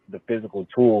have the physical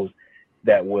tools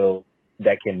that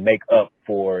can make up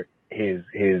for his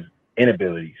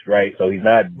inabilities, right? So he's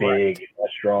not big, he's not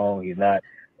strong, he's not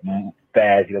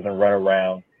fast. He doesn't run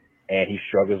around, and he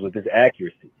struggles with his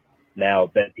accuracy.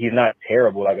 Now that he's not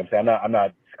terrible, like I'm saying, I'm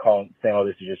not saying all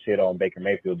this to just shit on Baker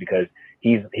Mayfield, because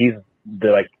he's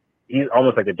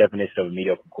almost like the definition of a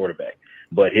mediocre quarterback.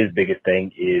 But his biggest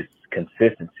thing is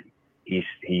consistency.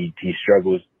 He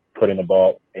struggles putting the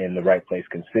ball in the right place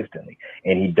consistently,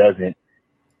 and he doesn't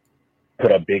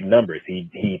put up big numbers.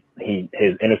 His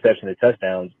interception to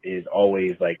touchdowns is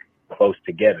always like close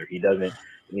together. He doesn't,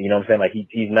 you know what I'm saying? Like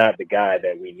he's not the guy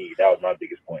that we need. That was my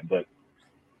biggest point. But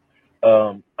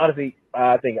honestly,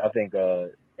 I think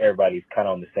everybody's kind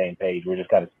of on the same page. We're just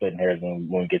kind of splitting hairs when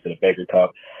we get to the Baker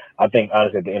talk. I think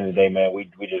honestly, at the end of the day, man,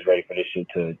 we just ready for this shit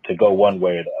to go one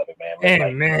way or the other, man.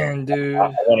 Amen, dude. I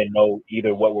want to know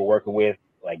either what we're working with,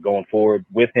 like going forward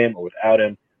with him or without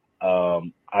him.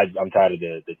 I'm tired of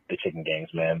the chicken games,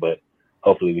 man. But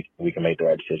hopefully we can make the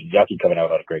right decision. Y'all keep coming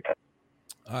out with a great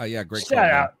content. Yeah, great.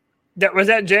 Shout out. Was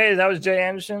that Jay? That was Jay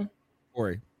Anderson?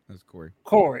 Corey. That's Corey.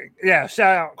 Corey. Yeah,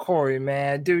 shout out Corey,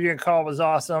 man. Dude, your call was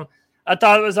awesome. I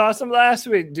thought it was awesome last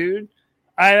week, dude.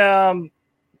 To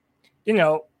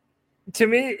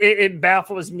me, it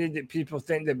baffles me that people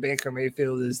think that Baker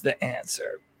Mayfield is the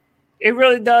answer. It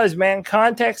really does, man.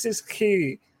 Context is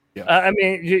key. Yeah. I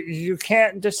mean, you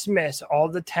can't dismiss all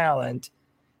the talent.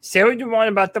 Say what you want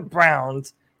about the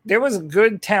Browns. There was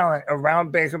good talent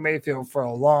around Baker Mayfield for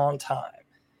a long time.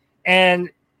 And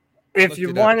if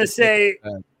you want to say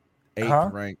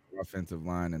eighth ranked offensive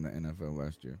line in the NFL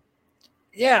last year.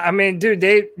 Yeah, I mean, dude,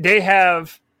 they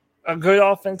have a good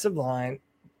offensive line,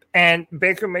 and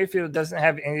Baker Mayfield doesn't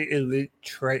have any elite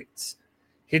traits.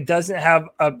 He doesn't have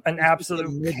an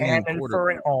absolute cannon for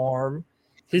an arm.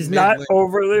 He's not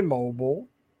overly mobile.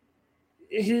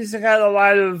 He's got a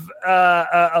lot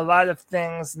of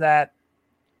things that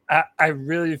I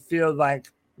really feel like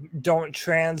don't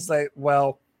translate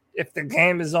well if the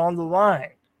game is on the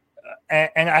line.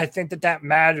 And I think that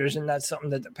matters, and that's something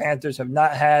that the Panthers have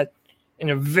not had in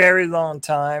a very long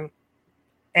time.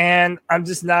 And I'm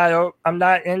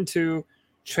not into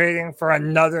trading for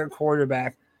another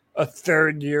quarterback a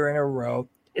third year in a row.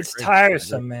 It's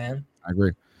tiresome, man. I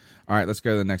agree. All right, let's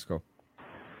go to the next call.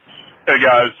 Hey,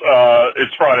 guys.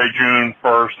 It's Friday, June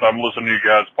 1st. I'm listening to you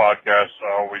guys' podcast.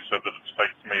 I always said that it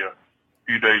takes me a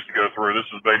few days to go through. This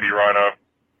is Baby Rhino.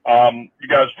 You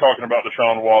guys are talking about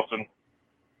Deshaun Watson.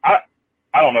 I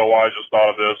don't know why I just thought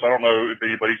of this. I don't know if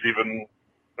anybody's even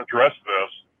addressed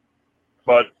this.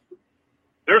 But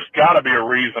there's got to be a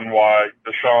reason why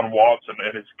Deshaun Watson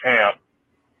and his camp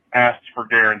asked for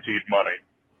guaranteed money.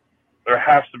 There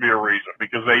has to be a reason,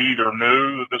 because they either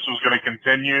knew that this was going to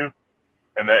continue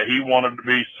and that he wanted to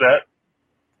be set,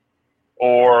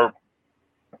 or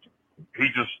he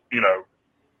just,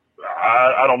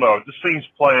 I don't know. It just seems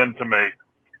planned to me.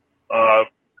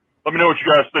 Let me know what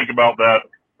you guys think about that.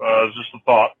 It's just a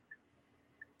thought.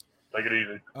 Take it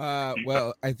easy.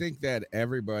 Well, I think that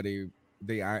everybody,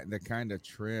 the kind of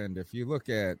trend, if you look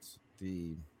at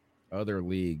the other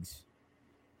leagues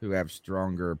who have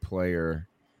stronger player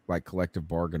like collective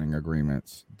bargaining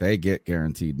agreements, they get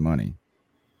guaranteed money.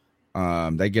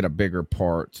 They get a bigger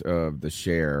part of the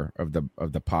share of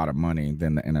the pot of money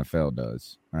than the NFL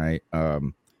does, right?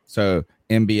 So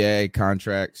NBA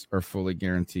contracts are fully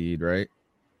guaranteed, right?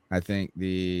 I think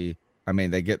they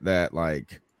get that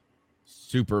like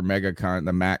super mega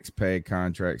the max pay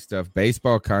contract stuff.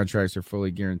 Baseball contracts are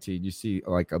fully guaranteed. You see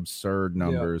like absurd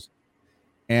numbers.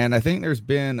 Yeah. And I think there's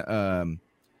been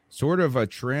sort of a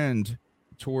trend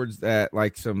towards that,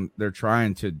 like they're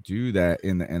trying to do that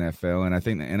in the NFL, and I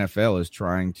think the NFL is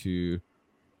trying to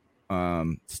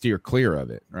steer clear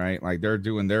of it, right? Like they're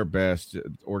doing their best,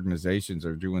 organizations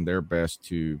are doing their best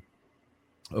to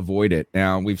avoid it.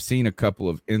 Now, we've seen a couple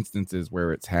of instances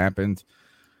where it's happened.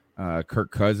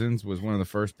 Kirk Cousins was one of the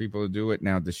first people to do it.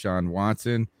 Now Deshaun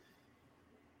Watson.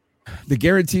 The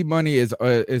guaranteed money is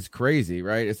crazy,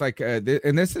 right? It's like,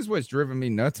 and this is what's driven me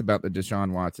nuts about the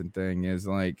Deshaun Watson thing is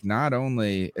like, not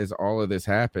only is all of this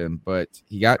happened, but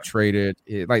he got traded.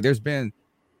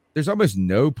 There's almost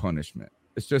no punishment.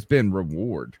 It's just been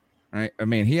reward, right? I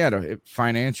mean, he had a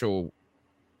financial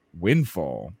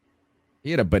windfall.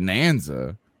 He had a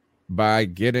bonanza by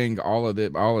getting all of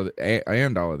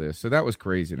this. So that was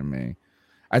crazy to me.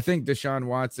 I think Deshaun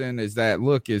Watson is that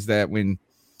when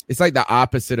it's like the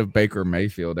opposite of Baker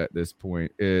Mayfield at this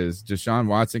point is Deshaun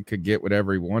Watson could get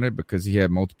whatever he wanted because he had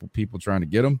multiple people trying to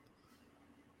get him.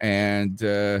 And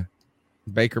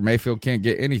Baker Mayfield can't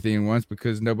get anything he wants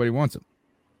because nobody wants him.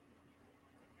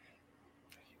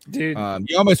 Dude,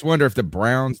 you almost wonder if the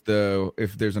Browns, though,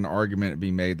 if there's an argument to be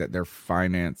made that they're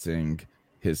financing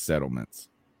his settlements.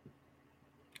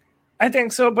 I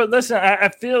think so. But listen, I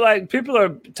feel like people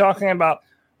are talking about,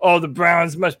 oh, the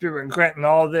Browns must be regretting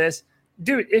all this.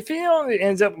 Dude, if he only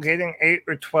ends up getting 8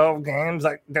 or 12 games,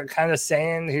 like they're kind of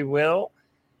saying he will,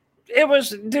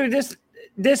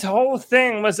 this whole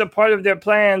thing was a part of their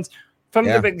plans from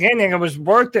the beginning. It was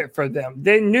worth it for them.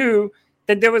 They knew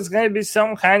that there was going to be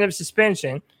some kind of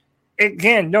suspension.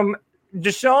 Again,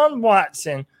 Deshaun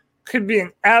Watson could be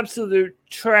an absolute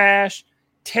trash,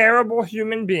 terrible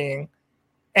human being,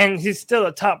 and he's still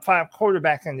a top 5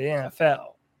 quarterback in the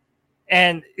NFL.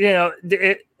 And,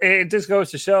 it just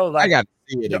goes to show, like, I got to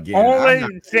see it the again.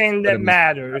 only thing that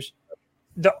matters,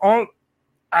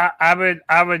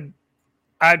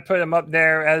 I'd put him up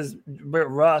there as with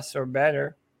Russ or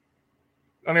better.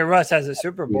 I mean, Russ has a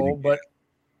Super Bowl, but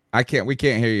we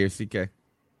can't hear you, CK.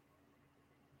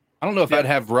 I don't know if I'd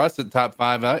have Russ at top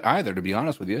 5 either, to be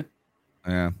honest with you.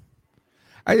 Yeah.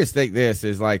 I just think this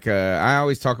is like I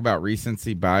always talk about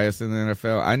recency bias in the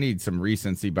NFL. I need some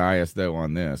recency bias though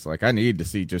on this. Like I need to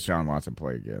see Deshaun Watson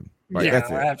play again. Like that's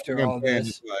it. After all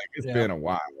this, it's been a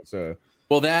while. So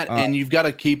and you've got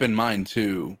to keep in mind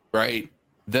too, right?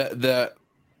 The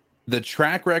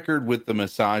track record with the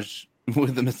massage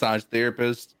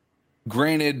therapist.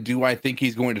 Granted, do I think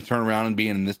he's going to turn around and be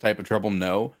in this type of trouble?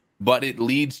 No, but it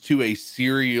leads to a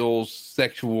serial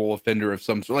sexual offender of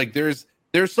some sort. Like there's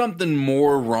something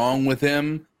more wrong with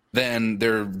him than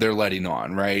they're letting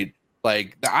on, right?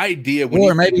 Like the idea when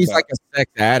or maybe he's like a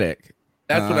sex addict.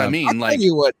 That's what I mean. I'll tell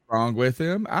you what's wrong with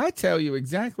him. I tell you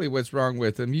exactly what's wrong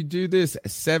with him. You do this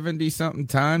 70-something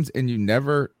times and you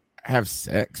never have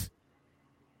sex.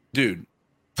 Dude.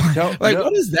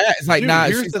 What is that? It's like, dude, nah.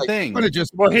 Here's the thing. He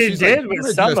did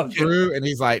with some of it. And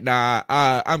he's like, nah,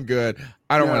 I'm good.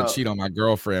 I don't want to cheat on my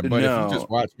girlfriend. But if you just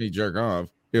watch me jerk off,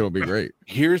 it'll be great.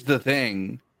 Here's the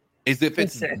thing: is if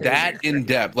it's that in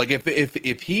depth, like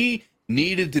if he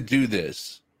needed to do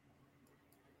this,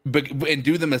 and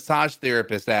do the massage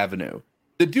therapist avenue,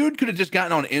 the dude could have just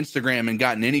gotten on Instagram and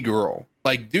gotten any girl.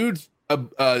 Like, dude's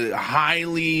a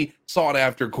highly sought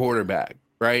after quarterback,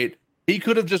 right? He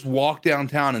could have just walked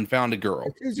downtown and found a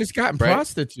girl. He's just gotten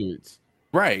prostitutes,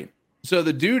 right? So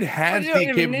the dude has the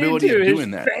capability of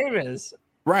doing that. Famous.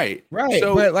 Right.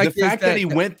 So but like the fact that he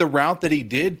went the route that he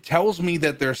did tells me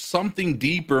that there's something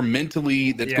deeper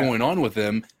mentally that's going on with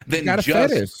him than got a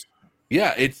just fetish.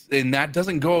 Yeah, and that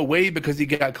doesn't go away because he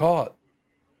got caught.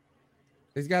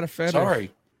 He's got a fetish.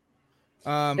 Sorry.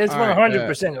 It's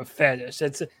 100% a fetish.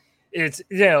 It's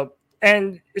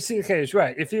and CK is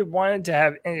right. If he wanted to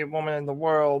have any woman in the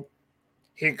world,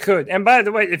 he could. And by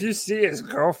the way, if you see his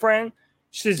girlfriend,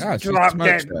 she's drop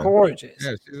dead gorgeous.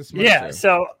 Yeah, she's a smart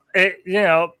so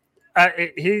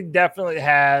he definitely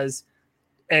has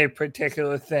a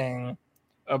particular thing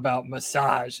about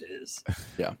massages.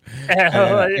 Yeah.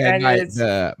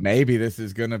 and maybe this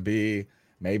is gonna be,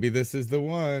 maybe this is the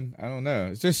one. I don't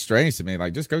know. It's just strange to me.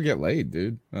 Like, just go get laid,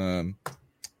 dude.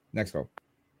 Next call.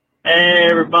 Hey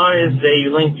everybody, it's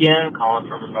Dave Lincoln calling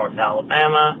from North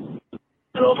Alabama.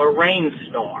 Middle of a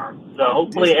rainstorm. So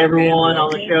hopefully everyone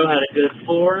on the show had a good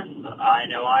 4th. I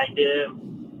know I did,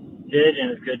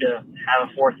 and it's good to have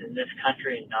a 4th in this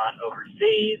country and not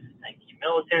overseas. Thank you,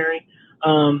 military.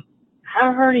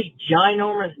 Haven't heard any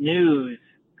ginormous news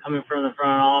coming from the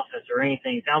front office or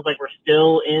anything. Sounds like we're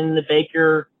still in the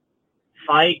Baker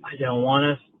fight. I don't want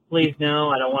us. Please no.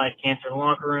 I don't want to cancer the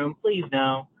locker room. Please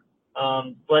no.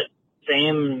 Let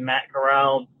Sam and Matt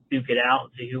Corral duke it out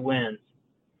and see who wins.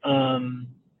 I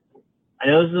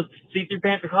know this is a C3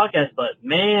 Panther podcast, but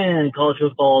man, college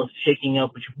football is shaking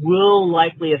up, which will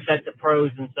likely affect the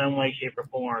pros in some way, shape, or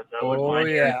form. So I would want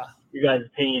to hear your guys'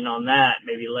 opinion on that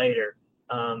maybe later.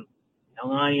 I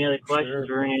don't know any other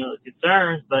questions or any other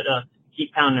concerns, but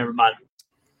keep pounding everybody.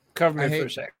 Cover me for a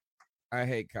sec. I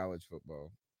hate college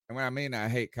football. And when I mean I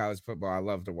hate college football, I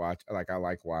love to watch. Like, I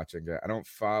like watching it. I don't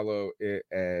follow it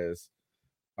as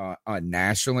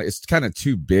nationally. It's kind of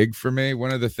too big for me.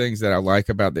 One of the things that I like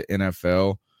about the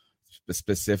NFL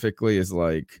specifically is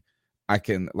like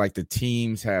the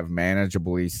teams have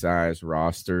manageably sized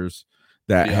rosters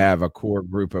that have a core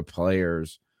group of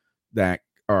players that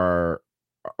are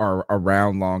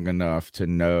around long enough to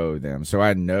know them. So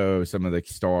I know some of the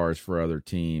stars for other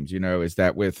teams. Is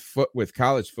that with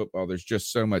college football, there's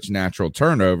just so much natural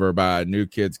turnover by new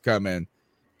kids coming,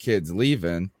 kids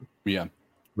leaving. Yeah.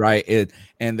 Right.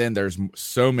 And then there's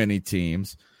so many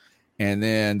teams, and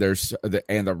then there's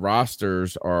the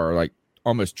rosters are like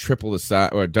almost triple the size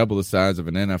or double the size of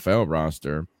an NFL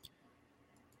roster.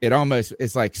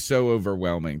 It's like so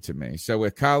overwhelming to me. So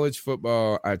with college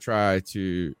football, I try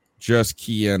to just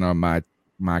key in on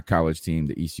my college team,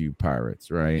 the ECU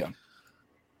Pirates, right?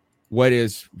 what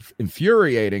is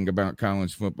infuriating about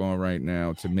college football right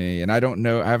now to me, and I don't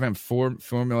know, I haven't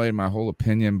formulated my whole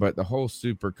opinion, but the whole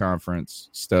super conference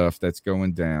stuff that's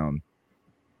going down,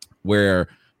 where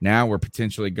now we're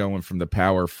potentially going from the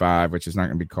Power 5, which is not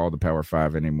going to be called the Power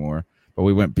 5 anymore, but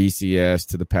we went BCS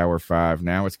to the Power 5.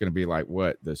 Now it's going to be like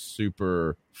what, the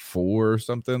Super 4 or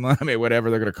something? I mean, whatever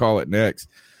they're going to call it next.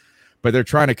 But they're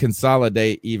trying to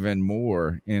consolidate even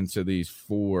more into these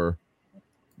 4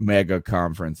 mega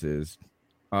conferences.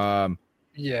 And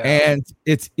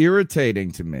it's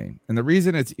irritating to me. And the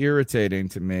reason it's irritating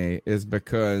to me is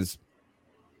because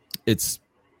it's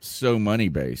so money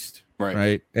based.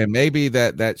 Right. And maybe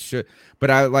that should,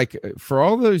 but I like, for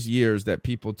all those years that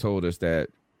people told us that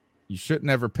you should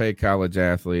never pay college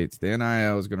athletes, the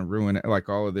NIL is going to ruin it, like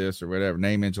all of this or whatever,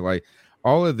 name, image, like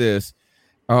all of this.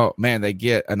 Oh man, they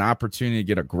get an opportunity to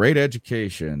get a great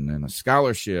education and a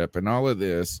scholarship and all of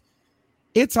this.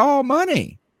 It's all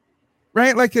money,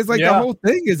 right? Like, it's like the whole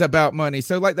thing is about money.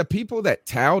 So like the people that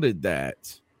touted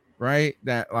that, right,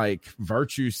 that like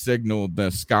virtue signaled the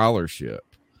scholarship.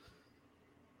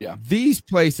 Yeah, these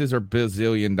places are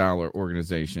bazillion-dollar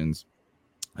organizations.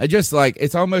 I just like,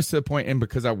 it's almost to the point, and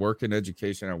because I work in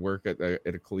education, I work at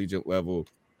a collegiate level,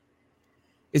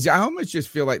 is I almost just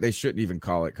feel like they shouldn't even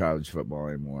call it college football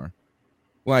anymore.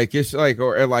 Like it's like,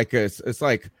 or like it's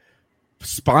like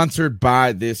sponsored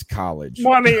by this college.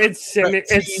 Well, I mean, it's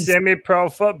semi-pro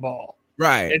football,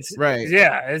 right?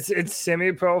 It's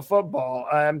semi-pro football.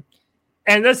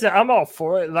 And listen, I'm all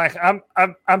for it. Like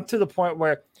I'm to the point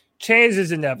where change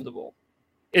is inevitable.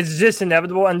 It's just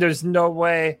inevitable, and there's no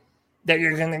way that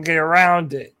you're going to get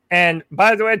around it. And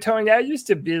by the way, Tony, I used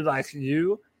to be like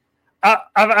you.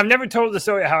 I've never told the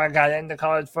story how I got into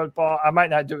college football. I might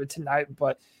not do it tonight,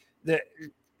 but I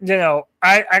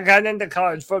got into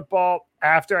college football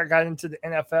after I got into the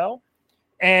NFL,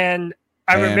 and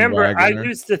I remember I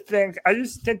used to think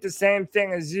the same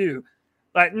thing as you.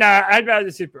 Like, nah, I'd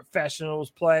rather see professionals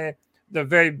play, the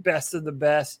very best of the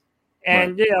best.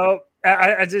 And,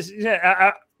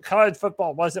 college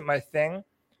football wasn't my thing.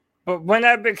 But when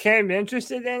I became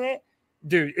interested in it,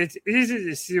 dude, it's easy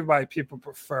to see why people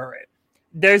prefer it.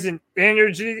 There's an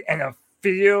energy and a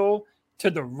feel to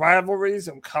the rivalries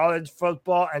of college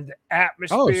football and the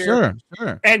atmosphere. Oh,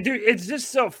 sure. And, dude, it's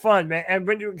just so fun, man. And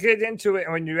when you get into it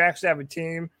and when you actually have a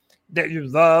team that you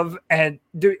love, and,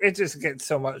 dude, it just gets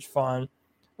so much fun.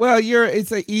 Well,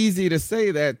 it's easy to say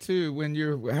that too when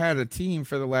you had a team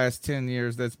for the last 10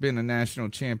 years that's been a national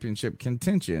championship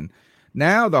contention.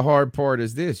 Now the hard part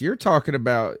is this: you're talking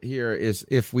about here is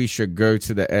if we should go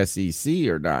to the SEC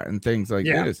or not, and things like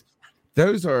this.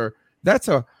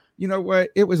 You know what?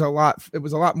 It was a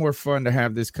lot more fun to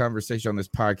have this conversation on this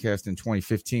podcast in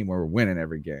 2015 where we're winning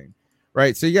every game.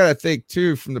 Right. So you got to think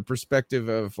too, from the perspective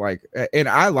of like, and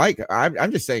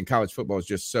I'm just saying college football is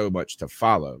just so much to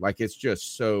follow. Like, it's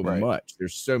just so much.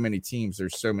 There's so many teams.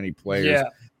 There's so many players. Yeah.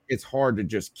 It's hard to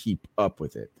just keep up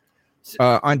with it.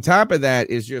 On top of that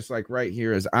is just like right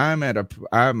here is my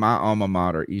alma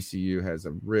mater, ECU, has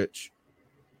a rich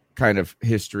kind of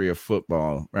history of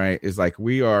football, right? Is like,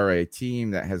 we are a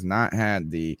team that has not had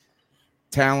the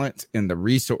talent and the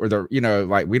resource,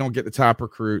 like we don't get the top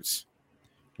recruits.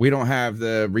 We don't have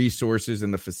the resources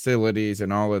and the facilities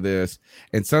and all of this.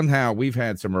 And somehow we've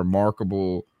had some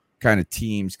remarkable kind of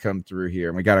teams come through here.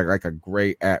 And we got a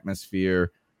great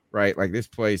atmosphere, right? Like, this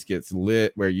place gets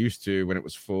lit where used to when it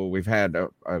was full. We've had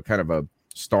a kind of a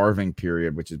starving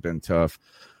period, which has been tough.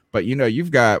 But,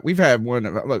 we've had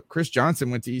one. Look, Chris Johnson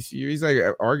went to ECU. He's like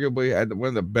arguably had one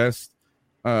of the best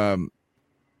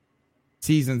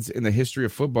seasons in the history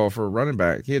of football for a running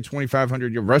back. He had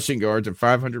 2,500 rushing yards and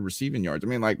 500 receiving yards. I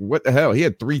mean, like, what the hell? He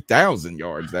had 3,000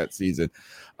 yards that season.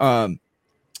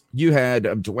 You had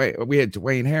we had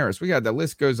Dwayne Harris. We got, the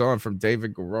list goes on from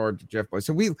David Garrard to Jeff Blake.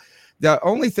 So the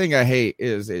only thing I hate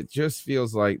is it just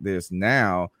feels like this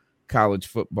now. College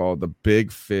football, the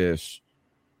big fish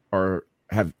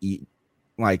have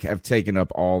taken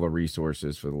up all the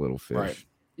resources for the little fish. Right.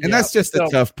 And that's just the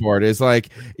tough part is like,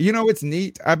 it's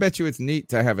neat. I bet you it's neat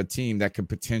to have a team that could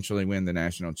potentially win the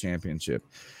national championship.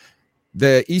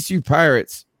 The ECU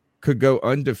Pirates could go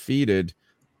undefeated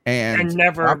and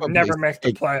never make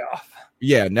the playoff.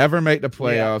 Yeah, never make the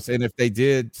playoffs. Yeah. And if they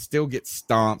did, still get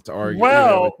stomped. But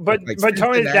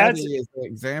Tony, that's an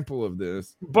example of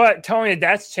this. But Tony,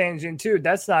 that's changing too.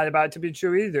 That's not about to be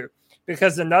true either.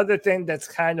 Because another thing that's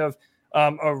kind of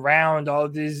around all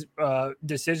of these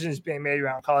decisions being made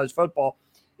around college football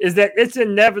is that it's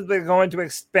inevitably going to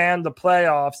expand the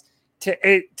playoffs to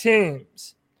 8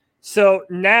 teams. So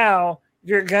now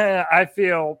you're going to, I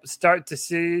feel, start to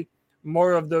see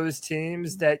more of those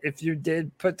teams that if you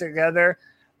did put together,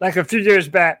 like a few years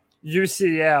back,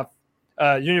 UCF,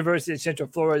 University of Central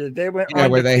Florida, they went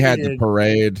where they had the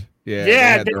parade.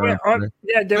 They went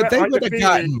but they would have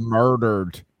gotten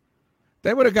murdered.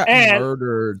 They would have gotten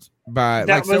murdered by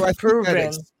that was so I proven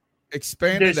think that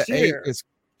expanded this to 8 year.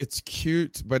 it's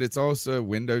cute, but it's also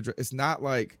it's not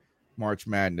like March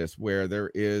Madness where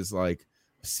there is like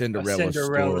a Cinderella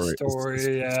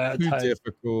story. It's too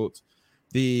difficult.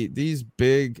 These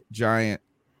big giant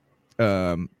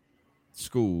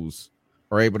schools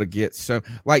are able to get so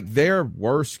like their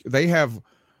worst. They have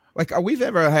like we've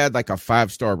ever had like a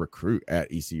 5-star recruit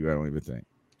at ECU. I don't even think.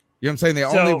 You know what I'm saying? The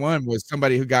only one was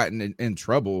somebody who got in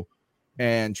trouble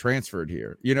and transferred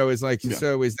here. You know, it's like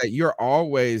so is that you're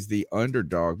always the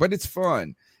underdog, but it's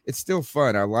fun. It's still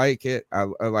fun. I like it. I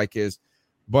like it.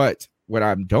 But what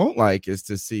I don't like is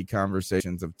to see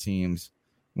conversations of teams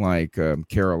like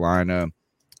Carolina,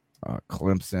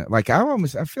 Clemson. Like I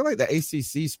feel like the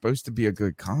ACC is supposed to be a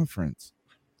good conference.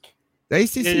 The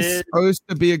ACC is supposed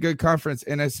to be a good conference,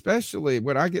 and especially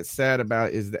what I get sad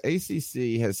about is the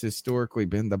ACC has historically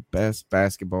been the best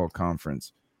basketball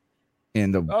conference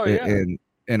in the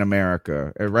in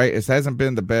America, right? It hasn't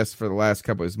been the best for the last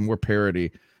couple. It's more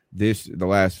parity the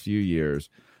last few years.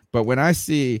 But when I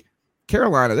see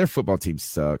Carolina, their football team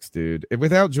sucks, dude.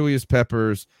 Without Julius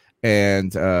Peppers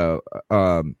and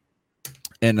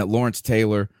Lawrence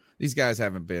Taylor. These guys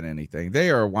haven't been anything.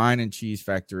 They are a wine and cheese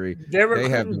factory. They were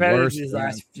have the better worst these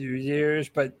last few years,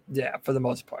 but yeah, for the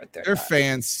most part, their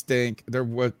fans stink. They're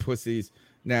what pussies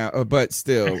now, but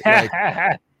still, like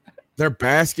their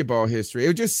basketball history.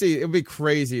 It would be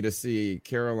crazy to see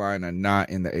Carolina not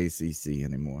in the ACC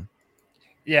anymore.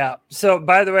 Yeah. So,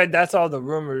 by the way, that's all the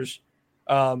rumors.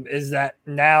 Is that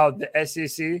now the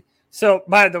SEC? So,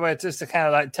 by the way, just to kind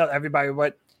of like tell everybody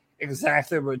what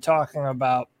exactly we're talking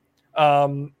about.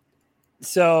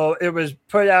 So it was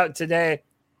put out today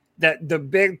that the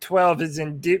Big 12 is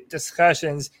in deep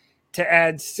discussions to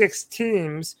add 6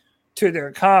 teams to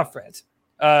their conference.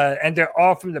 And they're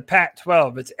all from the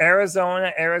Pac-12. It's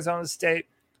Arizona, Arizona State,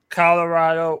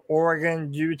 Colorado,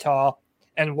 Oregon, Utah,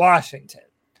 and Washington.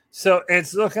 So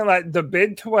it's looking like the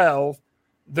Big 12,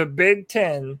 the Big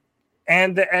 10,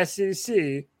 and the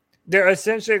SEC, they're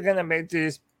essentially going to make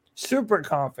these super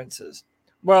conferences.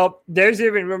 Well, there's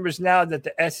even rumors now that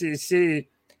the SEC,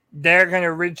 they're going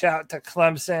to reach out to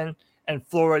Clemson and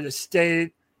Florida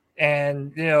State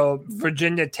and,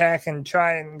 Virginia Tech and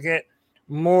try and get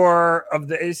more of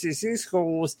the ACC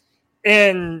schools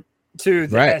into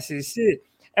the SEC.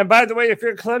 And by the way, if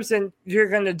you're Clemson, you're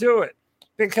going to do it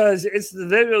because it's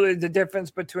literally the difference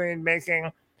between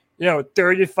making,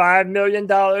 $35 million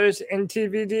in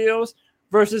TV deals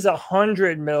versus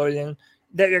 $100 million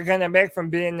that you're going to make from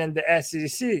being in the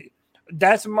SEC.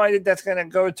 That's money that's going to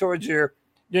go towards your,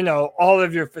 all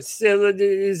of your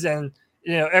facilities and,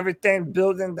 everything,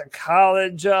 building the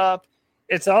college up.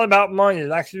 It's all about money,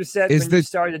 like you said when you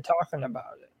started talking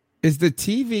about it. Is the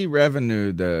TV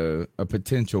revenue a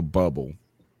potential bubble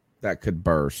that could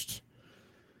burst?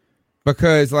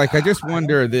 Because, I just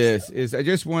wonder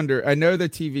I know the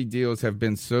TV deals have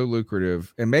been so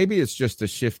lucrative, and maybe it's just a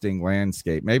shifting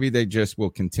landscape. Maybe they just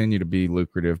will continue to be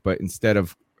lucrative, but instead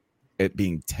of it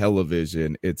being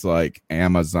television, it's like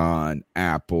Amazon,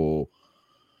 Apple,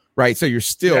 right? So you're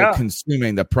still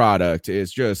consuming the product.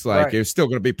 It's just like it's still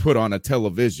going to be put on a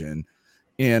television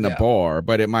in a bar,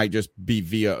 but it might just be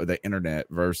via the internet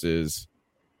versus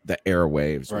the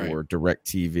airwaves or direct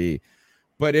TV.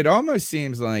 But it almost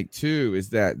seems like, too,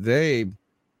 is that they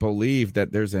believe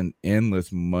that there's an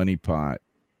endless money pot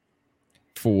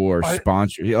for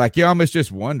sponsors. Like, you almost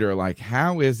just wonder,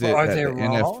 how is it that the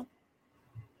NFL...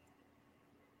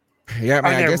 Yeah,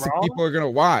 I guess people are going to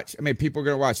watch. People are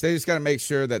going to watch. They just got to make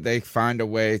sure that they find a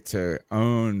way to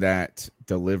own that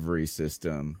delivery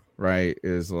system, right?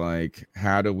 Is like,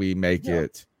 how do we make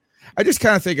it... I just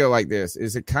kind of think of it like this.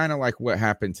 Is it kind of like what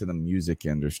happened to the music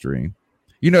industry?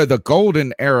 The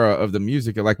golden era of the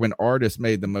music, like when artists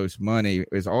made the most money,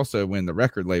 is also when the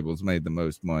record labels made the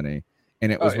most money.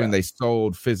 And it was when they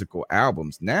sold physical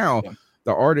albums. Now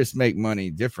the artists make money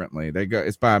differently.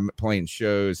 It's by playing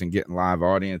shows and getting live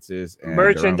audiences and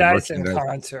merchandise and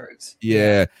concerts.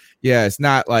 Yeah. It's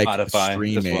not like Spotify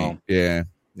streaming. Well. Yeah.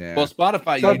 Well,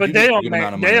 Spotify, but they don't make,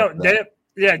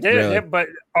 but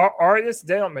artists,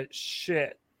 they don't make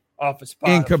shit off of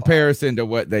Spotify in comparison to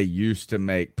what they used to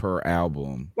make per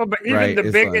album. Well, but even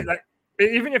the biggest,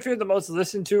 even if you're the most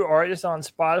listened to artist on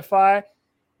Spotify,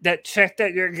 that check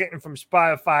that you're getting from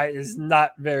Spotify is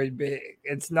not very big.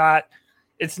 It's not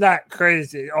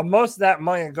crazy. Most of that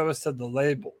money goes to the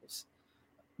labels.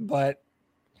 But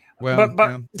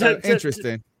Well, to,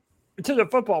 interesting. To the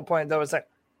football point, though, it's like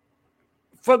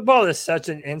football is such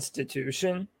an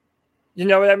institution. You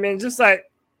know what I mean? Just like,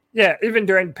 yeah, even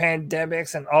during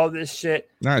pandemics and all this shit,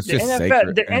 no, it's the just NFL,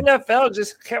 sacred, the man. NFL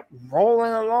just kept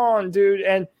rolling along, dude.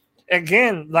 And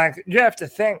again, like you have to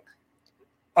think,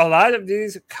 a lot of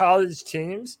these college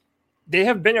teams, they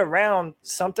have been around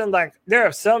something like there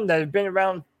are some that have been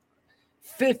around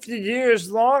 50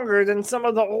 years longer than some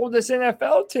of the oldest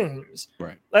NFL teams.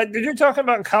 Right. Like you're talking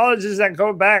about colleges that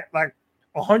go back like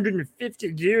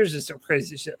 150 years or some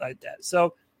crazy shit like that.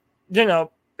 So, you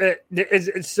know,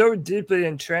 it's so deeply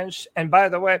entrenched. And by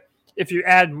the way, if you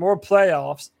add more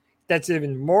playoffs, that's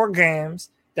even more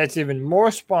games, that's even more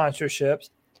sponsorships,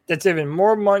 that's even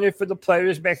more money for the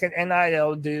players making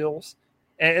NIL deals.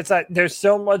 And it's like there's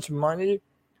so much money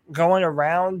going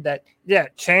around that, yeah,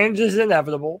 change is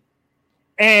inevitable.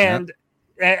 And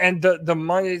the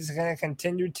money is going to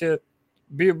continue to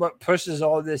be what pushes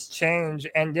all this change.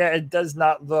 And, yeah, it does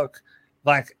not look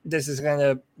like this is going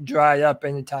to dry up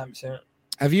anytime soon.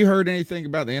 Have you heard anything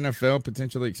about the NFL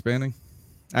potentially expanding?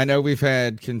 I know we've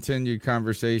had continued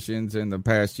conversations in the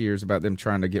past years about them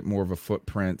trying to get more of a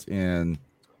footprint in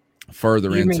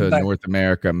further into North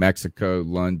America, Mexico,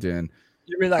 London.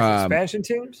 You mean like expansion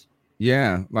teams?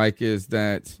 Yeah, like is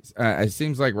that it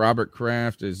seems like Robert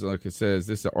Kraft is, like it says,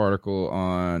 this is an article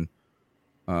on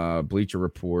Bleacher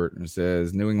Report, and it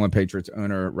says New England Patriots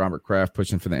owner Robert Kraft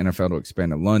pushing for the NFL to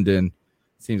expand to London.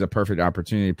 Seems a perfect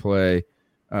opportunity to play.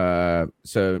 They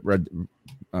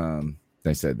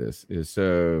said this is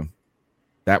so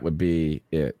that would be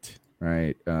it,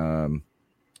 right?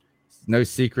 No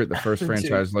secret, the first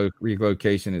franchise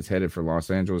relocation is headed for Los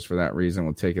Angeles. For that reason,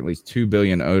 will take at least 2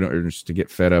 billion owners to get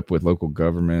fed up with local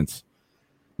governments.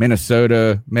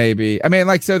 Minnesota, maybe. I mean,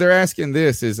 like, so they're asking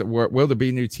this is, will there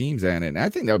be new teams in it? And I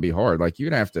think that would be hard. Like,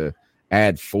 you'd have to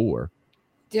add 4.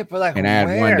 Yeah, but like, and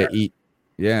add 1 to eat.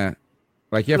 Yeah.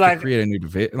 Like, you have to create a new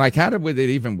division. Like, would it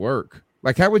even work?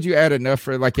 Like, how would you add enough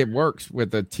for, like, it works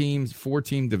with the teams,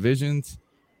 4-team divisions?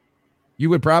 You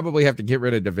would probably have to get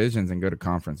rid of divisions and go to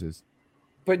conferences.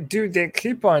 But, dude, they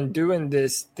keep on doing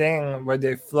this thing where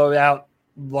they float out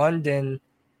London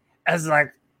as,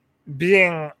 like,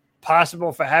 being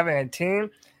possible for having a team.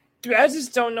 Dude, I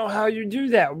just don't know how you do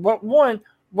that.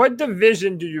 What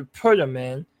division do you put them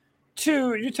in?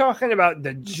 2, you're talking about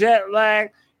the jet lag.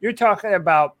 You're talking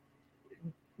about,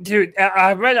 dude,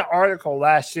 I read an article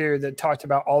last year that talked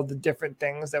about all the different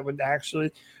things that would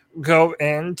actually go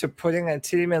into putting a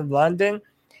team in London.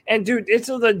 And, dude, it's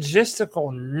a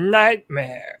logistical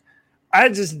nightmare. I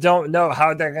just don't know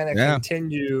how they're going to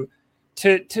continue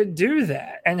to do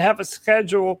that and have a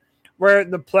schedule where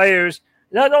the players,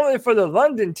 not only for the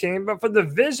London team, but for the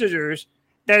visitors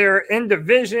that are in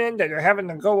division, that are having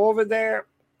to go over there.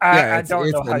 I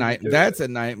don't know how you do that's a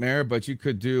nightmare, but you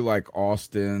could do like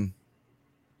Austin.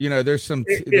 You know, there's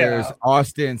there's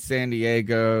Austin, San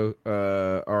Diego,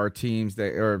 are teams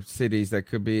that are cities that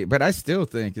could be, but I still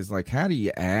think it's like, how do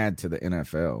you add to the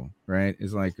NFL? Right?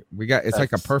 It's like it's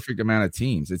like a perfect amount of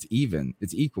teams. It's even,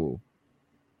 it's equal.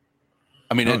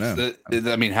 I mean,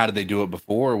 how did they do it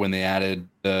before when they added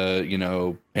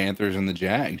the Panthers and the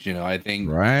Jags? I think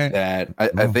that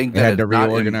I think they had to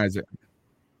reorganize it.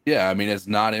 Yeah, I mean, it's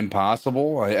not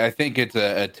impossible. I think it's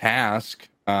a task.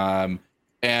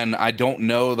 And I don't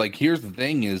know, like, here's the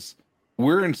thing is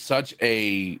we're in such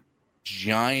a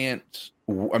giant,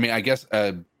 I mean, I guess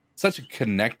such a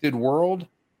connected world.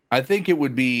 I think it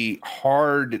would be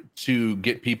hard to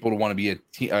get people to want to be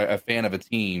a fan of a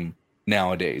team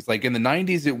nowadays. Like in the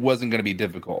 90s, it wasn't going to be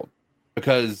difficult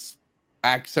because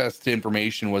access to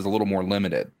information was a little more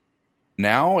limited.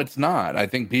 Now it's not. I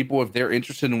think people, if they're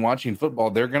interested in watching football,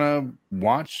 they're going to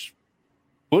watch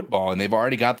football and they've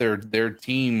already got their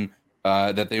team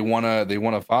that they want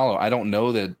to follow. I don't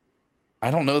know that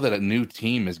a new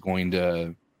team is going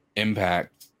to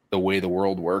impact the way the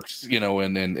world works,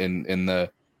 in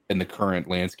the current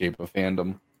landscape of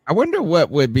fandom. I wonder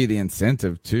what would be the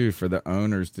incentive too for the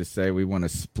owners to say we want to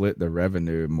split the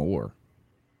revenue more.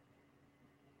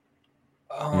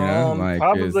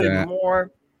 Probably more.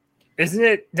 Isn't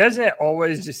it? Doesn't it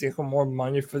always just equal more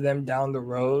money for them down the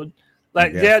road?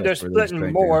 Like, yeah, they're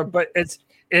splitting more, but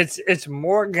it's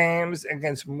more games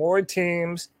against more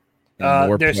teams.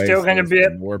 They're still going to be.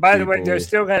 By the way, they're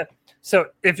still going to. So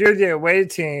if you're the away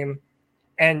team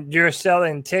and you're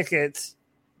selling tickets,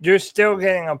 you're still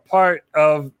getting a part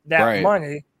of that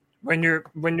money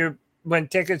when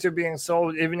tickets are being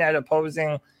sold, even at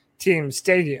opposing team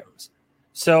stadiums.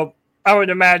 So I would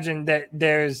imagine that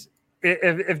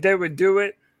if they would do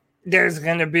it, there's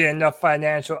going to be enough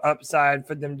financial upside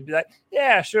for them to be like,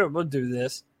 yeah, sure, we'll do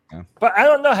this. But I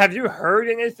don't know. Have you heard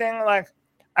anything like?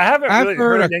 I haven't I've really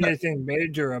heard heard anything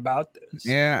major about this.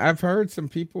 Yeah, I've heard some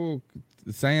people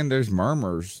saying there's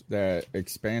murmurs that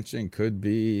expansion could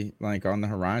be like on the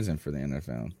horizon for the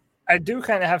NFL. I do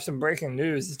kind of have some breaking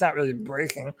news. It's not really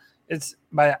breaking. It's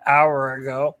about an hour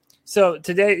ago. So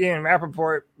today, Ian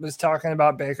Rappaport was talking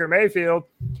about Baker Mayfield,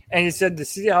 and he said the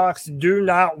Seahawks do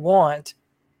not want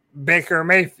Baker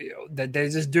Mayfield, that they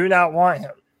just do not want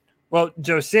him. Well,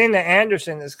 Josina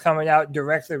Anderson is coming out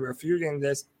directly refuting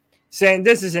this, saying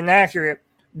this is inaccurate,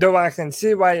 though I can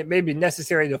see why it may be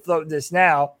necessary to float this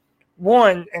now.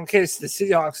 One, in case the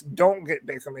Seahawks don't get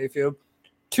Baker Mayfield.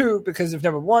 Two, because if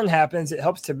number one happens, it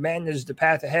helps to manage the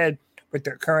path ahead with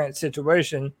their current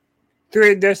situation.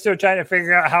 Three, they're still trying to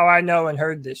figure out how I know and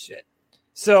heard this shit.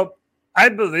 So I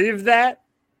believe that.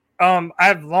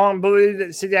 I've long believed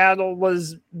that Seattle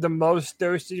was the most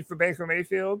thirsty for Baker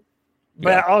Mayfield,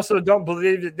 but I also don't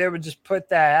believe that they would just put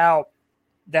that out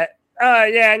that,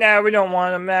 we don't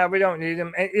want him. We don't need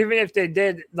him. And even if they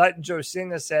did, like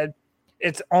Josina said,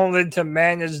 it's only to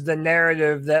manage the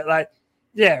narrative that,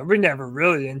 we never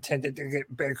really intended to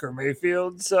get Baker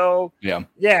Mayfield. So, we don't.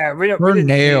 Her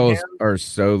nails are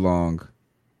so long.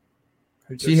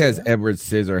 She has Edward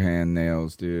Scissorhand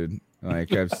nails, dude.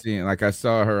 Like I've seen, I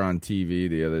saw her on TV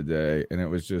the other day, and it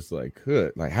was just like,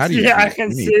 how do you? Yeah, I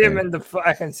can see him in the.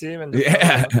 I can see him in the.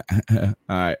 Yeah.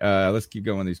 All right, let's keep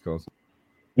going these calls.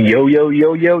 Yo,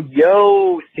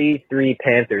 C3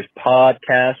 Panthers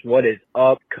podcast. What is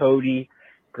up, Cody,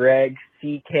 Greg,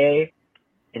 CK,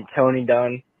 and Tony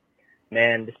Dunn?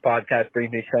 Man, this podcast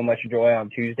brings me so much joy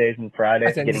on Tuesdays and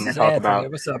Fridays, getting to talk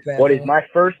about what is my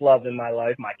first love in my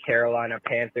life, my Carolina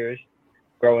Panthers.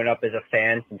 Growing up as a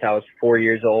fan since I was 4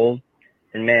 years old.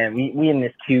 And, man, we in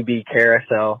this QB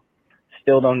carousel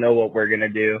still don't know what we're going to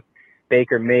do.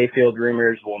 Baker Mayfield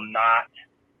rumors will not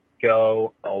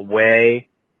go away.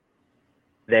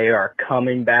 They are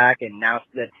coming back, and now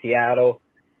that Seattle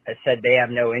has said they have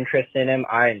no interest in him,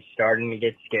 I am starting to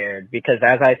get scared. Because,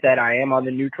 as I said, I am on the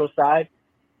neutral side.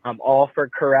 I'm all for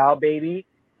Corral, baby.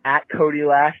 At Cody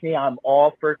Lashney, I'm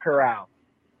all for Corral.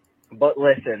 But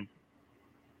listen,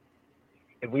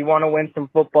 if we want to win some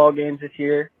football games this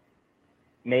year,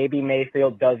 maybe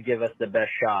Mayfield does give us the best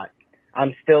shot.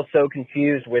 I'm still so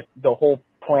confused with the whole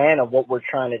plan of what we're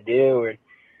trying to do and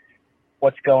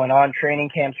what's going on.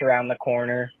 Training camp's around the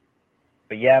corner.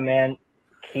 But, yeah, man,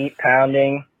 keep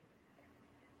pounding,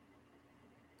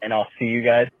 and I'll see you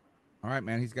guys. All right,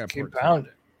 man. He's got to keep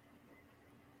pounding.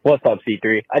 What's up,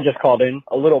 C3? I just called in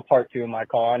a little part 2 of my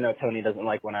call. I know Tony doesn't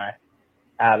like when I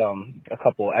add a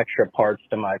couple extra parts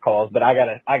to my calls, but I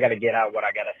gotta get out what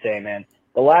I gotta say, man.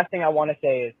 The last thing I want to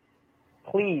say is,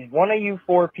 please, one of you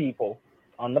 4 people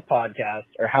on the podcast,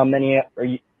 or how many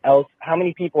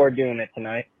people are doing it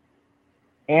tonight,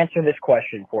 answer this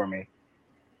question for me.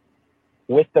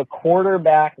 With the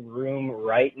quarterback room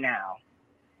right now,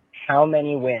 how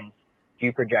many wins do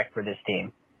you project for this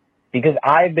team? Because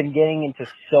I've been getting into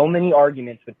so many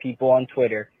arguments with people on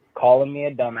Twitter, calling me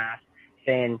a dumbass,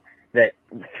 saying that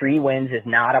 3 wins is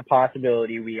not a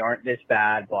possibility. We aren't this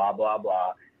bad, blah, blah,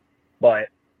 blah. But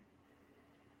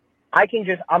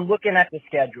I'm looking at the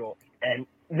schedule, and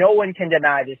no one can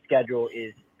deny this schedule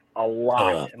is a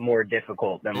lot more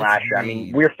difficult than last year. I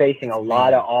mean, we're facing a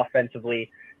lot of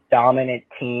offensively dominant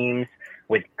teams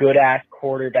with good-ass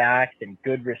quarterbacks and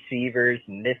good receivers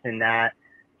and this and that.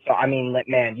 So, I mean,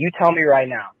 man, you tell me right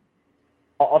now.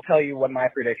 I'll tell you what my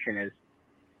prediction is.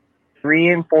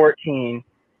 3-14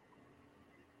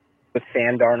 with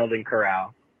Sam Darnold and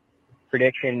Corral.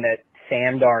 Prediction that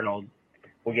Sam Darnold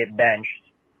will get benched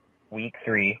week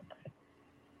 3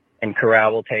 and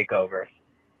Corral will take over.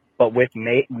 But with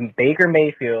Baker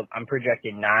Mayfield, I'm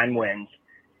projecting 9 wins.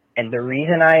 And the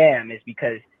reason I am is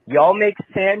because y'all make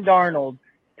Sam Darnold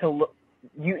to look.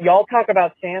 Y'all talk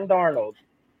about Sam Darnold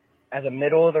as a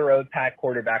middle-of-the-road pack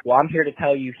quarterback. Well, I'm here to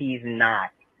tell you he's not.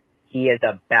 He is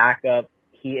a backup.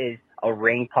 He is a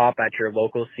ring pop at your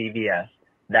local CVS.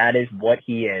 That is what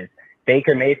he is.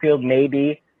 Baker Mayfield may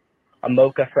be a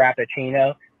mocha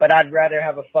frappuccino, but I'd rather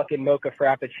have a fucking mocha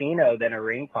frappuccino than a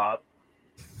ring pop.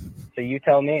 So you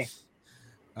tell me.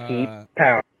 Keep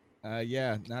pound.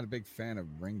 Yeah, not a big fan of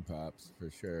ring pops for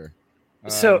sure.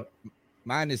 So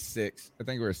mine is 6. I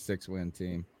think we're a 6-win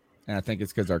team, and I think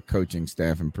it's because our coaching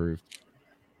staff improved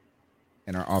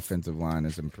and our offensive line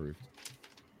has improved.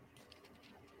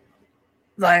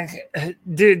 Like,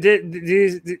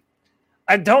 dude,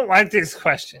 I don't like these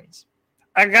questions.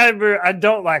 I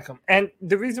don't like them. And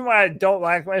the reason why I don't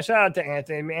like them, shout out to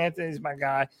Anthony. I mean, Anthony's my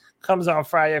guy. Comes on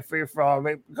Friday free for all.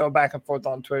 We go back and forth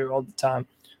on Twitter all the time.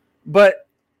 But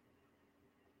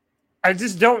I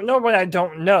just don't know what I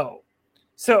don't know.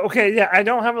 So, okay, yeah, I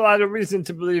don't have a lot of reason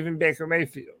to believe in Baker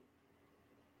Mayfield.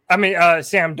 I mean,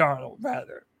 Sam Darnold,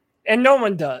 rather. And no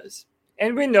one does.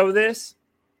 And we know this.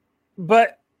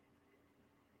 But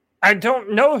I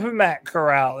don't know who Matt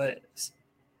Corral is.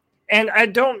 And I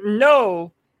don't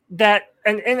know that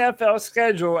an NFL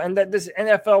schedule and that this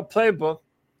NFL playbook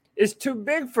is too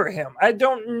big for him. I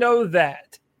don't know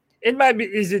that. It might be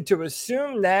easy to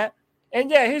assume that.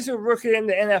 And yeah, he's a rookie in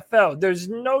the NFL. There's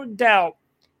no doubt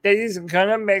that he's going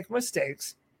to make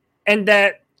mistakes and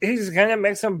that he's going to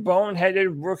make some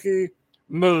boneheaded rookie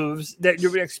moves that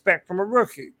you would expect from a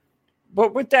rookie.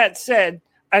 But with that said,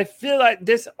 I feel like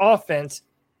this offense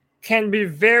can be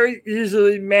very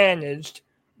easily managed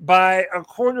by a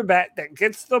quarterback that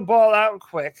gets the ball out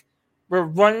quick, we're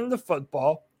running the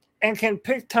football, and can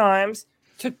pick times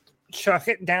to chuck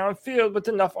it downfield with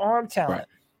enough arm talent. Right.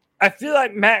 I feel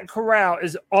like Matt Corral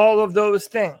is all of those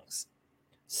things.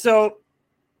 So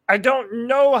I don't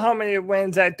know how many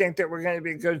wins I think that we're going to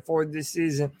be good for this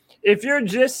season. If you're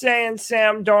just saying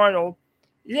Sam Darnold,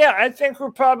 yeah, I think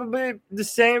we're probably the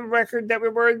same record that we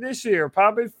were this year,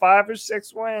 probably 5 or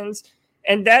 6 wins.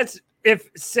 And that's if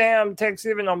Sam takes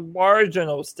even a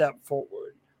marginal step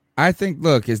forward. I think,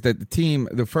 look, is that the team,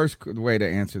 the first way to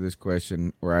answer this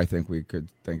question, or I think we could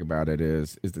think about it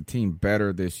is the team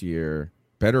better this year,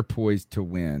 better poised to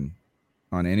win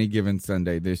on any given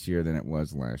Sunday this year than it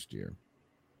was last year?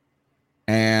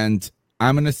 And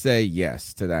I'm going to say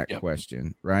yes to that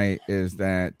question, right? Is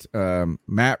that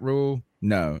Matt Rule?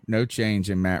 No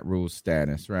change in Matt Rule's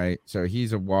status, right? So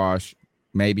he's a wash,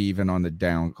 maybe even on the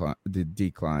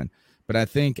decline. But I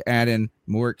think adding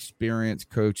more experience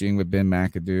coaching with Ben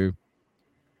McAdoo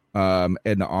and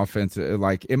the offense,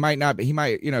 like it might not be,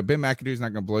 Ben McAdoo's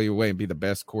not going to blow you away and be the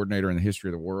best coordinator in the history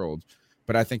of the world.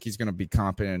 But I think he's going to be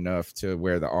competent enough to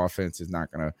where the offense is not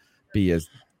going to be as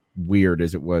weird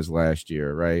as it was last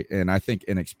year, right? And I think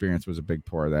inexperience was a big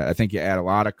part of that. I think you add a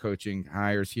lot of coaching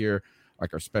hires here,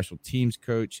 like our special teams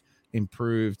coach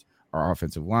improved, our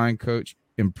offensive line coach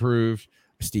improved,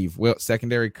 Steve Wilt,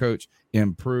 secondary coach,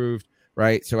 improved,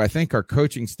 right? So I think our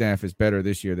coaching staff is better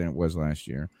this year than it was last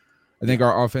year. I think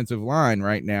our offensive line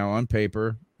right now on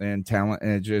paper and talent,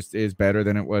 and it just is better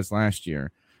than it was last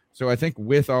year. So I think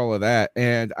with all of that,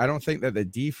 and I don't think that the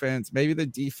defense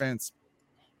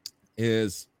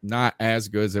is not as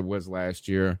good as it was last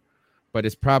year, but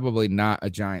it's probably not a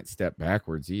giant step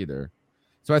backwards either.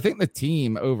 So I think the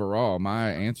team overall,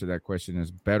 my answer to that question is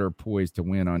better poised to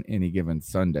win on any given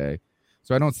Sunday.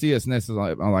 So I don't see us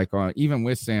necessarily like on, even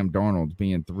with Sam Darnold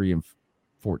being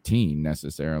 3-14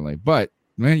 necessarily. But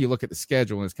when you look at the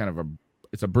schedule, it's kind of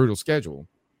it's a brutal schedule.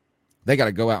 They got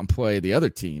to go out and play the other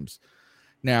teams.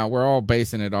 Now we're all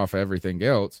basing it off everything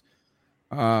else.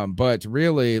 But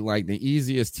really, like the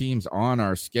easiest teams on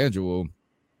our schedule,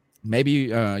 maybe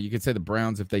you could say the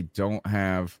Browns if they don't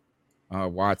have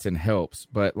Watson helps.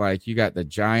 But like you got the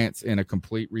Giants in a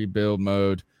complete rebuild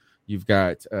mode. You've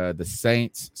got the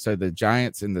Saints. So the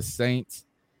Giants and the Saints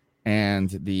and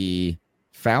the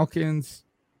Falcons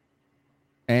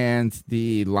and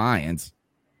the Lions.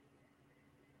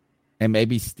 And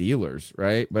maybe Steelers,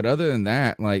 right? But other than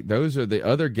that, like those are the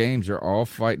other games are all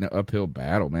fighting an uphill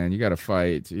battle, man. You got to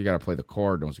fight. You got to play the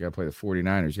Cardinals. You got to play the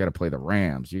 49ers. You got to play the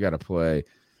Rams. You got to play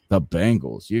the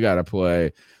Bengals. You got to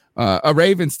play a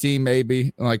Ravens team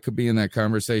maybe, like could be in that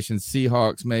conversation.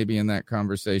 Seahawks maybe in that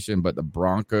conversation, but the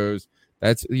Broncos,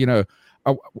 that's,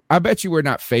 I bet you we're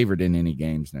not favored in any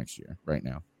games next year right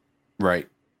now. Right.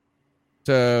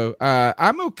 So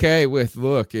I'm okay with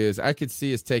I could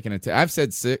see us taking it. I've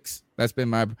said 6. That's been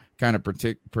my kind of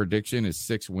prediction is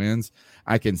 6 wins.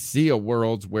 I can see a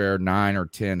world where 9 or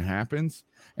 10 happens,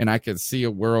 and I can see a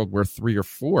world where 3 or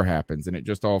 4 happens, and it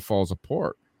just all falls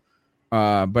apart.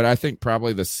 But I think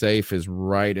probably the safe is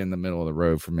right in the middle of the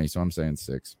road for me. So I'm saying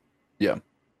 6. Yeah.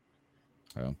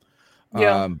 So,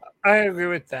 I agree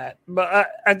with that.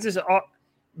 But I just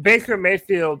Baker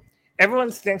Mayfield,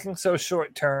 everyone's thinking so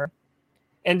short term.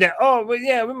 And then,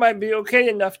 we might be okay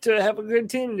enough to have a good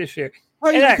team this year.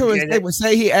 Well, they would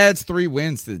say he adds 3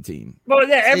 wins to the team. Well,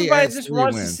 yeah, everybody just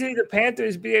wants to see the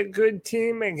Panthers be a good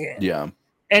team again. Yeah.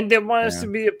 And they want us to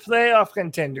be a playoff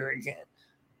contender again.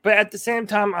 But at the same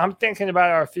time, I'm thinking about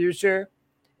our future.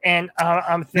 And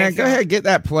I'm thinking. Man, go ahead, get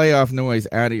that playoff noise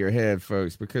out of your head,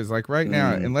 folks. Because, like, right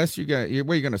now, unless we got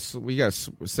to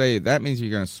say that means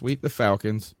you're going to sweep the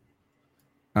Falcons.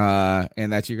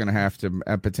 And that you're going to have to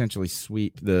potentially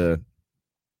sweep the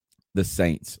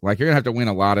Saints. Like you're going to have to win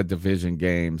a lot of division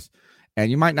games, and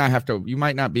you might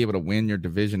not be able to win your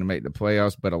division to make the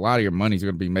playoffs, but a lot of your money's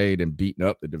going to be made in beating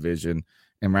up the division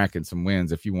and racking some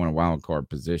wins if you want a wild card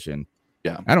position.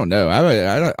 Yeah, I don't know.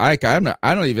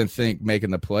 I don't even think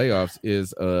making the playoffs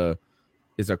is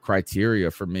a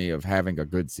criteria for me of having a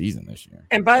good season this year.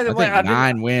 And by the way, think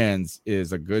 9 wins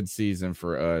is a good season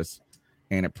for us,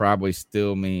 and it probably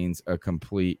still means a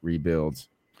complete rebuild.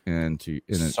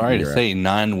 Sorry to say,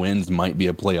 9 wins might be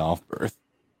a playoff berth.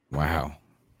 Wow.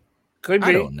 Could be.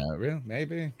 I don't know. Really?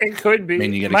 Maybe. It could be. I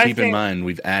mean, you got to keep in mind,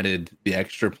 we've added the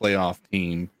extra playoff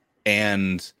team.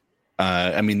 And,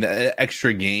 I mean, the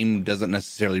extra game doesn't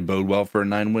necessarily bode well for a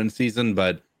 9-win season.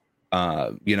 But,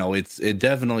 you know, it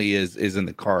definitely is in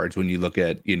the cards when you look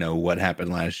at, you know, what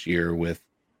happened last year with,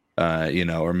 you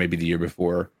know, or maybe the year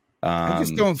before. I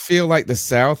just don't feel like the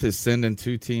South is sending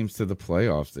 2 teams to the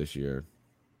playoffs this year.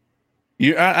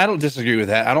 I don't disagree with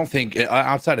that. I don't think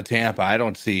outside of Tampa, I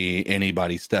don't see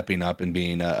anybody stepping up and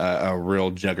being a real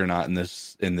juggernaut in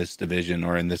this division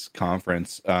or in this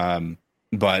conference.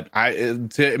 But I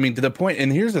mean, to the point,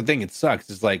 and here's the thing: it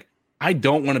sucks. It's like I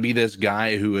don't want to be this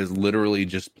guy who is literally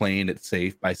just playing it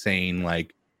safe by saying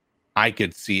like, I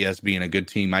could see us being a good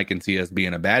team, I can see us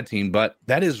being a bad team, but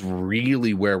that is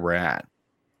really where we're at.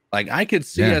 Like I could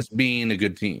see us being a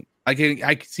good team. I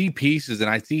can see pieces and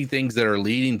I see things that are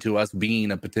leading to us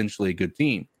being a potentially good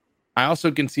team. I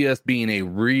also can see us being a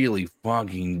really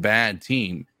fucking bad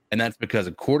team. And that's because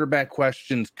of quarterback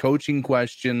questions, coaching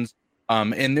questions.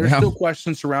 And there's still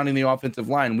questions surrounding the offensive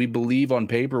line. We believe on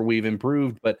paper we've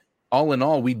improved, but all in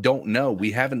all, we don't know.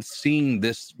 We haven't seen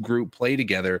this group play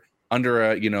together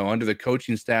under the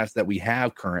coaching staffs that we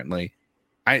have currently.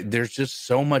 There's just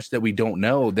so much that we don't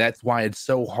know. That's why it's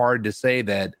so hard to say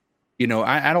that. You know,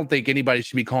 I don't think anybody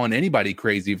should be calling anybody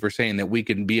crazy for saying that we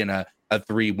can be in a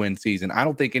 3-win season. I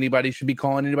don't think anybody should be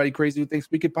calling anybody crazy who thinks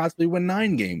we could possibly win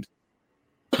 9 games.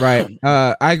 Right.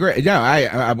 I agree. Yeah,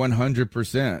 I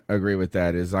 100% agree with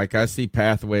that. Is like I see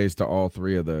pathways to all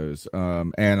 3 of those.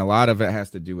 And a lot of it has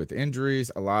to do with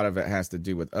injuries. A lot of it has to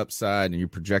do with upside and you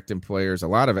projecting players. A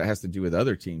lot of it has to do with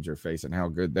other teams you're facing, how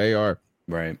good they are.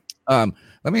 Right. Let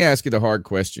me ask you the hard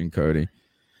question, Cody.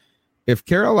 If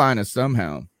Carolina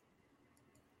somehow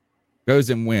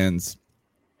goes and wins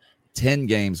 10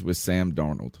 games with Sam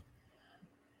Darnold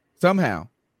somehow,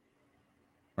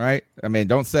 right? I mean,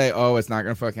 don't say, oh, it's not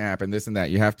going to fucking happen, this and that.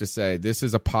 You have to say, this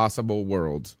is a possible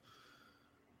world.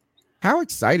 How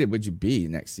excited would you be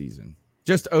next season?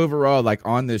 Just overall, like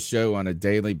on this show on a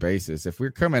daily basis, if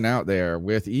we're coming out there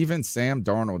with even Sam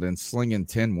Darnold and slinging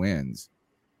 10 wins,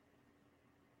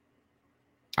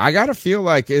 I got to feel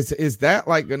like, is that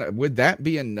like would that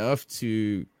be enough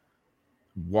to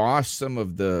wash some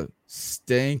of the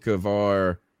stink of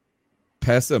our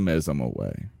pessimism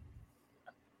away?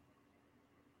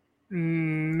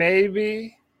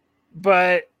 Maybe,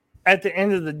 but at the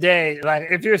end of the day, like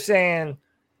if you're saying,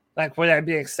 like, would I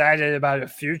be excited about a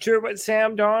future with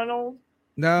Sam Darnold?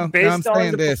 No, I'm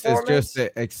saying this is just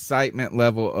the excitement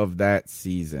level of that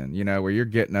season, you know, where you're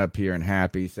getting up here and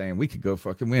happy saying we could go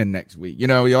fucking win next week. You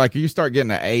know, you're like, you start getting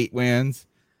to 8 wins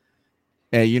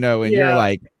and, you know, and you're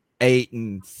like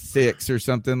 8-6 or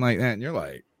something like that. And you're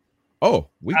like, oh,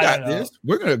 we got this.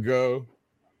 We're going to go.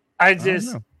 I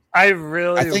think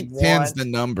 10's the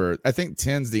number. I think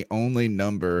 10's the only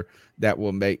number that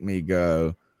will make me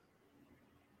go,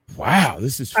 wow,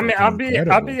 this is. I mean, I'll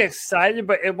be excited,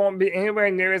 but it won't be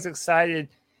anywhere near as excited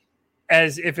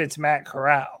as if it's Matt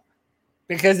Corral.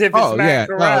 Because if it's Matt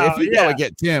Corral, if you go and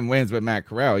get 10 wins with Matt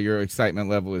Corral, your excitement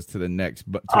level is to the next.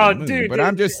 But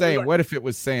I'm just saying, what if it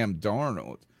was Sam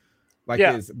Darnold? How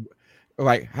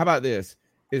about this?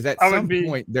 Is at some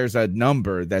point there's a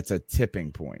number that's a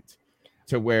tipping point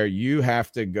to where you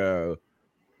have to go,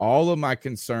 all of my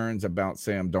concerns about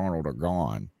Sam Darnold are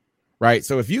gone, right?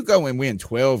 So if you go and win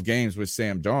 12 games with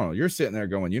Sam Darnold, you're sitting there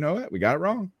going, you know what? We got it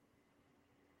wrong.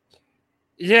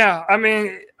 Yeah, I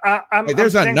mean,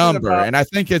 there's a number, and I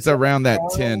think it's around that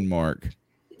 10 mark.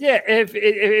 Yeah,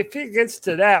 if he gets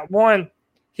to that one,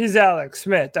 he's Alex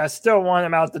Smith. I still want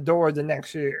him out the door the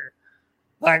next year.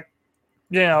 Like,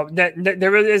 you know, that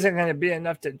there really isn't going to be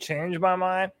enough to change my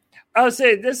mind. I'll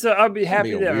say this: I'll be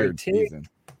happy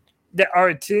that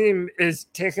our team is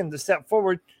taking the step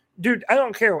forward. Dude, I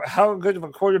don't care how good of a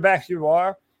quarterback you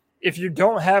are. If you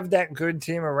don't have that good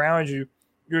team around you,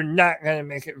 you're not going to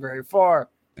make it very far.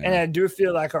 Yeah. And I do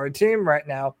feel like our team right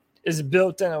now is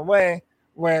built in a way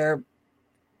where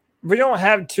we don't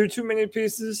have too many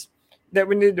pieces that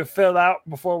we need to fill out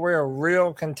before we're a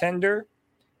real contender.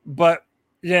 But,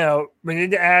 you know, we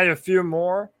need to add a few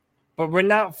more. But we're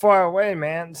not far away,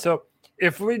 man. So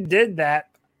if we did that,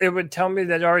 it would tell me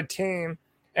that our team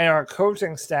and our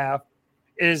coaching staff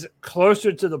is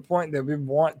closer to the point that we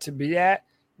want to be at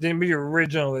than we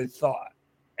originally thought.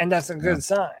 And that's a good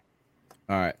sign.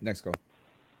 All right, next call.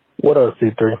 What up,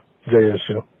 C3?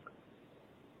 JSU.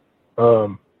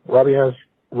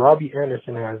 Robbie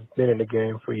Anderson has been in the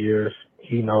game for years.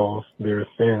 He knows there's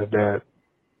fans that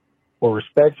will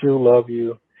respect you, love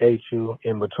you, hate you,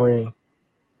 in between.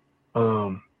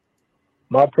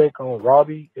 My take on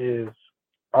Robbie is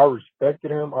I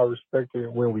respected him. I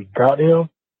respected when we got him.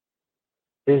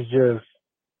 It's just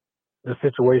the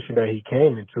situation that he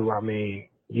came into. I mean,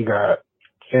 you got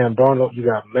Sam Darnold, you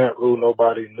got Matt Rule.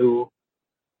 Nobody knew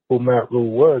who Matt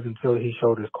Rule was until he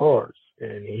showed his cards,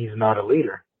 and he's not a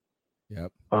leader.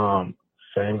 Yep.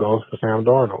 Same goes for Sam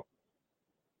Darnold.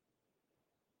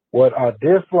 What I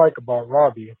dislike about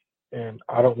Robbie, and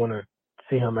I don't want to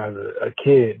see him as a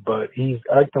kid, but he's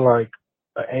acting like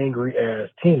an angry ass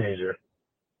teenager,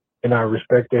 and I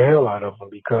respect the hell out of him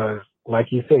because, like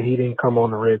he said, he didn't come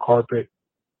on the red carpet.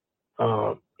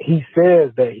 He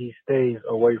says that he stays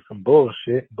away from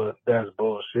bullshit, but that's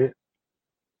bullshit.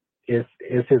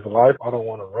 It's his life. I don't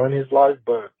want to run his life,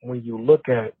 but when you look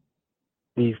at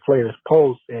these players'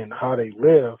 posts and how they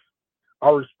live,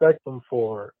 I respect them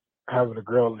for having a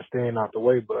girl and staying out the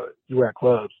way, but you at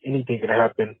clubs, anything can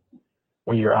happen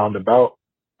when you're out and about.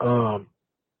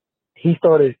 He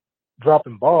started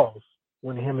dropping balls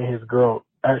when him and his girl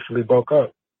actually broke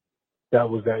up. That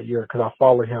was that year because I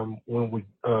followed him when we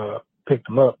picked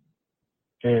him up.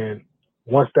 And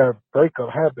once that breakup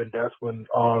happened, that's when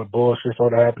all the bullshit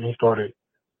started happening. He started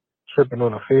tripping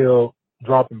on the field,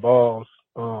 dropping balls.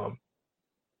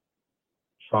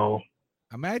 So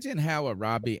imagine how a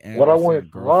Robbie Anderson what I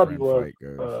wanted from Robbie girlfriend was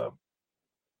fight goes.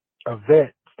 A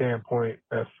vet standpoint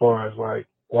as far as like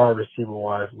wide receiver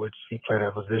wise, which he played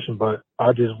that position, but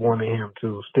I just wanted him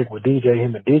to stick with DJ.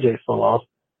 Him and DJ fell off.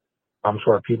 I'm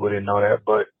sure people didn't know that,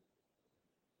 but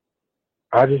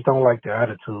I just don't like the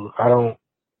attitude.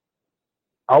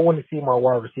 I want to see my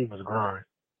wide receivers grind.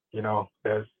 You know,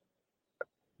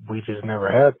 we just never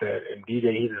had that. And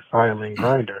DJ, he's a silent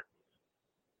grinder.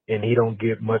 And he don't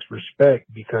get much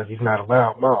respect because he's not a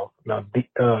loud mouth. Now,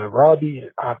 Robbie,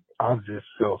 I just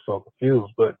feel so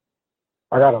confused, but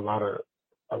I got a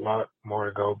lot more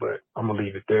to go, but I'm gonna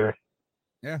leave it there.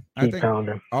 Yeah, Keep I think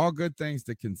pounding. all good things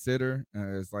to consider.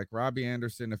 It's like Robbie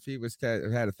Anderson, if he had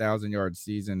 1,000-yard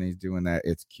season, he's doing that.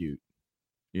 It's cute.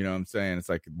 You know what I'm saying? It's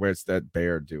like, where's that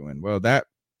bear doing? Well, that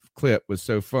clip was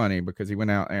so funny because he went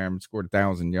out there and scored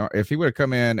 1,000 yards. If he would have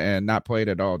come in and not played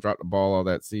at all, dropped the ball all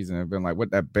that season, and been like,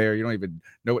 what, that bear? You don't even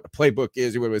know what the playbook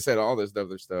is. He would have said all this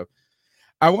other stuff.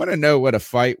 I want to know what a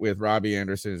fight with Robbie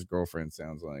Anderson's girlfriend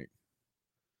sounds like.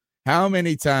 How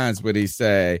many times would he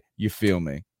say, you feel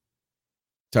me?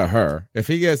 To her, if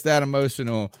he gets that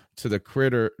emotional to the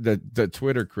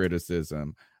Twitter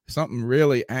criticism, something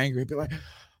really angry, be like,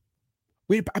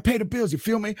 I pay the bills. You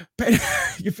feel me?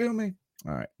 You feel me?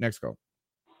 All right, next call.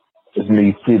 It's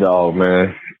me, T-Dog,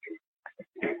 man.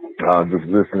 Just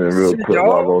listening real quick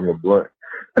while I'm on the blunt.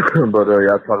 But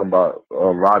y'all talking about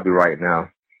Robbie right now.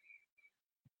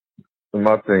 And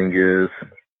my thing is,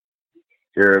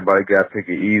 everybody got to take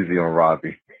it easy on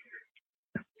Robbie.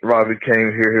 Robbie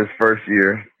came here his first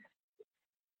year,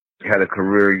 had a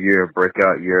career year,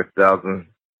 breakout year, 1,000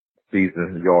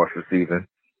 season yards for season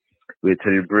with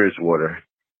Teddy Bridgewater.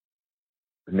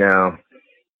 Now,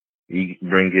 you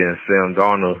bring in Sam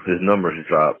Darnold, his numbers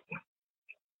drop,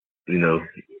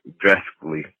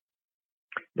 drastically.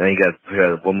 Now you got to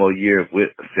have one more year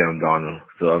with Sam Darnold.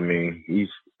 So, I mean, he's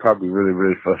probably really,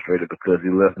 really frustrated because he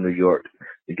left New York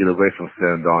to get away from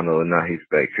Sam Darnold, and now he's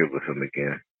back here with him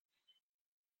again.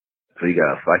 So you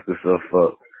got to psych yourself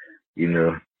up, You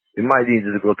might need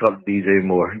to go talk to DJ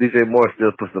Moore. DJ Moore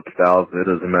still puts up 1,000. It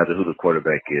doesn't matter who the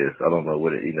quarterback is. I don't know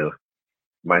what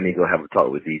might need to go have a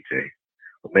talk with DJ.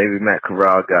 Or maybe Matt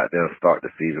Corral got there and start the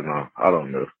season off. I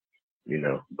don't know,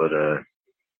 But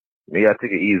maybe I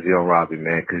take it easy on Robbie,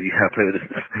 man, because you got to play with this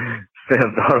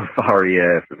Sam Darnold sorry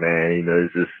ass,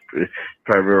 man. It's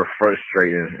probably real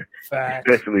frustrating. Facts.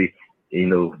 Especially,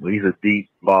 when he's a deep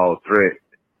ball threat.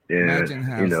 And, imagine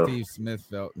how Steve Smith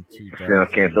felt in 2000.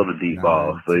 Can't throw the deep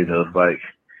ball. So, it's like,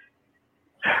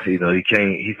 he's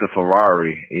a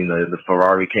Ferrari. The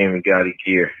Ferrari came and got a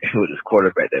gear with this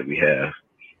quarterback that we have.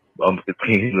 But I'm going to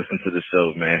continue to listen to the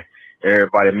show, man.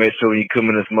 Everybody, make sure when you come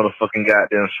in this motherfucking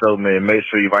goddamn show, man, make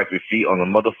sure you wipe your feet on the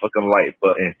motherfucking like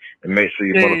button and make sure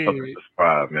you motherfucking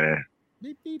subscribe, man.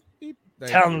 Beep, beep, beep.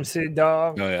 Tell them,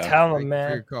 C-Dog. Oh, yeah. Tell them, Thank you man.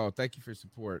 for your call. Thank you for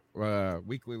support.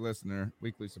 Weekly listener,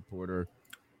 weekly supporter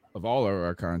of all of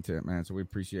our content, man. So we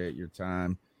appreciate your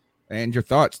time and your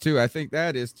thoughts too. I think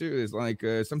that is like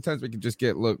sometimes we can just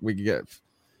get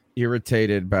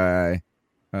irritated by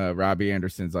Robbie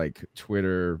Anderson's like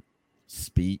Twitter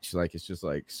speech. Like it's just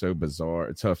like so bizarre.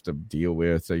 It's tough to deal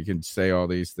with. So you can say all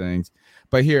these things.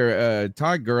 But here,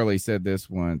 Todd Gurley said this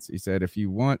once. He said, if you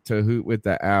want to hoot with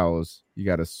the Owls, you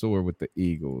got to soar with the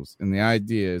Eagles. And the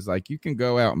idea is like you can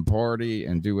go out and party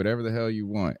and do whatever the hell you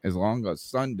want as long as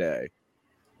Sunday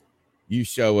you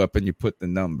show up and you put the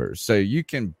numbers. So you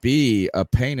can be a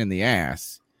pain in the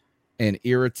ass and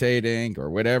irritating or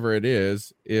whatever it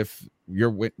is if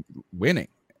you're winning.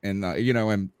 And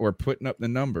or putting up the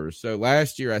numbers. So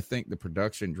last year, I think the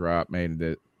production drop made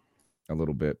it a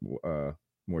little bit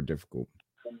more difficult.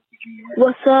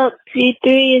 What's up?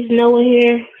 C3 is Noah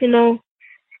here.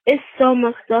 It's so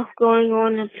much stuff going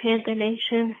on in Panther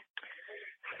Nation.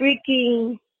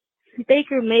 Freaking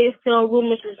Baker Mayfield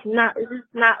rumors is not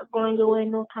going away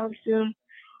no time soon.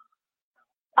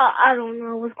 I don't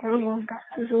know what's going on in that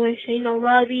situation.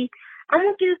 Robbie. I'm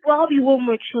going to give Robbie one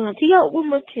more chance. He got one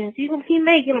more chance. He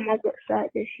may get on my good side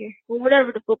this year. Or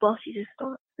whatever the football season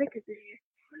starts. I think it's this year.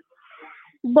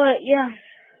 But, yeah,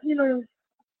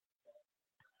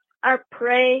 I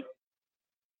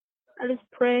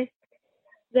just pray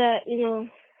that,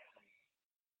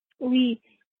 we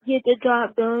get the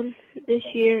job done this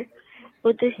year.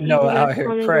 But this season out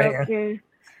here praying. Up and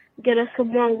get us some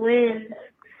more wins.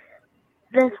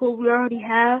 That's what we already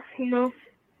have, than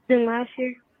last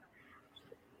year.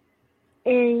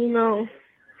 And, I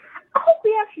hope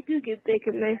we actually do get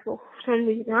Baker Mayfield for some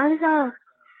reason. I just have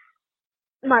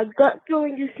my gut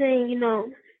feeling just saying,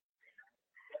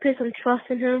 put some trust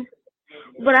in him.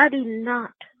 But I do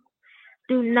not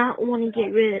want to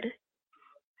get rid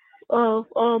of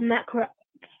Matt Crab.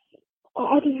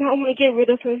 I do not want to get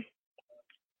rid of him.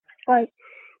 Like,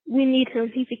 we need him.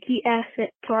 He's a key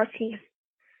asset to our team.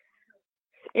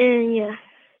 And, yeah.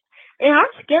 And our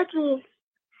schedule...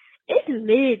 it's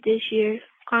mid this year,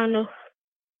 kind of.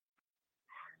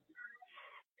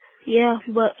 Yeah,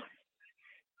 but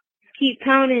keep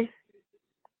pounding.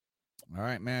 All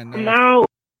right, man. I'm out.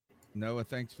 Noah,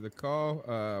 thanks for the call.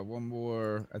 One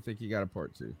more. I think you got a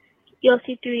part 2. Yo,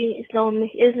 C3 is Noah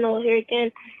here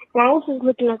again. Well, I was just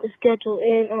looking at the schedule,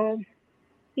 and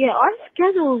our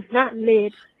schedule is not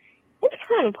mid. It's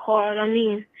kind of hard. I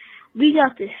mean, we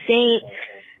got the Saints.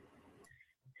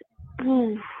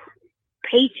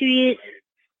 Patriots.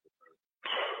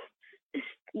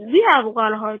 We have a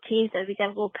lot of hard teams that we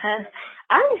gotta go past.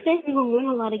 I don't think we're gonna win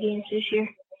a lot of games this year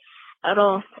at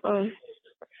all. If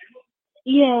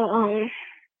we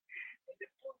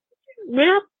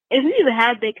even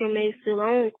have Baker Mayfield,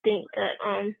 I don't think that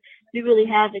we really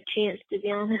have a chance, to be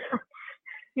honest.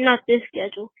 Not this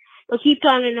schedule. But keep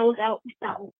telling the nose out.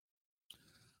 All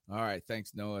right,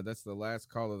 thanks, Noah. That's the last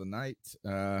call of the night.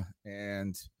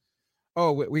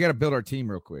 We got to build our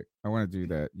team real quick. I want to do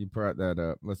that. You brought that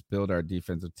up. Let's build our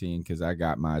defensive team because I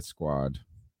got my squad.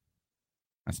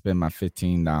 I spend my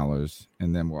 $15,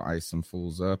 and then we'll ice some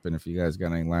fools up. And if you guys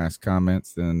got any last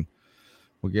comments, then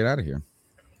we'll get out of here.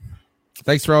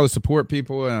 Thanks for all the support,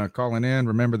 people, calling in.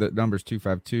 Remember that number's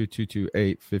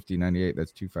 252-228-5098.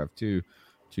 That's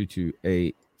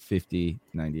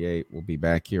 252-228-5098. We'll be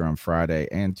back here on Friday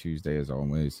and Tuesday, as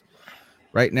always.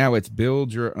 Right now, it's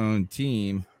build your own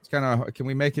team. Can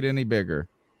we make it any bigger?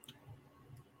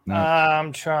 No.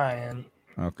 I'm trying.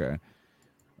 Okay.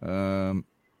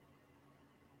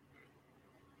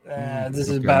 This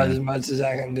is about as much as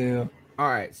I can do. All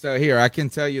right. So here, I can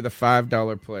tell you the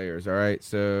 $5 players. All right.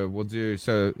 So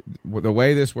the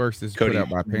way this works is Cody, put out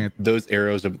by Panther. Those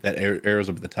arrows up at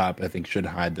the top, I think, should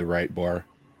hide the right bar.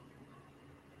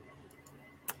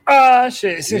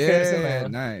 Shit. Yeah,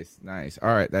 nice. All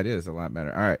right. That is a lot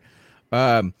better. All right.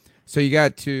 So you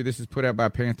got this is put out by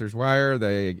Panthers Wire.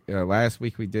 They last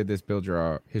week we did this build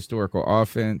your historical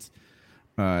offense.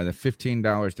 The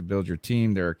 $15 to build your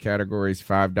team. There are categories: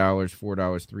 $5, $4, $3,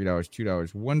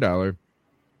 $2, $1.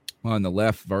 On the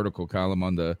left vertical column,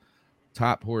 on the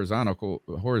top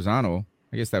horizontal,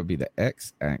 I guess that would be the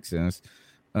x-axis.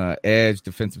 Edge,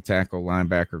 defensive tackle,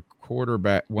 linebacker,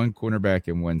 quarterback, one cornerback,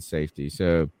 and one safety.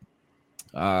 So,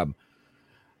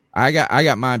 I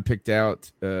got mine picked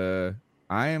out.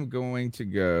 I am going to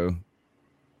go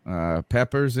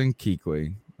Peppers and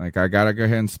Kuechly. Like, I got to go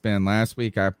ahead and spend. Last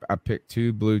week, I picked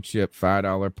 2 blue chip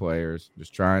 $5 players.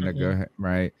 Just trying to go ahead,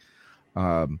 right?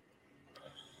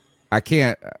 I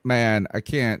can't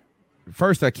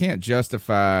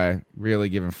justify really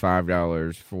giving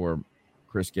 $5 for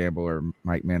Chris Gamble or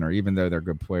Mike Minter, even though they're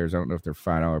good players. I don't know if they're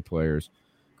 $5 players.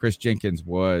 Chris Jenkins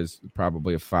was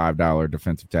probably a $5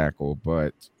 defensive tackle,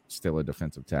 but still a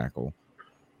defensive tackle.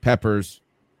 Peppers,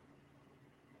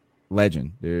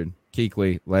 legend, dude.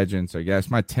 Kuechly, legend. So, yeah, it's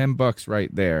my $10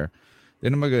 right there.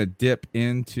 Then I'm going to dip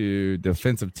into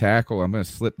defensive tackle. I'm going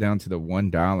to slip down to the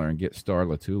 $1 and get Star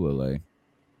Latulele.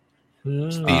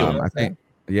 I think,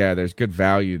 there's good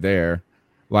value there.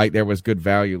 Like there was good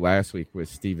value last week with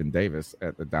Stephen Davis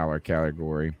at the dollar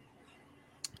category.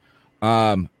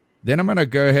 Then I'm going to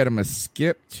go ahead. I'm going to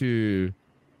skip to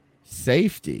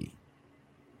safety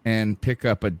and pick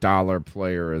up a dollar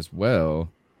player as well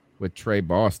with Trey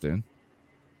Boston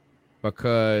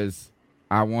because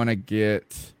I want to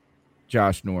get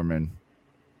Josh Norman.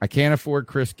 I can't afford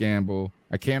Chris Gamble.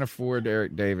 I can't afford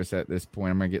Eric Davis at this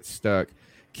point. I'm going to get stuck.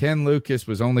 Ken Lucas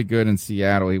was only good in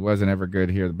Seattle. He wasn't ever good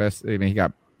here. He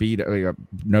got he got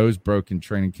nose broken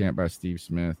training camp by Steve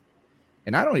Smith.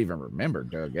 And I don't even remember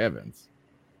Doug Evans.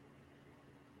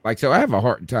 So I have a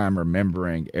hard time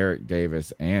remembering Eric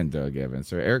Davis and Doug Evans.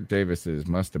 So Eric Davis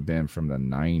must have been from the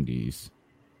 90s.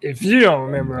 If you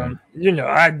don't remember him,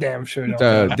 I damn sure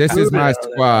don't. This is my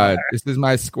squad. This is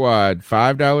my squad.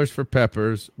 $5 for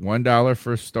Peppers, $1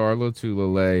 for Star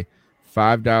Lotulelei,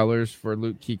 $5 for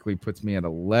Luke Kuechly puts me at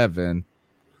 11.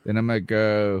 Then I'm gonna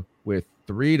go with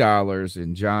 $3,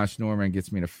 and Josh Norman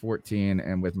gets me to 14.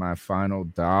 And with my final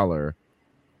dollar,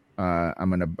 I'm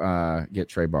gonna get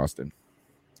Trey Boston.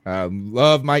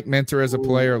 Love Mike Minter as a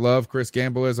player. Love Chris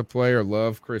Gamble as a player.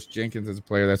 Love Chris Jenkins as a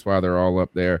player. That's why they're all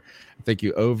up there. I think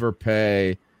you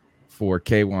overpay for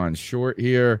K'Wan Short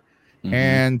here. Mm-hmm.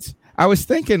 And I was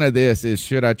thinking of this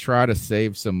should I try to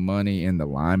save some money in the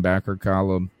linebacker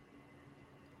column?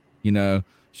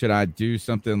 Should I do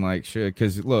something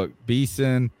because look,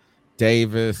 Beeson,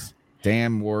 Davis,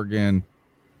 Dan Morgan,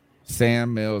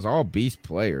 Sam Mills, all beast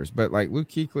players, but Luke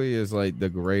Kuechly is the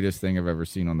greatest thing I've ever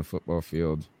seen on the football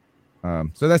field.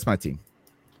 So that's my team.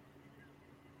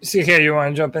 CK, you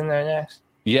want to jump in there next?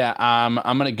 Yeah, I'm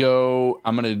gonna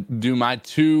do my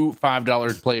two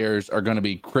 $5 players are gonna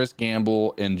be Chris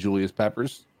Gamble and Julius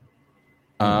Peppers.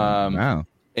 Wow.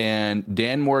 And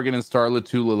Dan Morgan and Star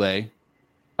Lotulelei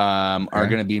are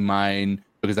gonna be mine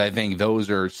because I think those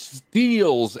are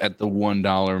steals at the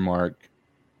 $1 mark.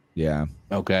 Yeah.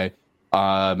 Okay.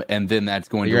 And then that's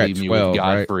going to leave me with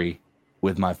Godfrey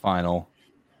with my final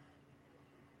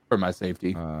for my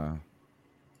safety.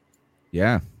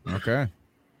 Yeah. Okay.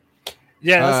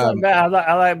 Yeah, that's not bad.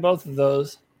 I like both of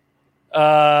those.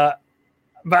 But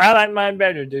I like mine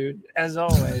better, dude, as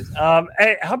always.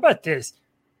 Hey, how about this?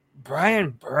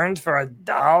 Brian Burns for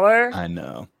 $1? I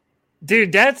know.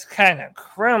 Dude, that's kind of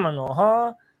criminal,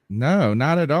 huh? No,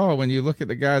 not at all. When you look at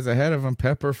the guys ahead of him,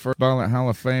 Pepper, first ballot Hall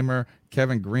of Famer,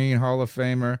 Kevin Green, Hall of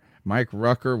Famer, Mike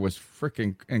Rucker was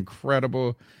freaking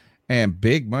incredible, and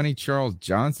big money Charles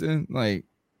Johnson. Okay.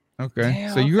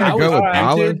 Damn, so you're going to go with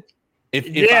Pollard?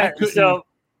 So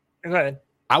go ahead.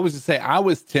 I was to say, I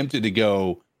was tempted to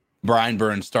go Brian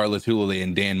Burns, Star Lotulelei,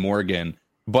 and Dan Morgan,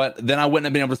 but then I wouldn't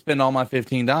have been able to spend all my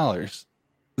 $15.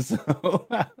 So,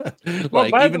 well,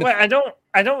 by the way,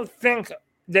 I don't think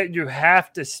that you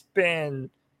have to spend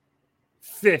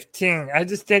 $15. I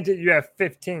just think that you have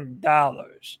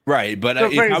 $15. Right, but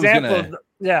so for example,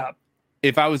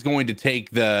 if I was going to take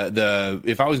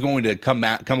if I was going to come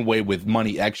away with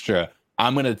money extra,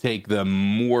 I'm going to take the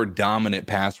more dominant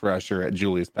pass rusher at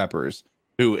Julius Peppers,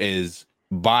 who is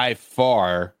by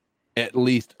far, at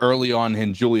least early on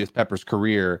in Julius Peppers'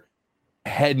 career,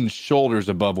 head and shoulders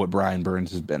above what Brian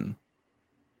Burns has been.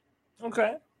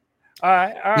 Okay. All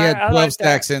right. He had 12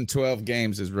 stacks in 12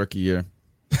 games his rookie year.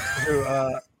 Who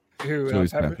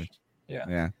Peppers?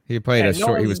 Yeah. He played he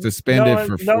was suspended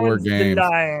for 4 games.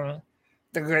 Denying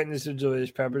the greatness of Julius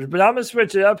Peppers, but I'm gonna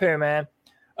switch it up here, man.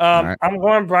 I'm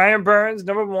going Brian Burns.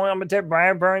 Number 1, I'm gonna take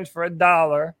Brian Burns for $1.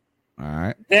 All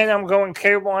right. Then I'm going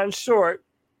K'Wan Short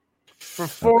for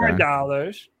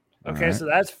 $4. Okay, right. So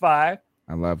that's 5.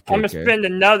 I love KK. I'm gonna spend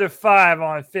another 5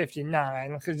 on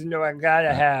 59 because I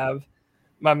gotta have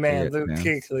my man Luke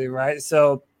Kuechly, right?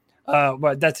 So,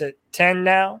 that's at 10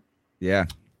 now. Yeah.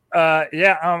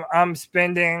 I'm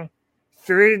spending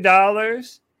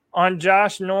 $3 on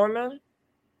Josh Norman.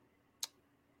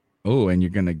 Oh, and you're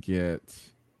gonna get.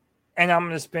 And I'm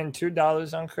gonna spend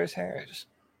 $2 on Chris Harris.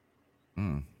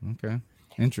 Okay.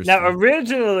 Interesting. Now,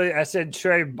 originally I said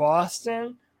Trey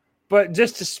Boston, but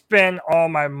just to spend all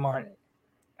my money,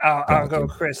 I'll go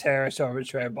Chris Harris over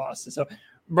Trey Boston. So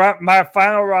my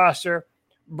final roster: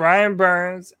 Brian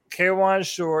Burns, K'Wan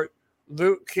Short,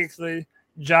 Luke Kuechly,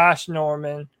 Josh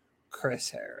Norman,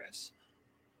 Chris Harris.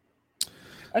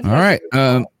 All right.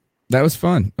 That was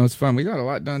fun. We got a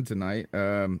lot done tonight.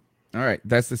 All right.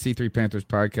 That's the C3 Panthers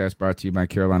podcast brought to you by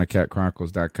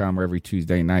CarolinaCatChronicles.com, where every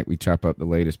Tuesday night we chop up the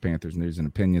latest Panthers news and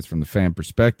opinions from the fan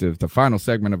perspective. The final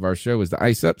segment of our show is the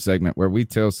Ice Up segment, where we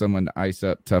tell someone to ice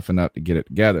up, toughen up to get it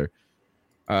together.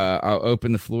 I'll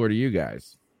open the floor to you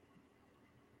guys.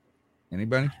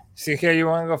 Anybody? CK, you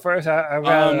want to go first? I've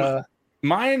got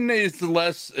mine is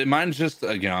less. Mine's just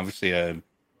again, obviously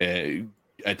a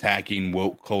attacking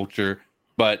woke culture.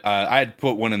 But I had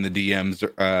put one in the DMs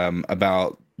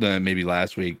about maybe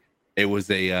last week. It was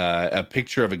a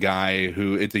picture of a guy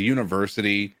who it's a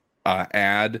university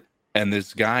ad, and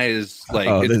this guy is like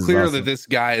it's clear that this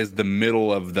guy is the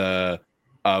middle of the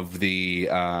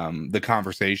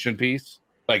conversation piece.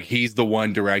 Like he's the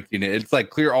one directing it. It's like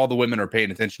clear all the women are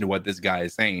paying attention to what this guy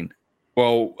is saying.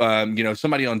 Well,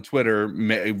 somebody on Twitter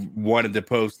wanted to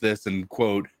post this and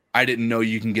quote, "I didn't know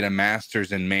you can get a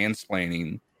master's in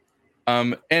mansplaining."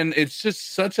 And it's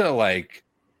just such a like.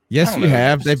 Yes, you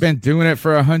have. They've been doing it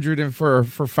for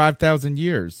 5,000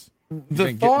 years.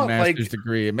 The thought, master's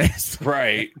degree in mansplaining.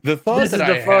 Right. The thought this that is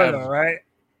I the photo, right?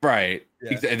 Right.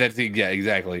 Yeah. That's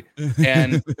exactly.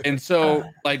 And so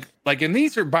like, and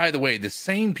these are, by the way, the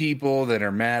same people that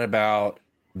are mad about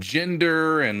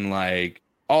gender and like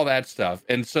all that stuff.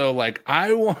 And so like,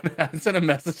 I sent a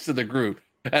message to the group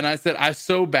and I said, I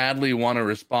so badly want to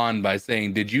respond by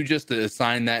saying, did you just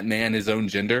assign that man his own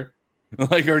gender?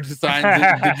 Like, or did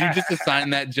you just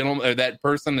assign that gentleman or that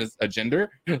person as a gender?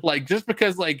 Like, just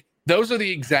because like, those are the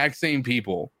exact same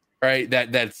people, right?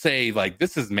 That say like,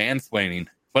 this is mansplaining.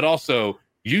 But also,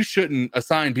 you shouldn't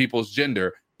assign people's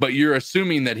gender, but you're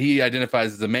assuming that he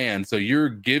identifies as a man. So you're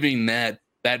giving that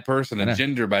person a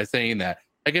gender by saying that.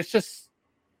 Like, it's just.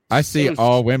 I see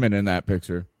all women in that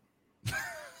picture.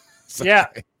 Yeah.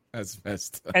 That's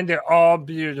messed up. And they're all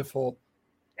beautiful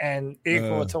and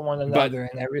equal to one another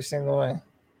in every single way.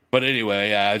 But anyway,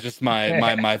 yeah, just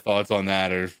my thoughts on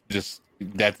that are just,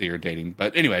 that's irritating.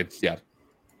 But anyway, yeah.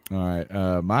 All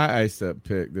right. My ice up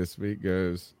pick this week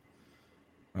goes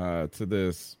to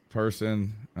this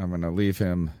person. I'm going to leave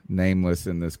him nameless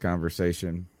in this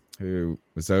conversation, who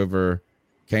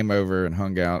came over and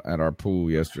hung out at our pool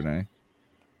yesterday.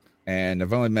 And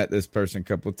I've only met this person a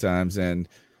couple of times, and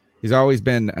he's always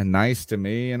been nice to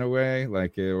me in a way.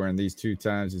 Like, or in these 2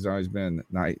 times, he's always been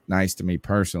nice to me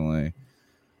personally.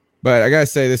 But I got to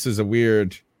say, this is a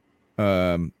weird,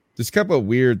 there's a couple of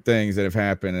weird things that have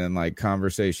happened in like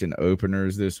conversation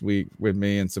openers this week with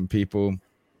me and some people.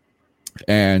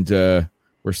 And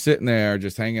we're sitting there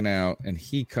just hanging out, and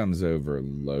he comes over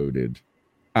loaded.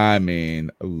 I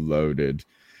mean, loaded.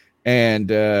 And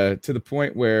to the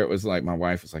point where it was like, my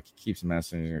wife was like, he keeps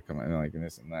messaging her, coming like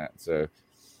this and that. So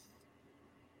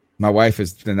my wife she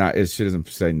doesn't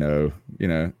say no,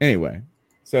 Anyway,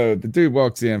 so the dude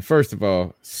walks in, first of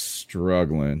all,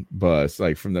 struggling bus,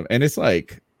 like and it's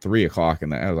like 3:00 in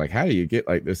the. I was like, how do you get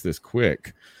like this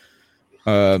quick?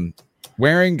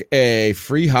 Wearing a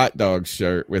free hot dog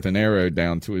shirt with an arrow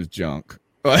down to his junk.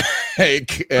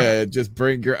 Like, just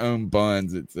bring your own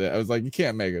buns. I was like, you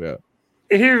can't make it up.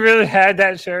 He really had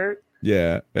that shirt?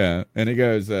 Yeah. And he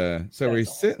goes, so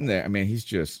he's sitting there. I mean, he's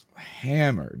just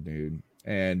hammered, dude.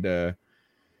 And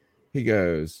he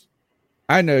goes,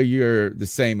 I know you're the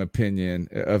same opinion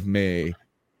of me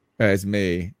as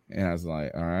me. And I was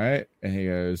like, all right. And he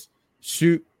goes,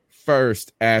 shoot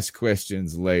first, ask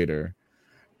questions later.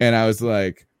 And I was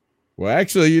like, well,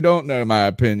 actually, you don't know my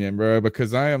opinion, bro,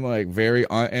 because I am like very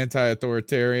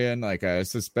anti-authoritarian. Like, I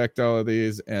suspect all of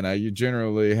these, and you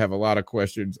generally have a lot of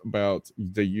questions about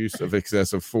the use of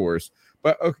excessive force.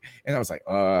 But okay. And I was like,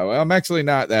 well, I'm actually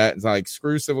not that. It's like,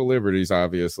 screw civil liberties,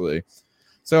 obviously.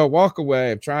 So I walk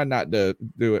away. I'm trying not to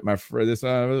do it. This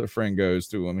other friend goes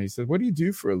to him. He said, what do you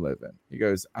do for a living? He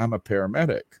goes, I'm a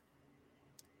paramedic.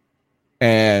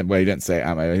 And well, he didn't say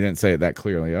it that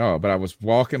clearly at all. But I was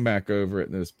walking back over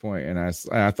at this point, and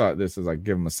I thought this was like,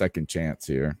 give him a second chance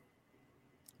here.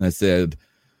 And I said,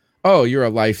 "Oh, you're a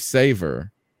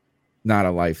lifesaver, not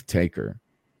a life taker,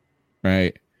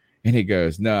 right?" And he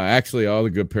goes, "No, actually, all the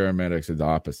good paramedics are the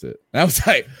opposite." And I was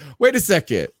like, "Wait a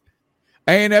second,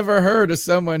 I ain't ever heard of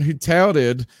someone who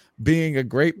touted being a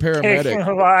great paramedic."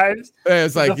 Taking lives.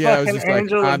 It's like, yeah, I was just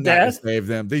like, I'm not death. gonna save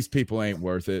them. These people ain't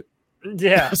worth it.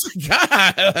 Yeah.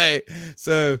 God, like,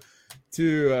 so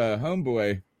to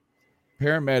homeboy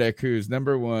paramedic, who's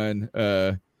number one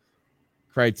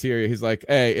criteria, he's like,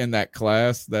 hey, in that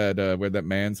class that where that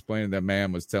mansplaining, that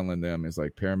man was telling them, is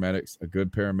like, paramedics, a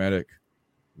good paramedic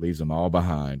leaves them all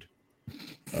behind.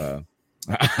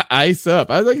 Ice up.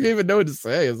 I don't even know what to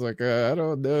say. It's like, I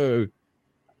don't know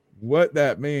what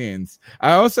that means.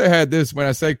 I also had this, when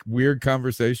I say weird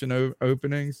conversation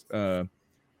openings,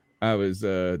 I was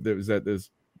at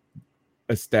this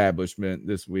establishment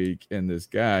this week, and this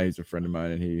guy, he's a friend of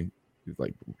mine, and he's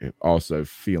like also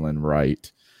feeling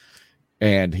right.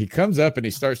 And he comes up and he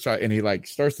starts to talk, and he like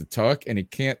starts to talk, and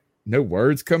no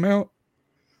words come out.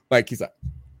 Like he's like,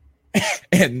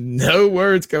 and no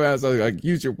words come out. So I was like,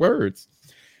 use your words.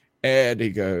 And he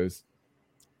goes,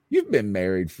 you've been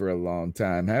married for a long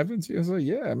time, haven't you? I was like,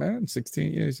 yeah, man,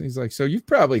 16 years. He's like, so you've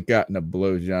probably gotten a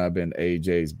blowjob in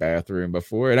AJ's bathroom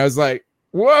before. And I was like,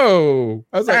 whoa.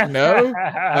 I was like,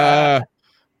 no.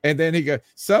 And then he goes,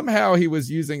 somehow he was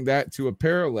using that to a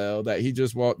parallel that he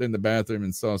just walked in the bathroom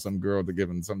and saw some girl to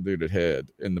giving some dude a head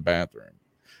in the bathroom.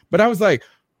 But I was like,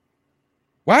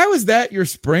 why was that your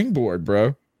springboard,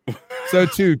 bro? So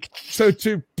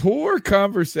to poor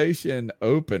conversation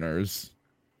openers,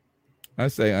 I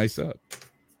say ice up.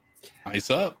 Ice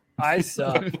up. Ice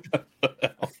up.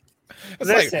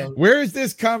 It's like, where is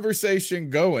this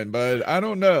conversation going? But I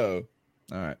don't know.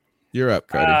 All right. You're up,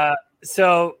 Cody.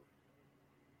 So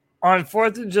on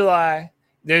 4th of July,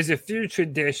 there's a few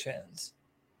traditions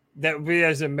that we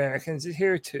as Americans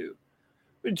adhere to.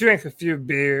 We drink a few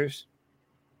beers.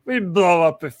 We blow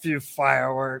up a few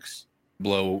fireworks.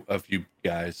 Blow a few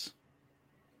guys.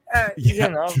 You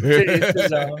know, to each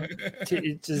his own. To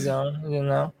each his own, you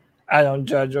know. I don't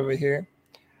judge over here.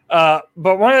 But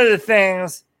one of the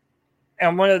things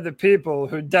and one of the people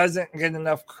who doesn't get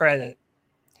enough credit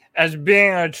as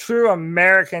being a true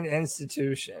American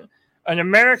institution, an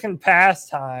American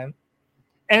pastime,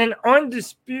 and an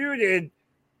undisputed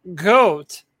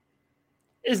GOAT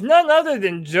is none other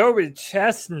than Joey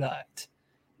Chestnut.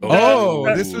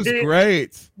 This was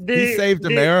great. He saved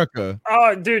America.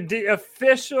 Oh, dude, the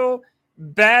official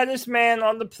baddest man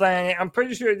on the planet. I'm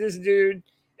pretty sure this dude,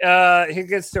 he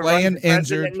gets to run the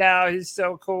president now. He's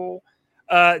so cool.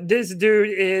 This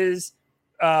dude is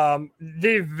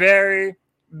the very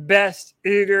best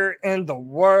eater in the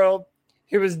world.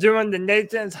 He was doing the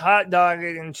Nathan's Hot Dog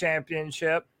Eating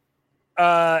Championship,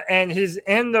 and he's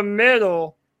in the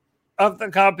middle of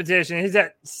the competition. He's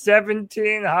at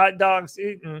 17 hot dogs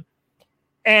eaten,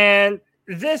 and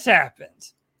this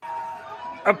happens.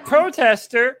 A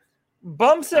protester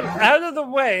bumps him out of the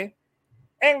way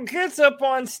and gets up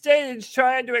on stage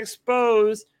trying to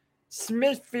expose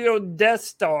Smithfield Death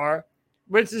Star,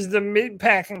 which is the meat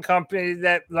packing company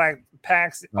that like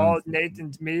packs all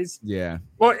Nathan's meats. Yeah.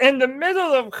 Well, in the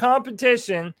middle of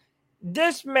competition,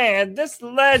 this man, this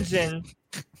legend,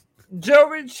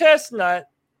 Joey Chestnut,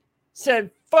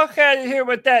 said, fuck out of here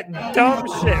with that dumb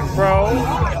shit, bro.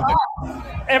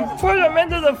 And put him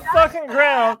into the fucking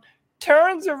ground,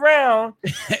 turns around,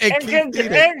 and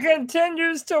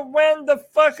continues to win the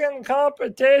fucking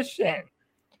competition.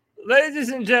 Ladies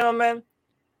and gentlemen,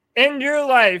 in your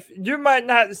life, you might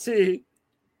not see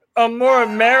a more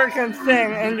American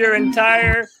thing in your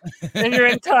entire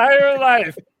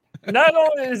life. Not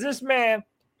only is this man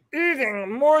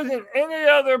eating more than any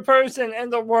other person in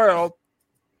the world,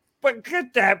 but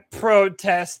get that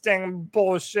protesting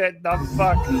bullshit the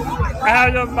fuck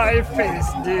out of my face,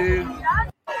 dude.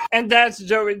 And that's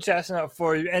Joey Chestnut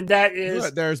for you. And that is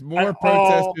look, there's more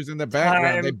protesters in the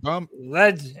background. They bump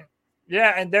legend.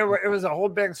 Yeah, and it was a whole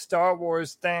big Star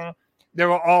Wars thing. They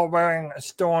were all wearing a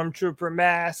stormtrooper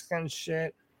mask and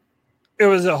shit. It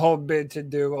was a whole big to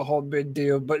do, a whole big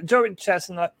deal. But Joey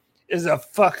Chestnut is a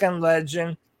fucking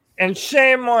legend. And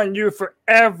shame on you for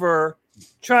ever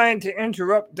trying to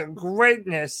interrupt the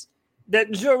greatness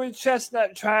that Joey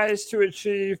Chestnut tries to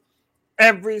achieve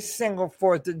every single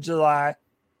 4th of July.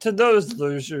 To those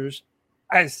losers,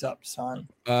 ice up, son.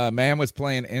 Man was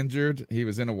playing injured. He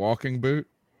was in a walking boot.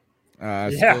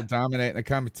 Still dominating the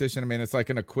competition. I mean, it's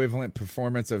like an equivalent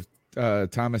performance of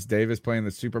Thomas Davis playing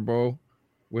the Super Bowl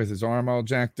with his arm all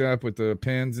jacked up with the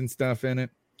pins and stuff in it.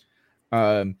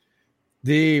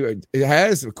 It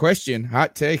has a question,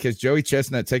 hot take. Has Joey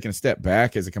Chestnut taken a step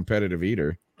back as a competitive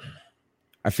eater?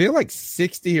 I feel like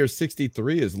 60 or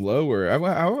 63 is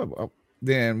lower.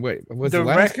 Then wait, was the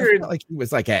record like he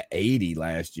was like at 80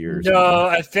 last year? No,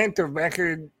 I think the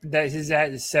record that he's at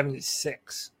is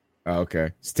 76. Oh, okay,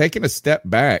 he's taking a step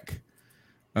back.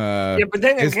 Yeah, but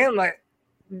then again, like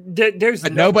there's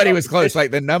nobody was close. Like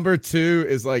the number 2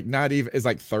 is like not even is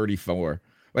like 34.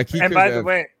 Like he. And by the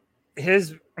way,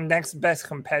 his next best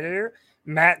competitor,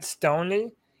 Matt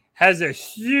Stoney, has a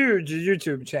huge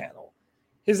YouTube channel.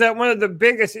 He's like one of the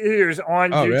biggest eaters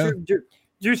on YouTube. Really?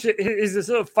 He's this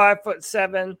little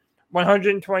 5'7",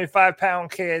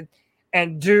 125-pound kid,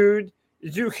 and dude,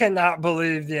 you cannot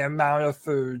believe the amount of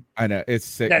food. I know it's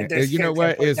sick. You know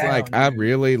what? It's like I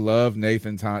really love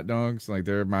Nathan's hot dogs. Like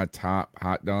they're my top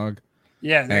hot dog.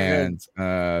 Yeah,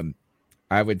 and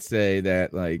I would say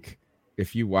that like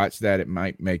if you watch that, it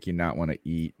might make you not want to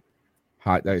eat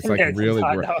hot dogs. It's like really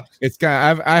great. It's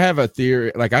got. I have a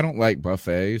theory. Like I don't like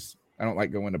buffets. I don't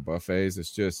like going to buffets.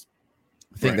 It's just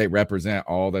I think they represent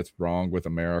all that's wrong with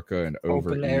America and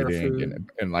Open air overeating food.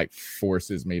 and like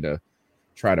forces me to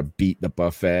try to beat the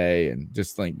buffet and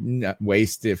just like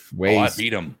waste. Oh, I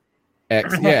beat him.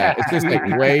 Yeah, it's just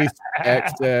like waste,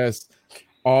 excess,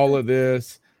 all of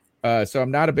this. So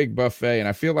I'm not a big buffet, and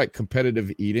I feel like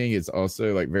competitive eating is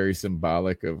also like very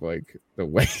symbolic of like the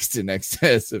waste and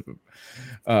excess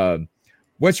of.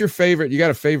 What's your favorite? You got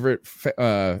a favorite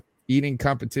eating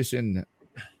competition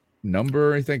number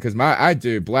or anything? Because I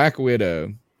do. Black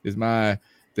Widow is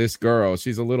this girl.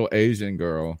 She's a little Asian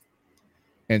girl,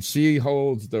 and she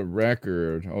holds the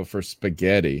record for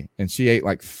spaghetti, and she ate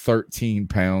like 13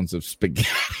 pounds of spaghetti.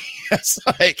 It's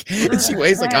like, and she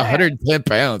weighs like 110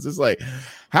 pounds. It's like,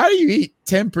 how do you eat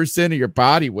 10% of your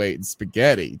body weight in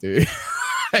spaghetti, dude?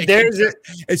 Like,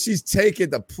 and she's taking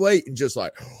the plate and just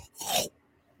like,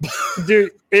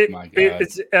 dude,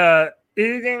 it's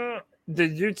eating. The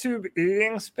YouTube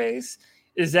eating space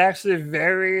is actually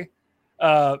very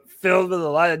filled with a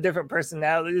lot of different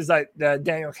personalities. Like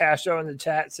Daniel Castro in the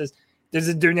chat says, there's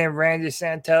a dude named Randy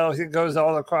Santel. He goes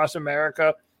all across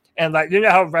America. And like, you know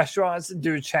how restaurants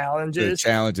do challenges?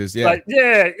 Yeah. Like,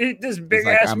 eat this big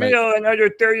ass meal in under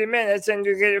 30 minutes and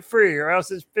you get it free, or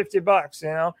else it's $50, you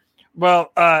know?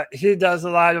 Well, he does a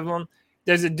lot of them.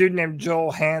 There's a dude named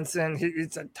Joel Hansen. He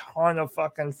eats a ton of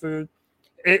fucking food.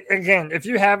 Again, if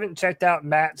you haven't checked out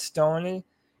Matt Stoney,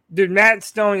 dude, Matt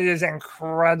Stoney is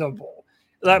incredible.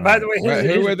 Like, by the way,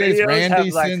 who are these?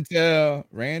 Randy Santel,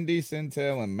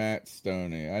 Santel, and Matt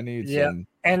Stoney. I need some.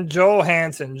 And Joel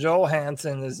Hansen. Joel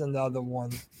Hansen is another one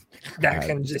that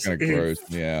can just eat gross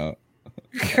me out.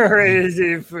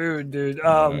 Crazy food, dude.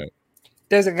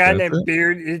 There's a guy named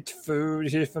Beard Eats Food.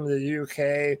 He's from the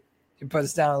UK. He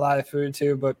puts down a lot of food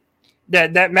too. But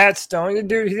that Matt Stoney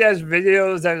dude, he has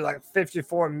videos that are like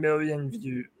 54 million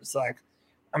views. Like,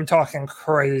 I'm talking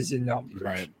crazy numbers.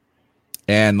 Right.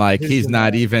 And like, he's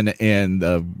not even in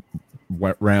the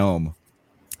realm.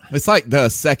 It's like the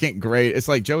second grade. It's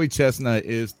like Joey Chestnut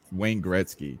is Wayne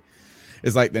Gretzky.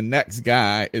 It's like the next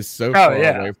guy is so far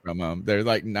away from him. They're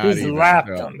like not He's even. lapped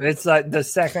him. It's like the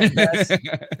second best.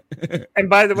 And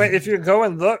by the way, if you go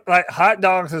and look, like hot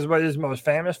dogs is what he's most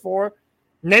famous for.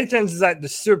 Nathan's is like the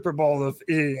Super Bowl of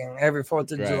eating every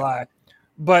 4th of July.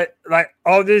 But like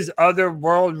all these other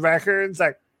world records,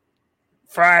 like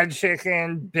fried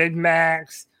chicken, Big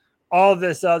Macs, all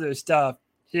this other stuff,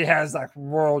 he has like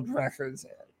world records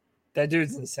in. That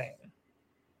dude's insane.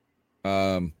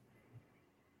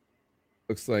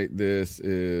 Looks like this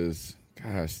is,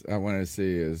 gosh, I want to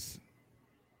see is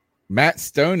Matt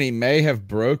Stoney may have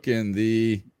broken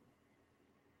the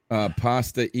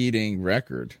pasta eating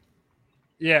record.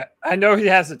 Yeah, I know he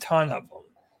has a ton of them.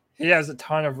 He has a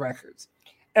ton of records.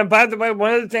 And by the way,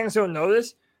 one of the things you'll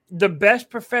notice, the best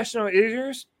professional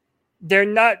eaters, they're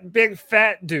not big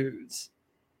fat dudes.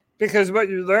 Because what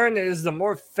you learn is the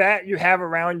more fat you have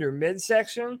around your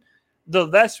midsection, the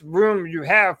less room you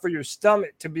have for your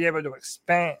stomach to be able to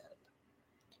expand.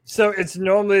 So it's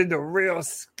normally the real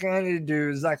skinny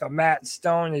dudes like a Matt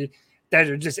Stoney that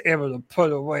are just able to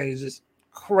put away just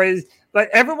crazy. Like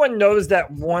everyone knows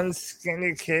that one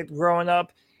skinny kid growing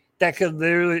up that could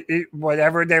literally eat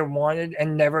whatever they wanted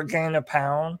and never gain a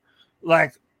pound.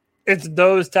 Like it's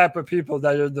those type of people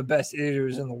that are the best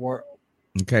eaters in the world.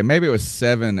 Okay, maybe it was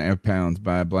 7 pounds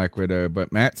by Black Widow,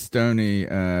 but Matt Stoney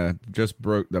just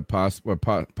broke the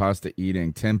pasta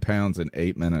eating 10 pounds in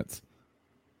 8 minutes.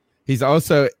 He's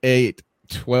also ate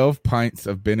 12 pints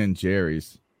of Ben and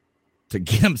Jerry's to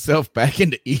get himself back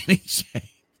into eating shape.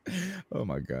 Oh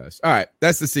my gosh. All right,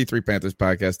 that's the C3 Panthers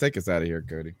podcast. Take us out of here,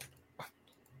 Cody.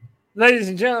 Ladies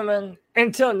and gentlemen,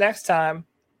 until next time,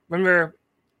 when we're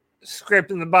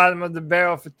scraping the bottom of the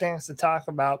barrel for things to talk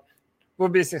about, we'll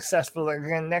be successful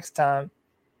again next time.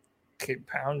 Keep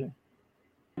pounding.